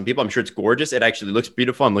 5,000 people. I'm sure it's gorgeous. It actually looks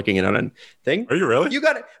beautiful. I'm looking at it on a thing. Are you really? You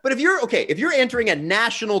got it. But if you're entering a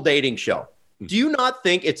national dating show, do you not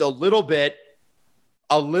think it's a little bit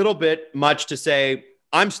much to say,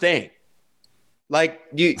 I'm staying? Like,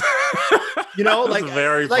 like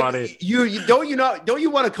very funny. Don't you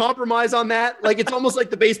want to compromise on that? Like, it's almost like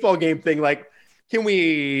the baseball game thing. Like, can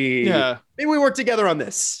we? Yeah. Maybe we work together on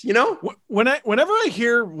this. Whenever I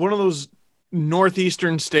hear one of those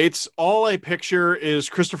northeastern states, all I picture is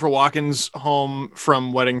Christopher Walken's home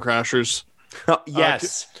from Wedding Crashers.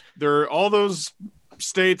 Yes, there are all those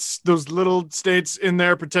states, those little states in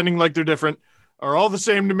there pretending like they're different, are all the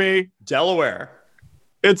same to me. Delaware.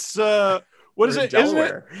 It's what is it?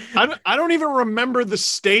 Delaware. Isn't it? I don't even remember the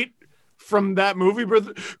state from that movie,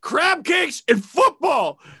 but crab cakes and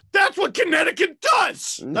football. That's what Connecticut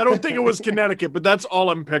does. I don't think it was Connecticut, but that's all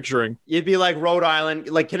I'm picturing. It'd be like Rhode Island,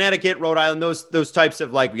 like Connecticut, Rhode Island, those types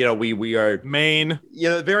of like, we are Maine.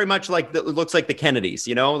 Very much like it looks like the Kennedys,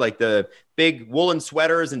 like the big woolen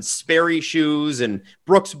sweaters and Sperry shoes and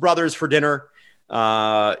Brooks Brothers for dinner.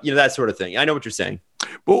 That sort of thing. I know what you're saying.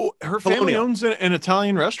 But her family owns an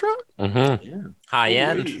Italian restaurant? Mm-hmm. Yeah. High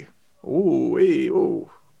end. Ooh.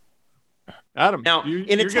 Adam, now, you're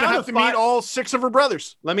going to have to meet all 6 of her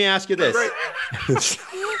brothers. Let me ask you this. Right.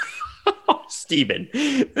 Steven.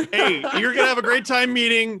 Hey, you're going to have a great time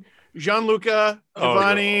meeting Gianluca,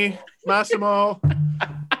 Giovanni, Massimo,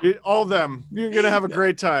 all of them. You're going to have a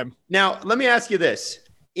great time. Now, let me ask you this.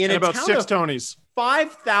 In about 6 Tonys.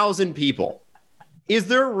 5,000 people, is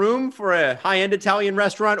there room for a high-end Italian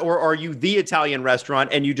restaurant, or are you the Italian restaurant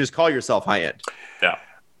and you just call yourself high-end? Yeah.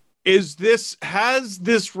 Has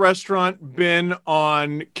this restaurant been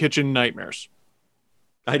on Kitchen Nightmares?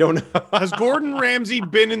 I don't know. Has Gordon Ramsay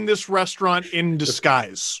been in this restaurant in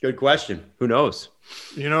disguise? Good question. Who knows?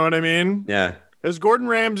 You know what I mean? Yeah. Has Gordon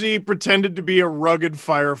Ramsay pretended to be a rugged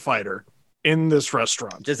firefighter in this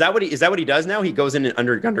restaurant? Is that what he does now? He goes in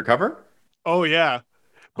undercover? Oh, yeah.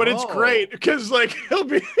 But it's Oh. great because like he'll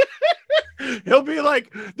be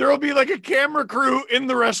like there will be like a camera crew in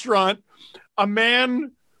the restaurant, a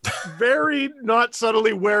man very not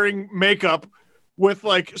subtly wearing makeup with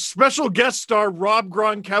like special guest star Rob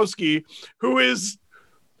Gronkowski, who is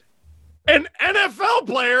an NFL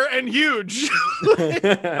player and huge. And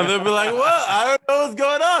they'll be like, "What? I don't know what's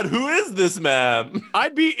going on. Who is this man?"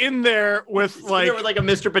 I'd be in there with Like, there with like a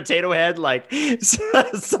Mr. Potato Head, like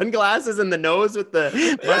sunglasses and the nose with the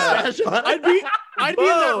mustache on. I'd be in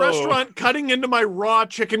that Whoa. restaurant cutting into my raw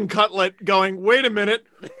chicken cutlet going, wait a minute.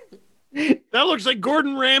 That looks like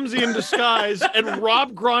Gordon Ramsay in disguise and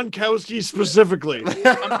Rob Gronkowski specifically.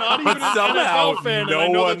 I'm not even an somehow NFL fan, and no I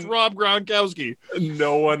know one- that's Rob Gronkowski.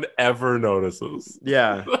 No one ever notices.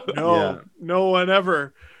 Yeah. No one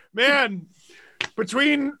ever. Man,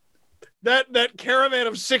 between that caravan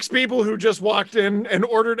of 6 people who just walked in and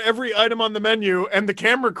ordered every item on the menu and the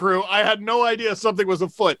camera crew, I had no idea something was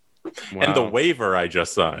afoot. And the waiver I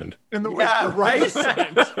just signed. In the Yeah, right.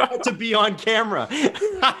 To be on camera.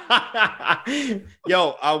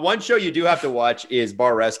 Yo, one show you do have to watch is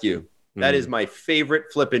Bar Rescue. That is my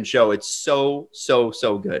favorite flippin' show. It's so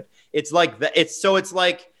good. It's like it's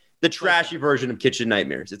like the trashy version of Kitchen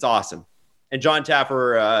Nightmares. It's awesome. And John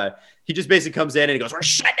Taffer, he just basically comes in and he goes, "We're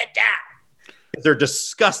shutting it down." They're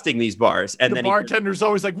disgusting, these bars. And The then bartender's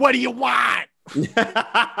always like, what do you want?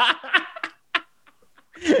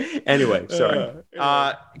 Anyway, sorry.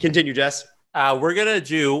 Continue, Jess. We're going to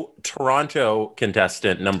do Toronto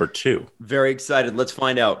contestant number 2. Very excited. Let's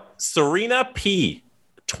find out. Serena P.,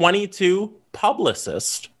 22,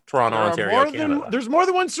 publicist, Toronto, Ontario, Canada. There's more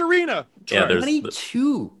than one Serena. Yeah, there's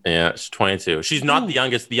 22. yeah, she's 22. She's not the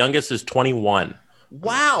youngest. The youngest is 21.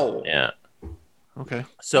 Wow. Yeah. Okay.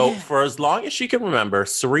 So for as long as she can remember,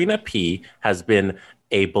 Serena P. has been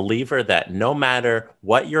a believer that no matter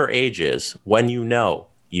what your age is, when you know,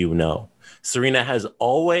 you know. Serena has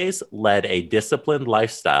always led a disciplined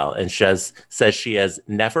lifestyle and says she has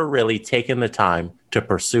never really taken the time to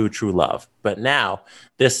pursue true love. But now,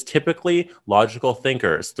 this typically logical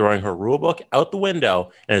thinker is throwing her rulebook out the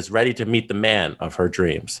window and is ready to meet the man of her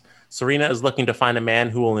dreams. Serena is looking to find a man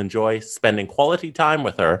who will enjoy spending quality time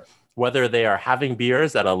with her, whether they are having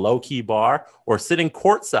beers at a low-key bar or sitting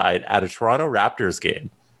courtside at a Toronto Raptors game.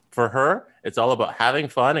 For her, it's all about having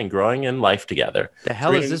fun and growing in life together. The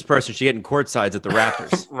hell is this person? She getting courtsides at the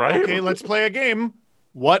Raptors. Right? Okay, let's play a game.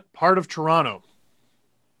 What part of Toronto?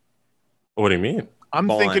 What do you mean? I'm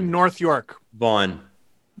Vaughan. thinking North York. Vaughan.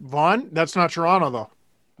 Vaughan? That's not Toronto, though.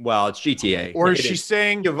 Well, it's GTA. Or is It she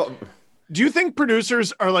saying, Of do you think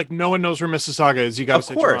producers are like, no one knows where Mississauga is? You got to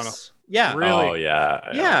say Toronto. course. Yeah. Really? Oh, yeah.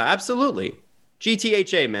 Yeah, absolutely.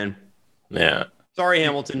 GTHA, man. Yeah. Sorry,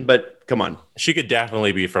 Hamilton, but come on. She could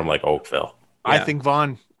definitely be from like Oakville. I Yeah. think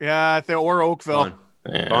Vaughan. Yeah, I think, or Oakville. Vaughan.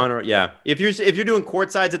 Yeah. Vaughan or- yeah. If you're doing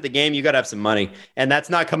courtsides at the game, you got to have some money. And that's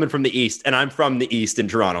not coming from the East. And I'm from the East in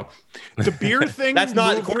Toronto. The beer thing. That's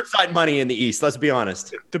not moved her- courtside money in the East. Let's be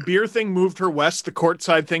honest. The beer thing moved her west. The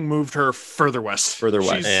courtside thing moved her further west. Further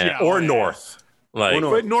west. Yeah. Or north. Like, Or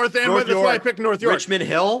north. But North End, North that's why I York. picked North York. Richmond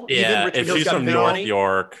Hill. yeah, Even Richmond if Hill's she's got from big North money.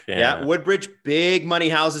 York. Yeah. Woodbridge, big money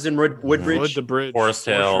houses in Woodbridge. Wood, the bridge. Forest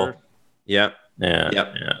for Hill. sure. Yeah. Yeah.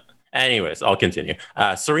 Yep. Yeah. Anyways, I'll continue.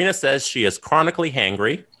 Serena says she is chronically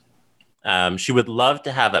hangry. She would love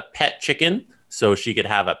to have a pet chicken so she could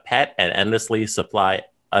have a pet and endless supply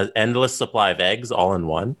of eggs all in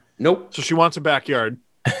one. Nope. So she wants a backyard.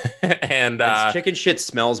 And That's chicken shit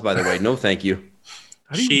smells, by the way. No, thank you.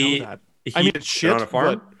 How do you she- know that? I mean, it's shit. on a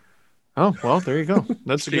farm? but- Oh, well, there you go.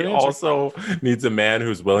 That's a she good answer. also needs a man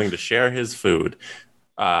who's willing to share his food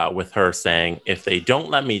with her, saying, if they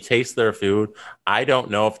don't let me taste their food, I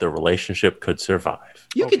don't know if the relationship could survive.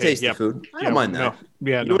 You Okay, can taste yep. the food. I Yeah, don't mind that. No.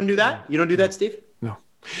 Yeah, You no. don't do that? You don't do that, Steve?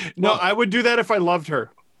 No, I would do that if I loved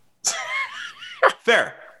her.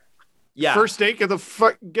 Fair. Yeah. First date, get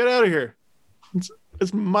out of here.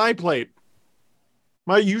 It's my plate.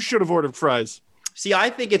 You should have ordered fries. See, I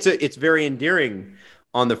think it's very endearing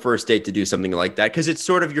on the first date to do something like that because it's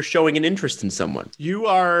sort of you're showing an interest in someone. You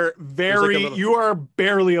are little- you are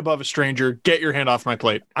barely above a stranger. Get your hand off my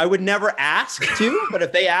plate. I would never ask to, but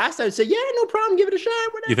if they asked, I would say, yeah, no problem, give it a shot.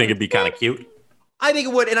 Whatever. You think it'd be kind of cute? I think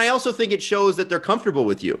it would, and I also think it shows that they're comfortable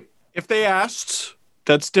with you. If they asked,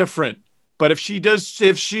 that's different. But if she just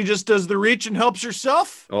does the reach and helps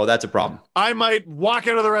herself, Oh, that's a problem. I might walk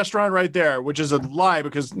out of the restaurant right there, which is a lie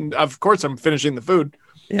because of course I'm finishing the food,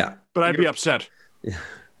 Yeah, but I'd be upset.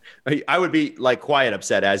 I would be like quiet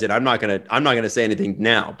upset, as in I'm not gonna say anything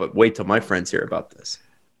now, but wait till my friends hear about this.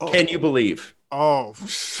 Can you believe? Oh,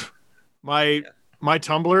 my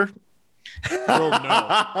Tumblr Well,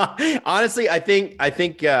 no. Honestly, I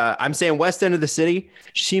think I'm saying west end of the city.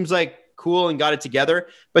 She seems like cool and got it together.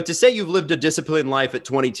 But to say you've lived a disciplined life at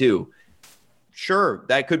 22, sure,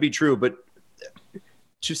 that could be true. But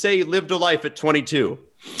to say you lived a life at 22.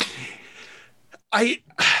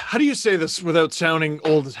 How do you say this without sounding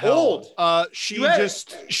old as hell? Old. She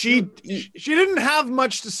didn't have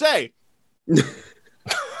much to say.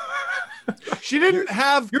 She didn't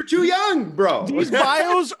have. You're too young, bro. These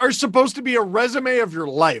bios are supposed to be a resume of your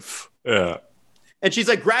life. Yeah. And she's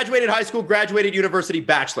like graduated high school, graduated university,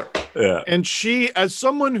 bachelor. Yeah. And she, as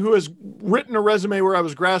someone who has written a resume where I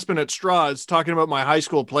was grasping at straws, talking about my high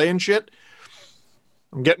school play and shit,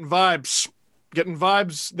 I'm getting vibes. Getting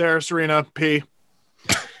vibes there, Serena P.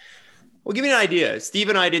 Well, give me an idea. Steve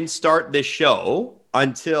and I didn't start this show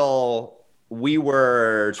until we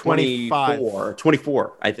were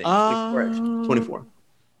 24, I think. 24.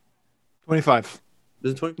 25.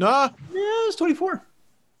 Was it 24? Nah, Yeah, it was 24.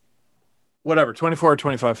 whatever, 24 or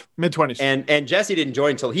 25, mid-20s. And Jesse didn't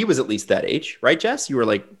join until he was at least that age, right, Jess? You were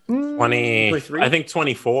like 23. I think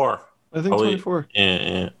 24. I think Probably, 24.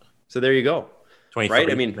 Yeah. So there you go. 23,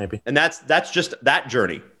 Right? I mean, maybe. and that's just that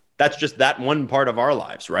journey. That's just that one part of our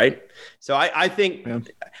lives, right? So I think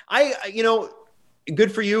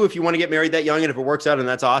good for you if you want to get married that young and if it works out, and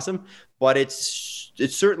that's awesome. But it's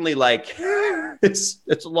certainly like it's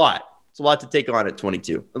a lot. It's a lot to take on at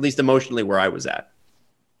 22, at least emotionally where I was at.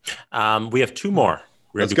 We have two more.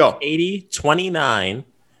 Let's go. Katie, 29,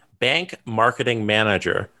 bank marketing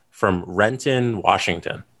manager from Renton,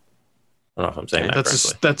 Washington. I don't know if I'm saying that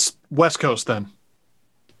correctly. That's West Coast then.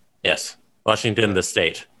 Yes. Washington, the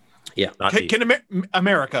state. Yeah. Not Can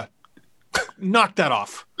America knock that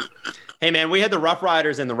off? Hey man, we had the Rough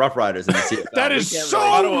Riders and the Rough Riders in the CFL. That is so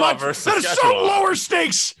Ottawa much. versus That is so Saskatchewan. lower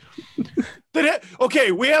stakes.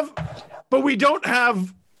 We have, but we don't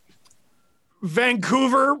have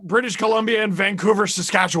Vancouver, British Columbia, and Vancouver,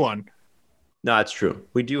 Saskatchewan. No, it's true.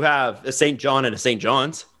 We do have a St. John and a St.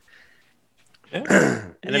 John's. Yeah.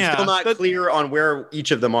 And I'm still not clear on where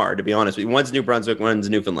each of them are, to be honest with you. One's New Brunswick, one's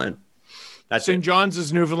Newfoundland. That's St. it. John's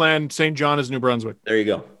is Newfoundland. St. John is New Brunswick. There you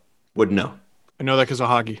go. Wouldn't know. I know that because of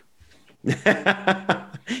hockey.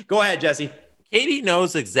 Go ahead, Jesse. Katie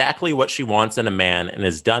knows exactly what she wants in a man and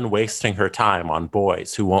is done wasting her time on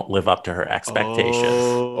boys who won't live up to her expectations.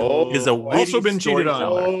 Oh, Is a witty Also been cheated on.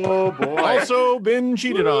 storyteller. Oh, boy. Also been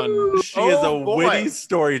cheated on. She is a Oh, boy. witty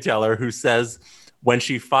storyteller who says when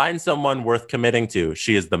she finds someone worth committing to,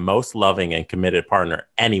 she is the most loving and committed partner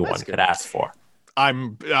anyone That's good. could ask for.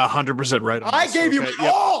 I'm 100% right on I this. gave you Okay,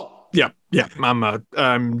 yep. all. Yeah.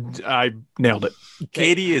 I nailed it.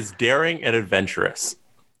 Katie is daring and adventurous.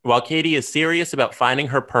 While Katie is serious about finding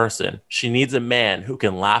her person, she needs a man who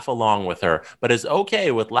can laugh along with her, but is okay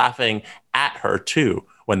with laughing at her too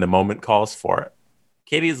when the moment calls for it.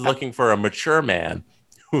 Katie is looking for a mature man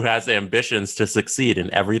who has ambitions to succeed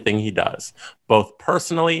in everything he does, both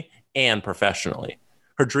personally and professionally.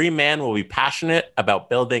 Her dream man will be passionate about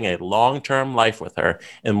building a long-term life with her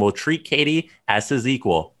and will treat Katie as his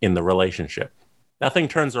equal in the relationship. Nothing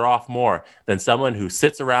turns her off more than someone who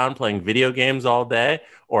sits around playing video games all day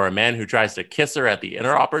or a man who tries to kiss her at the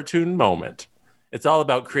inopportune moment. It's all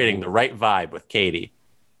about creating the right vibe with Katie.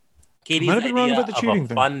 Katie's Might have been wrong idea about the of cheating a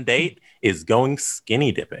thing. fun date is going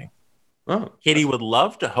skinny dipping. Oh, Katie would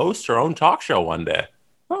love to host her own talk show one day.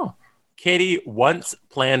 oh. Katie once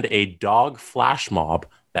planned a dog flash mob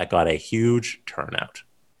that got a huge turnout.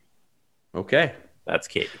 Okay. That's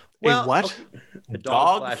Katie. A what? A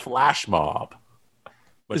Dog flash mob.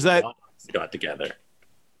 Is that- dogs got together?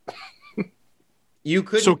 You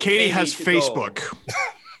could. So Katie has Facebook.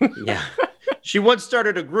 Yeah. She once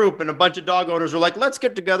started a group, and a bunch of dog owners were like, "Let's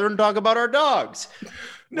get together and talk about our dogs."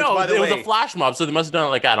 No, by the it was way- a flash mob, so they must have done it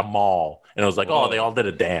like at a mall. And it was like, oh, they all did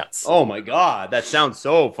a dance. Oh my god, that sounds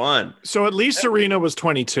so fun. So at least Serena was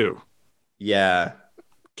 22. Yeah.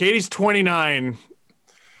 Katie's 29.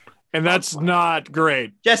 And that's not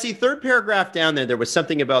great. Jesse, third paragraph down there was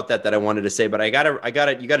something about that I wanted to say, but you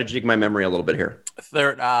gotta jig my memory a little bit here.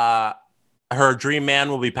 Third, her dream man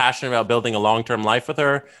will be passionate about building a long-term life with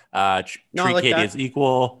her. Treat like Katie that. as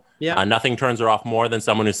equal. Yeah. Nothing turns her off more than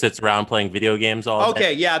someone who sits around playing video games all day.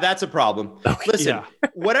 Okay, yeah, that's a problem. Listen, Yeah.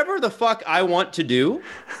 whatever the fuck I want to do,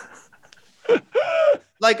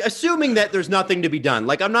 like assuming that there's nothing to be done.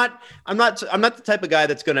 Like I'm not the type of guy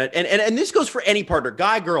that's gonna and this goes for any partner,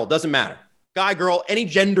 guy, girl, doesn't matter. Guy, girl, any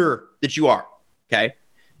gender that you are. Okay.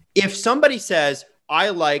 If somebody says, I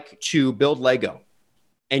like to build Lego,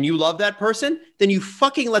 and you love that person, then you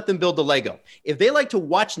fucking let them build the Lego. If they like to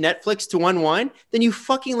watch Netflix to unwind, then you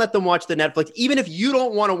fucking let them watch the Netflix, even if you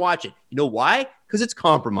don't want to watch it. You know why? Because it's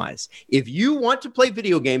compromise. If you want to play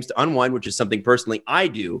video games to unwind, which is something personally I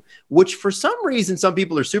do, which for some reason some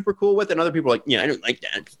people are super cool with and other people are like, yeah, I don't like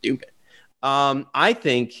that. It's stupid. I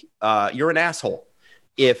think you're an asshole.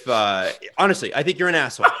 If honestly, I think you're an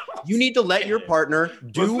asshole. You need to let your partner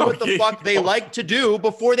do what the fuck they like to do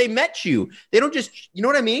before they met you. They don't just, you know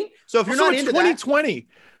what I mean? So if you're not into 2020,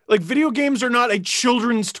 like video games are not a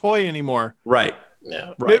children's toy anymore. Right.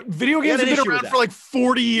 Yeah. Right. Video games have been around for like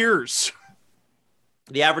 40 years.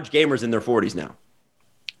 The average gamer's in their 40s now.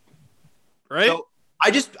 Right? So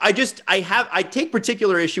I take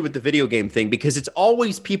particular issue with the video game thing because it's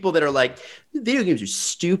always people that are like, video games are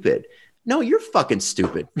stupid. No, you're fucking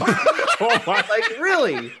stupid. Like,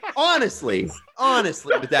 really? Honestly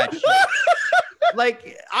with that shit.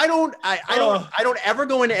 Like, I don't ever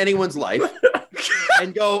go into anyone's life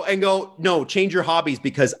and go, no, change your hobbies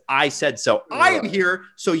because I said so. I am here,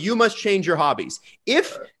 so you must change your hobbies.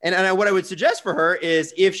 What I would suggest for her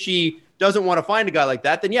is if she doesn't want to find a guy like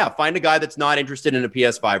that, then yeah, find a guy that's not interested in a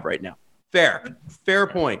PS5 right now. Fair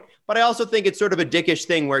point. But I also think it's sort of a dickish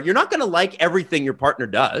thing where you're not going to like everything your partner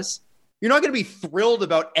does. You're not going to be thrilled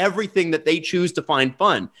about everything that they choose to find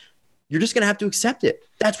fun. You're just going to have to accept it.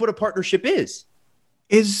 That's what a partnership is.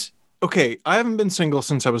 Okay, I haven't been single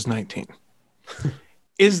since I was 19.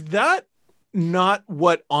 Is that not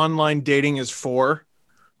what online dating is for?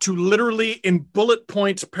 To literally in bullet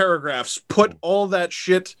points paragraphs put all that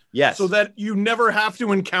shit so that you never have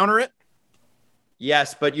to encounter it?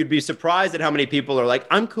 Yes, but you'd be surprised at how many people are like,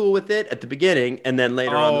 I'm cool with it at the beginning, and then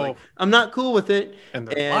later on, like, I'm not cool with it. And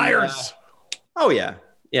they're liars.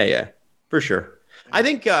 Yeah, for sure. I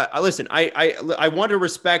think, listen, I want to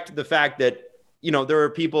respect the fact that, you know, there are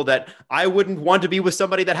people that I wouldn't want to be with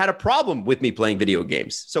somebody that had a problem with me playing video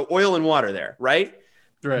games. So oil and water there, right?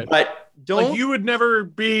 Right. But don't. Like you would never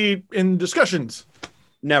be in discussions.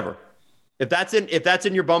 Never. If that's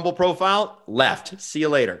in your Bumble profile, left. See you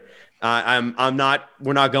later. We're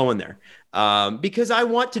not going there. Because I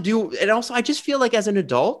want to do, and also I just feel like as an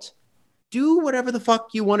adult, do whatever the fuck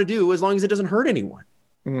you want to do as long as it doesn't hurt anyone.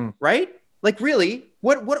 Right? Like really,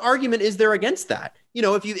 what argument is there against that? You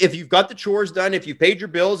know, if you've got the chores done, if you've paid your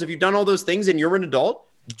bills, if you've done all those things and you're an adult,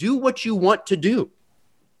 do what you want to do.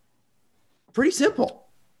 Pretty simple.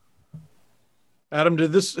 Adam,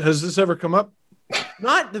 has this ever come up?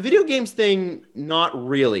 Not the video games thing, not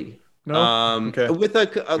really. No. Okay. With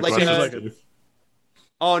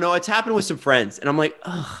oh no, it's happened with some friends, and I'm like,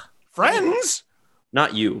 ugh. Friends?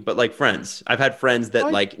 Not you, but like friends. I've had friends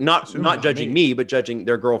that like not judging me, but judging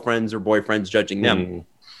their girlfriends or boyfriends, judging them.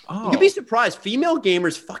 You'd be surprised. Female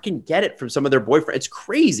gamers fucking get it from some of their boyfriends. It's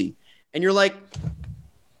crazy, and you're like,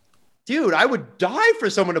 dude, I would die for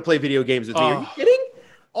someone to play video games with me. Are you kidding?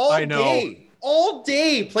 All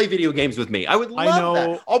day play video games with me. I would love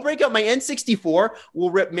that. I'll break out my N64.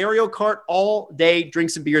 We'll rip Mario Kart all day,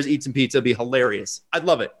 drink some beers, eat some pizza. It'd be hilarious. I'd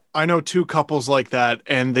love it. I know two couples like that,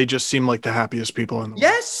 and they just seem like the happiest people in the world.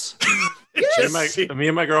 Yes. Yes. Me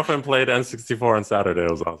and my girlfriend played N64 on Saturday.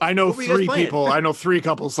 It was awesome. I know three people. I know three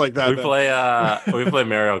couples like that. We play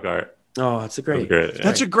Mario Kart. Oh, it's a great.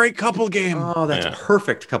 That's a great couple game. Oh, that's a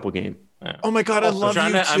perfect couple game. Yeah. Oh my god, I love you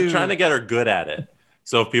too. I'm trying to get her good at it.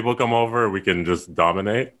 So if people come over, we can just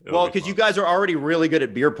dominate. Well, because you guys are already really good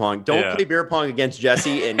at beer pong. Don't play beer pong against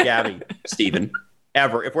Jesse and Gabby, Steven.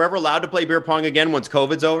 Ever. If we're ever allowed to play beer pong again once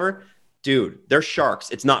COVID's over, dude, they're sharks.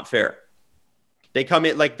 It's not fair. They come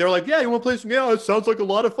in like, they're like, yeah, you want to play some? Yeah, it sounds like a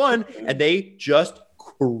lot of fun. And they just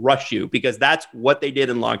crush you because that's what they did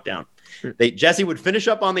in lockdown. Jesse would finish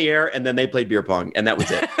up on the air and then they played beer pong and that was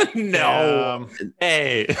it. No.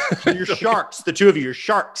 Hey. So you're sharks. The two of you, you're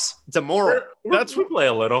sharks. It's immoral. We play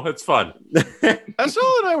a little. It's fun.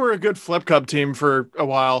 Estel and I were a good Flip Cup team for a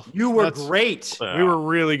while. You were great. We were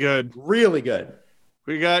really good. Really good.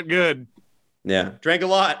 We got good. Yeah. Drank a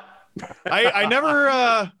lot. I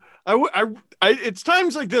never, it's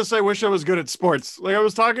times like this I wish I was good at sports. Like I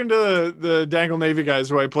was talking to the Dangle Navy guys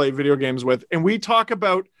who I play video games with, and we talk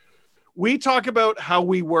about how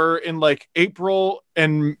we were in like April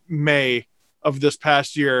and May of this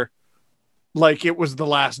past year, like it was the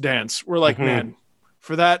last dance. We're like, man,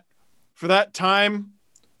 for that time,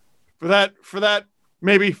 for that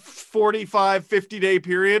maybe 45, 50-day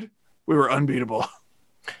period, we were unbeatable.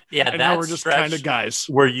 Yeah, and now we're just kind of guys.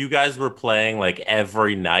 Where you guys were playing like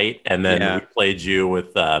every night, and then we played you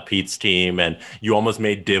with Pete's team, and you almost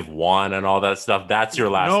made Div 1 and all that stuff. That's your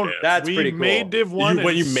last dance. That's pretty cool. We made Div 1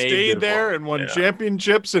 and stayed there and won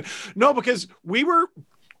championships. And no, because we were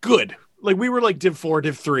good. Like we were like Div 4,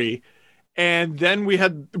 Div 3. And then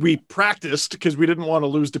we practiced because we didn't want to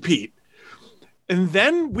lose to Pete. And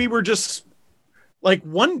then we were just like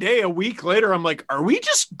one day, a week later, I'm like, are we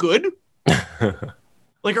just good?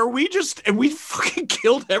 Like, are we just, and we fucking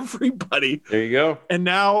killed everybody. There you go. And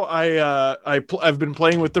now I've been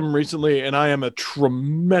playing with them recently, and I am a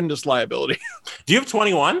tremendous liability. Do you have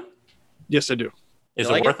 21? Yes, I do. Is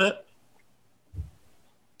You like it worth it?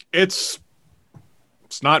 It's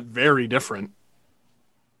not very different.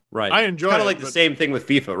 Right. I enjoy kind it, of like the but- same thing with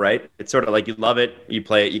FIFA, right? It's sort of like you love it, you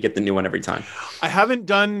play it, you get the new one every time. I haven't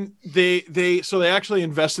done they actually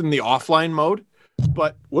invested in the offline mode,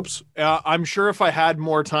 but I'm sure if I had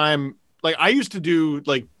more time, like I used to do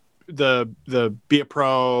like the Be a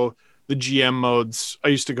Pro, the GM modes. I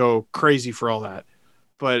used to go crazy for all that,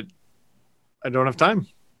 but I don't have time.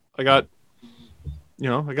 I got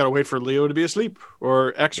to wait for Leo to be asleep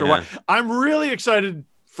or X or Y. I'm really excited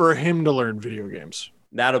for him to learn video games.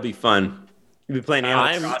 That'll be fun. You'll be playing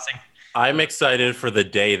Animal Crossing. I'm excited for the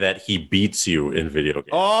day that he beats you in video games.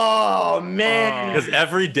 Oh man. Because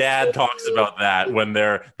every dad talks about that when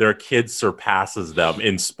their kid surpasses them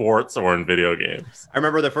in sports or in video games. I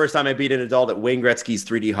remember the first time I beat an adult at Wayne Gretzky's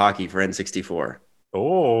 3D hockey for N64.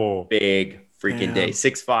 Oh. Big freaking Damn. day.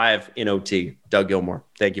 6'5" in OT. Doug Gilmore.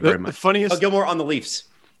 Thank you very The much. funniest Doug Gilmore on the Leafs.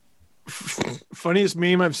 funniest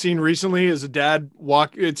meme I've seen recently is a dad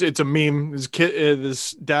walk. It's a meme.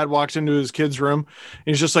 This dad walks into his kid's room and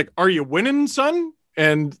he's just like, "Are you winning, son?"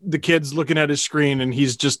 And the kid's looking at his screen and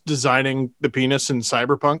he's just designing the penis in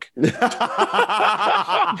Cyberpunk.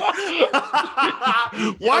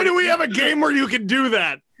 Why do we have a game where you can do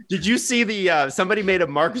that? Did you see the somebody made a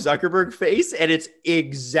Mark Zuckerberg face and it's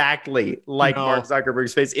exactly like No. Mark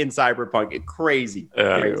Zuckerberg's face in Cyberpunk. Crazy.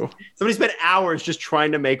 Yeah. Crazy. Somebody spent hours just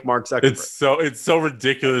trying to make Mark Zuckerberg. It's so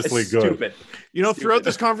ridiculously It's good. stupid. You know, throughout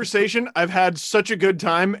this conversation, I've had such a good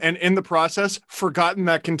time and in the process, forgotten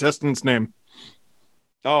that contestant's name.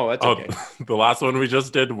 Oh, that's okay. The last one we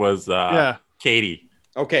just did was Katie.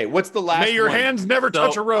 Okay, what's the last May your one? hands never So,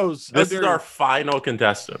 touch a rose. How This is dare our you. final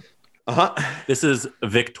contestant. Uh-huh. This is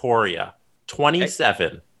Victoria,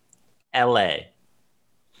 27, LA.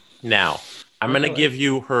 Now, I'm going to give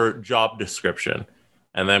you her job description,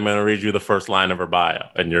 and then I'm going to read you the first line of her bio,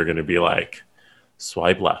 and you're going to be like,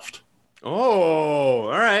 swipe left. Oh, all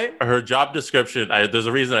right. Her job description, there's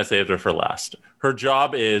a reason I saved her for last. Her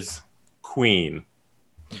job is queen.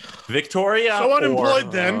 Victoria. So unemployed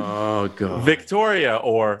then. Oh, God. Victoria,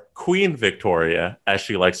 or Queen Victoria, as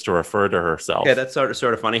she likes to refer to herself. Okay, that's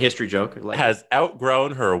sort of funny history joke. Like, has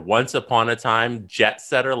outgrown her once upon a time jet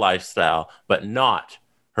setter lifestyle, but not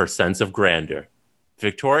her sense of grandeur.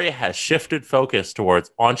 Victoria has shifted focus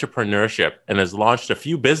towards entrepreneurship and has launched a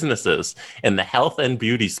few businesses in the health and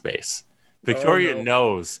beauty space. Victoria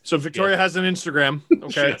knows. So Victoria has an Instagram.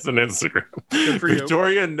 She Okay. has an Instagram. Good for you.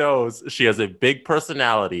 Victoria knows she has a big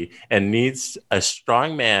personality and needs a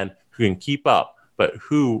strong man who can keep up, but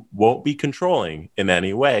who won't be controlling in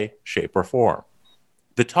any way, shape, or form.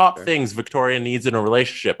 The top things Victoria needs in a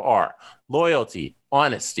relationship are loyalty,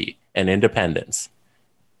 honesty, and independence.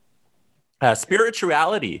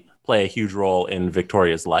 Spirituality play a huge role in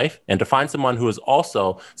Victoria's life, and to find someone who is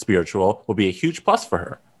also spiritual will be a huge plus for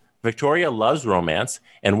her. Victoria loves romance,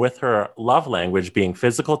 and with her love language being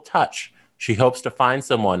physical touch, she hopes to find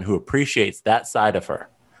someone who appreciates that side of her.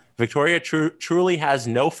 Victoria truly has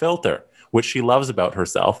no filter, which she loves about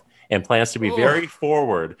herself, and plans to be very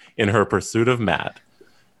forward in her pursuit of Matt.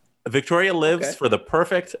 Victoria lives for the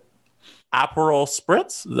perfect Aperol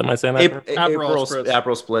Spritz. Am I saying that? Aperol Spritz.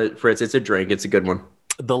 Aperol Spritz. It's a drink. It's a good one.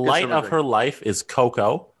 The light summer of drink. her life is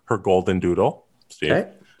Coco, her golden doodle. Steve.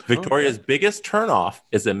 Okay. Victoria's biggest turnoff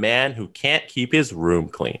is a man who can't keep his room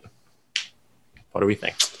clean. What do we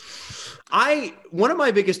think? One of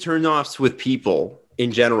my biggest turnoffs with people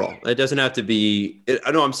in general, it doesn't have to be,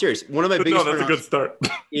 no, I'm serious. One of my biggest turnoffs start.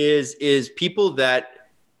 is people that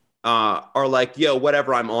are like, yo,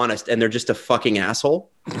 whatever, I'm honest, and they're just a fucking asshole.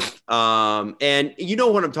 And you know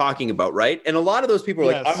what I'm talking about, right? And a lot of those people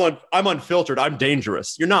are Yes. like, I'm unfiltered, I'm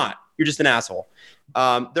dangerous. You're not. You're just an asshole.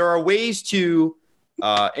 There are ways to,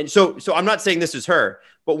 and so I'm not saying this is her,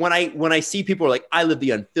 but when I see people are like, I live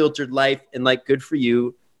the unfiltered life, and like, good for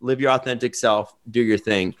you, live your authentic self, do your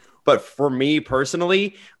thing. But for me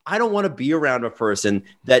personally, I don't want to be around a person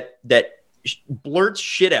that blurts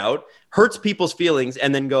shit out, hurts people's feelings,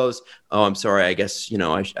 and then goes, "Oh, I'm sorry. I guess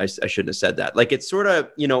I shouldn't have said that." Like, it's sort of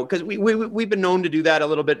because we've been known to do that a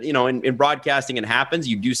little bit. In broadcasting, it happens.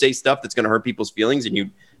 You do say stuff that's going to hurt people's feelings, and you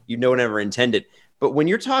never intended. But when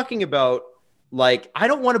you're talking about, like, I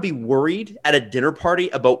don't want to be worried at a dinner party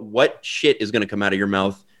about what shit is going to come out of your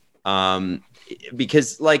mouth,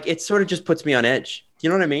 because like it sort of just puts me on edge. You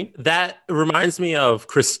know what I mean? That reminds me of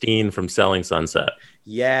Christine from Selling Sunset.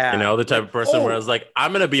 Yeah. You know, the type of person where I was like,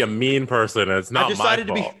 I'm going to be a mean person. And it's not my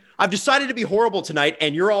fault. I've decided to be horrible tonight,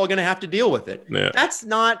 and you're all going to have to deal with it. Yeah.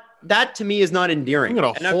 That to me is not endearing. I'm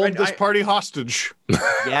going to hold this party hostage.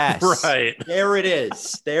 Yes. Right. There it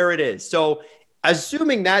is. So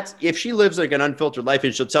assuming that if she lives like an unfiltered life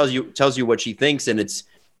and she tells you what she thinks, and it's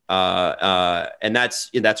and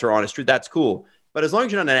that's her honest truth, that's cool. But as long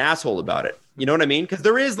as you're not an asshole about it, you know what I mean? Because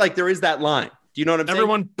there is that line. Do you know what I'm saying?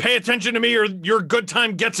 Everyone pay attention to me or your good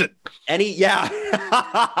time gets it. Any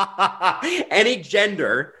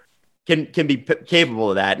gender can be capable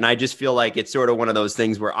of that. And I just feel like it's sort of one of those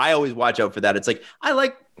things where I always watch out for that. It's like,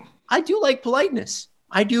 I do like politeness.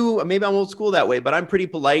 I do. Maybe I'm old school that way, but I'm pretty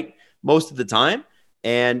polite most of the time.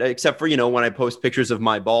 And except for, when I post pictures of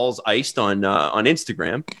my balls iced on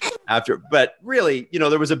Instagram but really,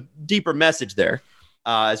 there was a deeper message there.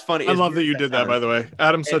 It's funny. I love that you did that, by the way.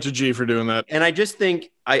 Adam's such a G for doing that. And I just think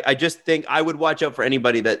I would watch out for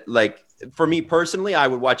anybody that, like, for me personally, I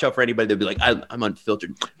would watch out for anybody that'd be like, I'm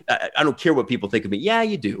unfiltered. I don't care what people think of me. Yeah,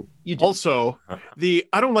 you do. You do. Also,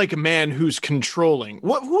 I don't like a man who's controlling.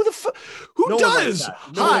 Who No does?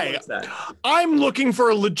 Hi, I'm looking for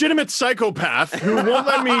a legitimate psychopath who won't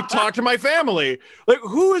let me talk to my family. Like,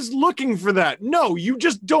 who is looking for that? No, you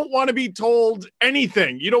just don't want to be told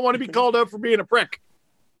anything. You don't want to be called out for being a prick.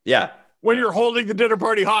 Yeah. When you're holding the dinner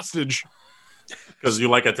party hostage. Because you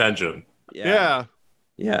like attention. Yeah.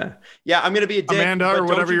 I'm gonna be a dick, Amanda, or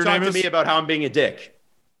whatever your name is. Talk to me about how I'm being a dick,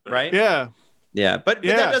 right? Yeah. But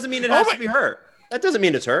that doesn't mean it has to be her. That doesn't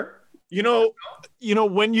mean it's her. You know,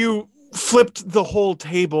 when you flipped the whole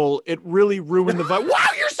table, it really ruined the vibe. Wow,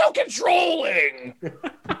 you're so controlling.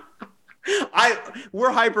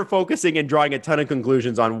 We're hyper focusing and drawing a ton of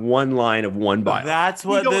conclusions on one line of one bio. That's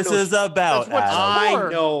what this is about. I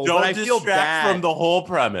know. Don't but I feel distract bad from the whole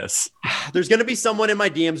premise. There's going to be someone in my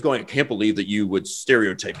DMs going, I can't believe that you would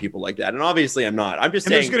stereotype people like that. And obviously I'm not. I'm just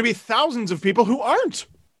saying. There's going to be thousands of people who aren't.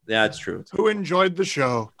 Yeah, that's true. Who enjoyed the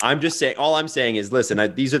show. I'm just saying, all I'm saying is,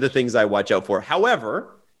 listen, these are the things I watch out for.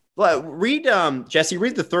 However, Jesse,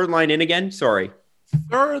 read the third line in again. Sorry.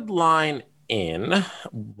 Third line in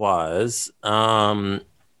was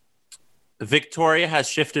Victoria has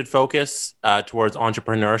shifted focus towards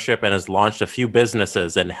entrepreneurship and has launched a few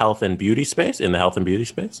businesses in the health and beauty space.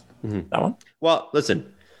 Mm-hmm. That one. Well,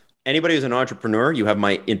 listen, anybody who's an entrepreneur, you have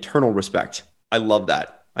my internal respect. I love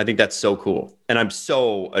that. I think that's so cool. And I'm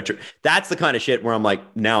so that's the kind of shit where I'm like,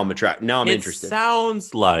 now I'm interested.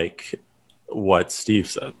 Sounds like what Steve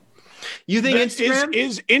said. You think Instagram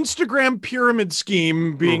is Instagram pyramid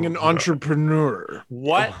scheme being an entrepreneur?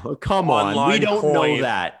 What? Oh, come on, we don't know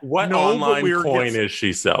that. What online coin is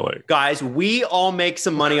she selling? Guys, we all make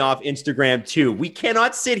some money off Instagram too. We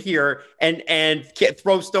cannot sit here and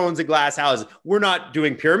throw stones at glass houses. We're not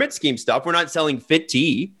doing pyramid scheme stuff. We're not selling fit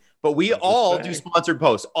tea, but we all do sponsored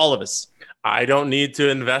posts. All of us. I don't need to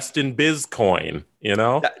invest in Bizcoin,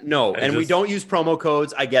 No, we don't use promo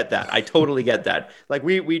codes. I get that. I totally get that. Like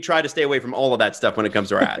we try to stay away from all of that stuff when it comes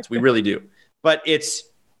to our ads. We really do. But if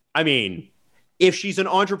she's an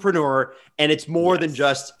entrepreneur and it's more than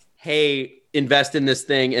just, hey, invest in this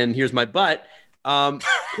thing and here's my butt.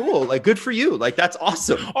 Cool. Like, good for you. Like, that's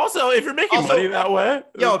awesome. Also, if you're making money that way,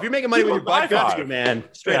 if you're making money with your butt, good for you, man.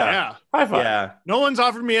 Straight up. Yeah. High five. Yeah. No one's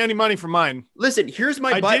offered me any money for mine. Listen, here's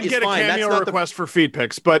my butt. I did get a cameo request for feed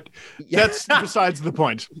pics, but that's besides the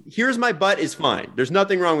point. Here's my butt is fine. There's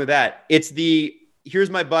nothing wrong with that. It's here's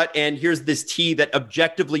my butt and here's this tea that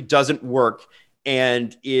objectively doesn't work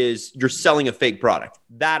and you're selling a fake product.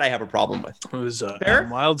 That I have a problem with. Was Adam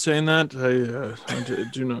Wild saying that? I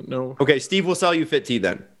do not know. Okay, Steve will sell you fit tea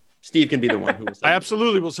then. Steve can be the one who will sell I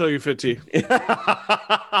absolutely will sell you fit tea.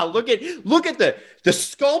 Look at the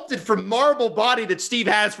sculpted from marble body that Steve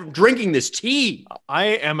has from drinking this tea. I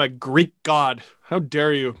am a Greek god. How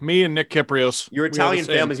dare you? Me and Nick Kyprios. Your Italian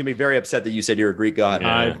family's going to be very upset that you said you're a Greek god.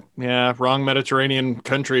 Yeah, wrong Mediterranean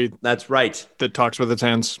country. That's right. That talks with its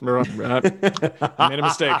hands. I made a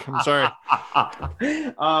mistake. I'm sorry.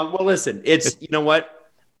 Well, listen, you know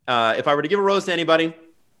what? If I were to give a rose to anybody,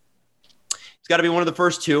 it's got to be one of the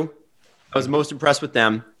first two. I was most impressed with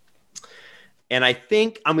them. And I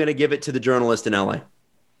think I'm going to give it to the journalist in LA.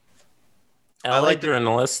 I like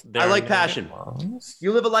journalists. I like passion.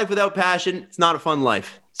 You live a life without passion, it's not a fun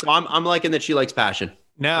life. So I'm liking that she likes passion.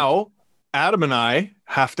 Now, Adam and I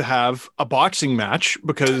have to have a boxing match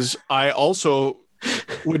because I also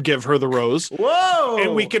would give her the rose. Whoa!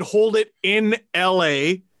 And we could hold it in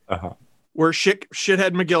LA where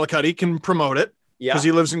shithead McGillicuddy can promote it because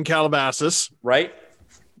he lives in Calabasas. Right.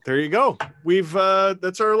 There you go. We've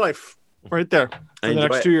that's our life. right there for the enjoy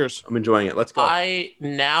next it. 2 years. I'm enjoying it. Let's go. I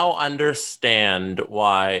now understand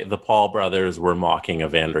why the Paul brothers were mocking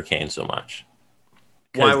Evander Kane so much.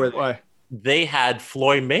 Why were they? Why? They had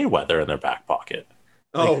Floyd Mayweather in their back pocket.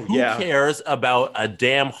 Oh, Who cares about a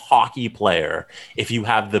damn hockey player if you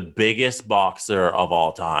have the biggest boxer of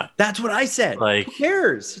all time? That's what I said. Like, who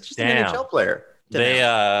cares? It's just damn. an NHL player.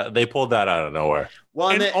 They pulled that out of nowhere. Well,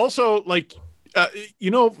 And also, like,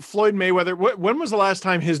 Floyd Mayweather, when was the last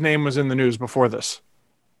time his name was in the news before this?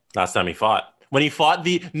 Last time he fought. When he fought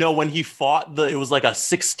it was like a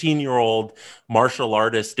 16-year-old martial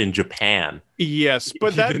artist in Japan. Yes,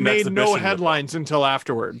 but He that did an made exhibition no with headlines until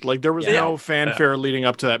afterward. Like, there was Yeah. no fanfare leading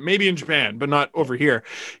up to that. Maybe in Japan, but not over here.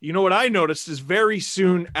 You know what I noticed is very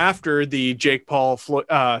soon after the Jake Paul,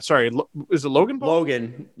 is it Logan Paul?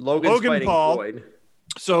 Logan's Logan fighting Paul. Floyd.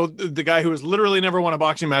 So the guy who has literally never won a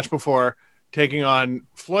boxing match before, taking on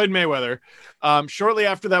Floyd Mayweather. Shortly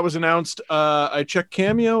after that was announced, I checked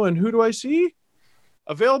Cameo, and who do I see?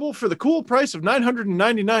 Available for the cool price of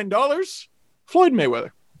 $999, Floyd Mayweather.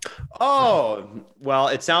 Oh, well,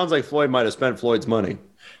 it sounds like Floyd might have spent Floyd's money.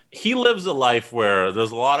 He lives a life where there's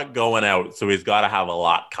a lot of going out, so he's got to have a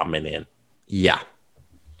lot coming in. Yeah.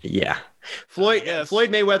 Floyd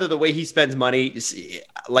Mayweather, the way he spends money,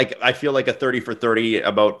 like I feel like a 30 for 30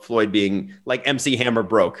 about Floyd being like MC Hammer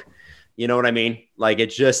broke. You know what I mean? Like,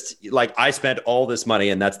 it's just like I spent all this money,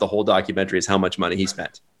 and that's the whole documentary is how much money he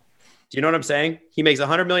spent. Do you know what I'm saying? He makes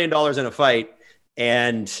 $100 million in a fight,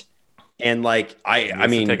 and like I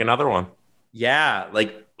mean, take another one. Yeah,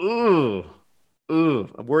 like I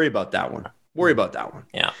worry about that one.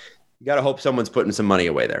 Yeah. You got to hope someone's putting some money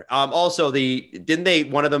away there. Also,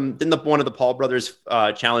 didn't one of the Paul brothers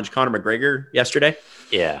challenge Conor McGregor yesterday?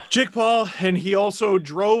 Yeah. Jake Paul, and he also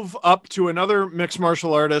drove up to another mixed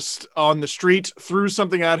martial artist on the street, threw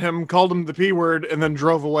something at him, called him the P word, and then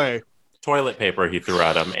drove away. Toilet paper he threw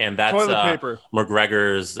at him, and that's Toilet paper.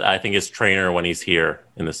 McGregor's, I think, his trainer when he's here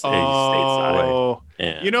in the stateside. Oh,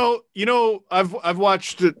 Yeah. You know, I've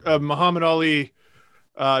watched a Muhammad Ali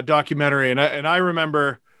documentary, and I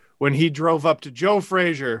remember when he drove up to Joe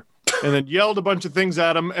Frazier and then yelled a bunch of things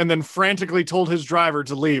at him, and then frantically told his driver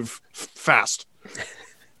to leave fast.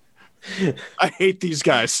 I hate these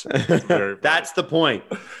guys. That's the point.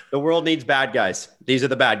 The world needs bad guys. These are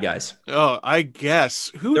the bad guys. Oh, I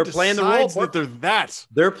guess. They're playing the role. that they're that?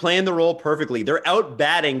 They're playing the role perfectly. They're out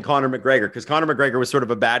batting Conor McGregor because Conor McGregor was sort of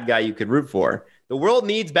a bad guy you could root for. The world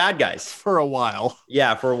needs bad guys. For a while.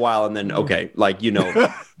 Yeah, for a while. And then, okay,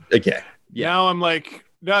 okay. Yeah. Now I'm like,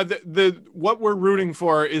 no, the what we're rooting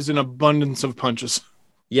for is an abundance of punches.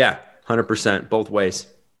 Yeah, 100%. Both ways.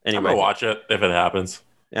 I'm Anyway. going to watch it if it happens.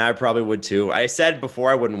 Yeah, I probably would too. I said before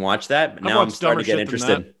I wouldn't watch that, but now I'm starting to get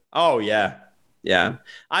interested. Oh yeah. Yeah.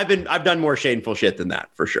 I've done more shameful shit than that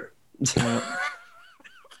for sure.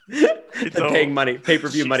 Paying money,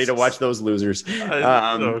 pay-per-view money to watch those losers.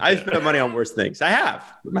 I spent money on worse things. I have.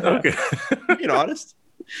 Okay. Being honest.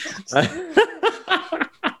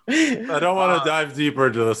 I don't want to dive deeper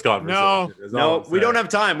into this conversation. No, we don't have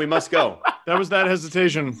time. We must go. That was that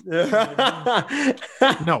hesitation.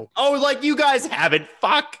 No. Oh, like you guys haven't.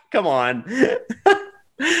 Fuck. Come on. Leslie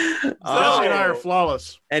and I are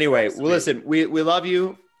flawless. Anyway, well, listen, we love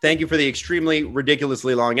you. Thank you for the extremely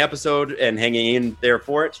ridiculously long episode and hanging in there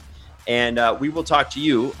for it. And we will talk to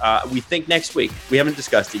you, we think, next week. We haven't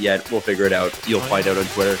discussed it yet. We'll figure it out. You'll find out on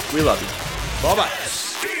Twitter. We love you. Bye-bye.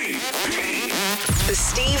 The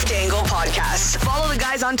Steve Dangle Podcast. Follow the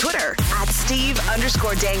guys on Twitter at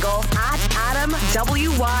Steve_Dangle, at Adam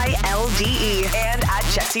WYLDE, and at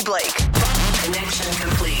Jesse Blake. Connection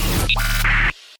complete.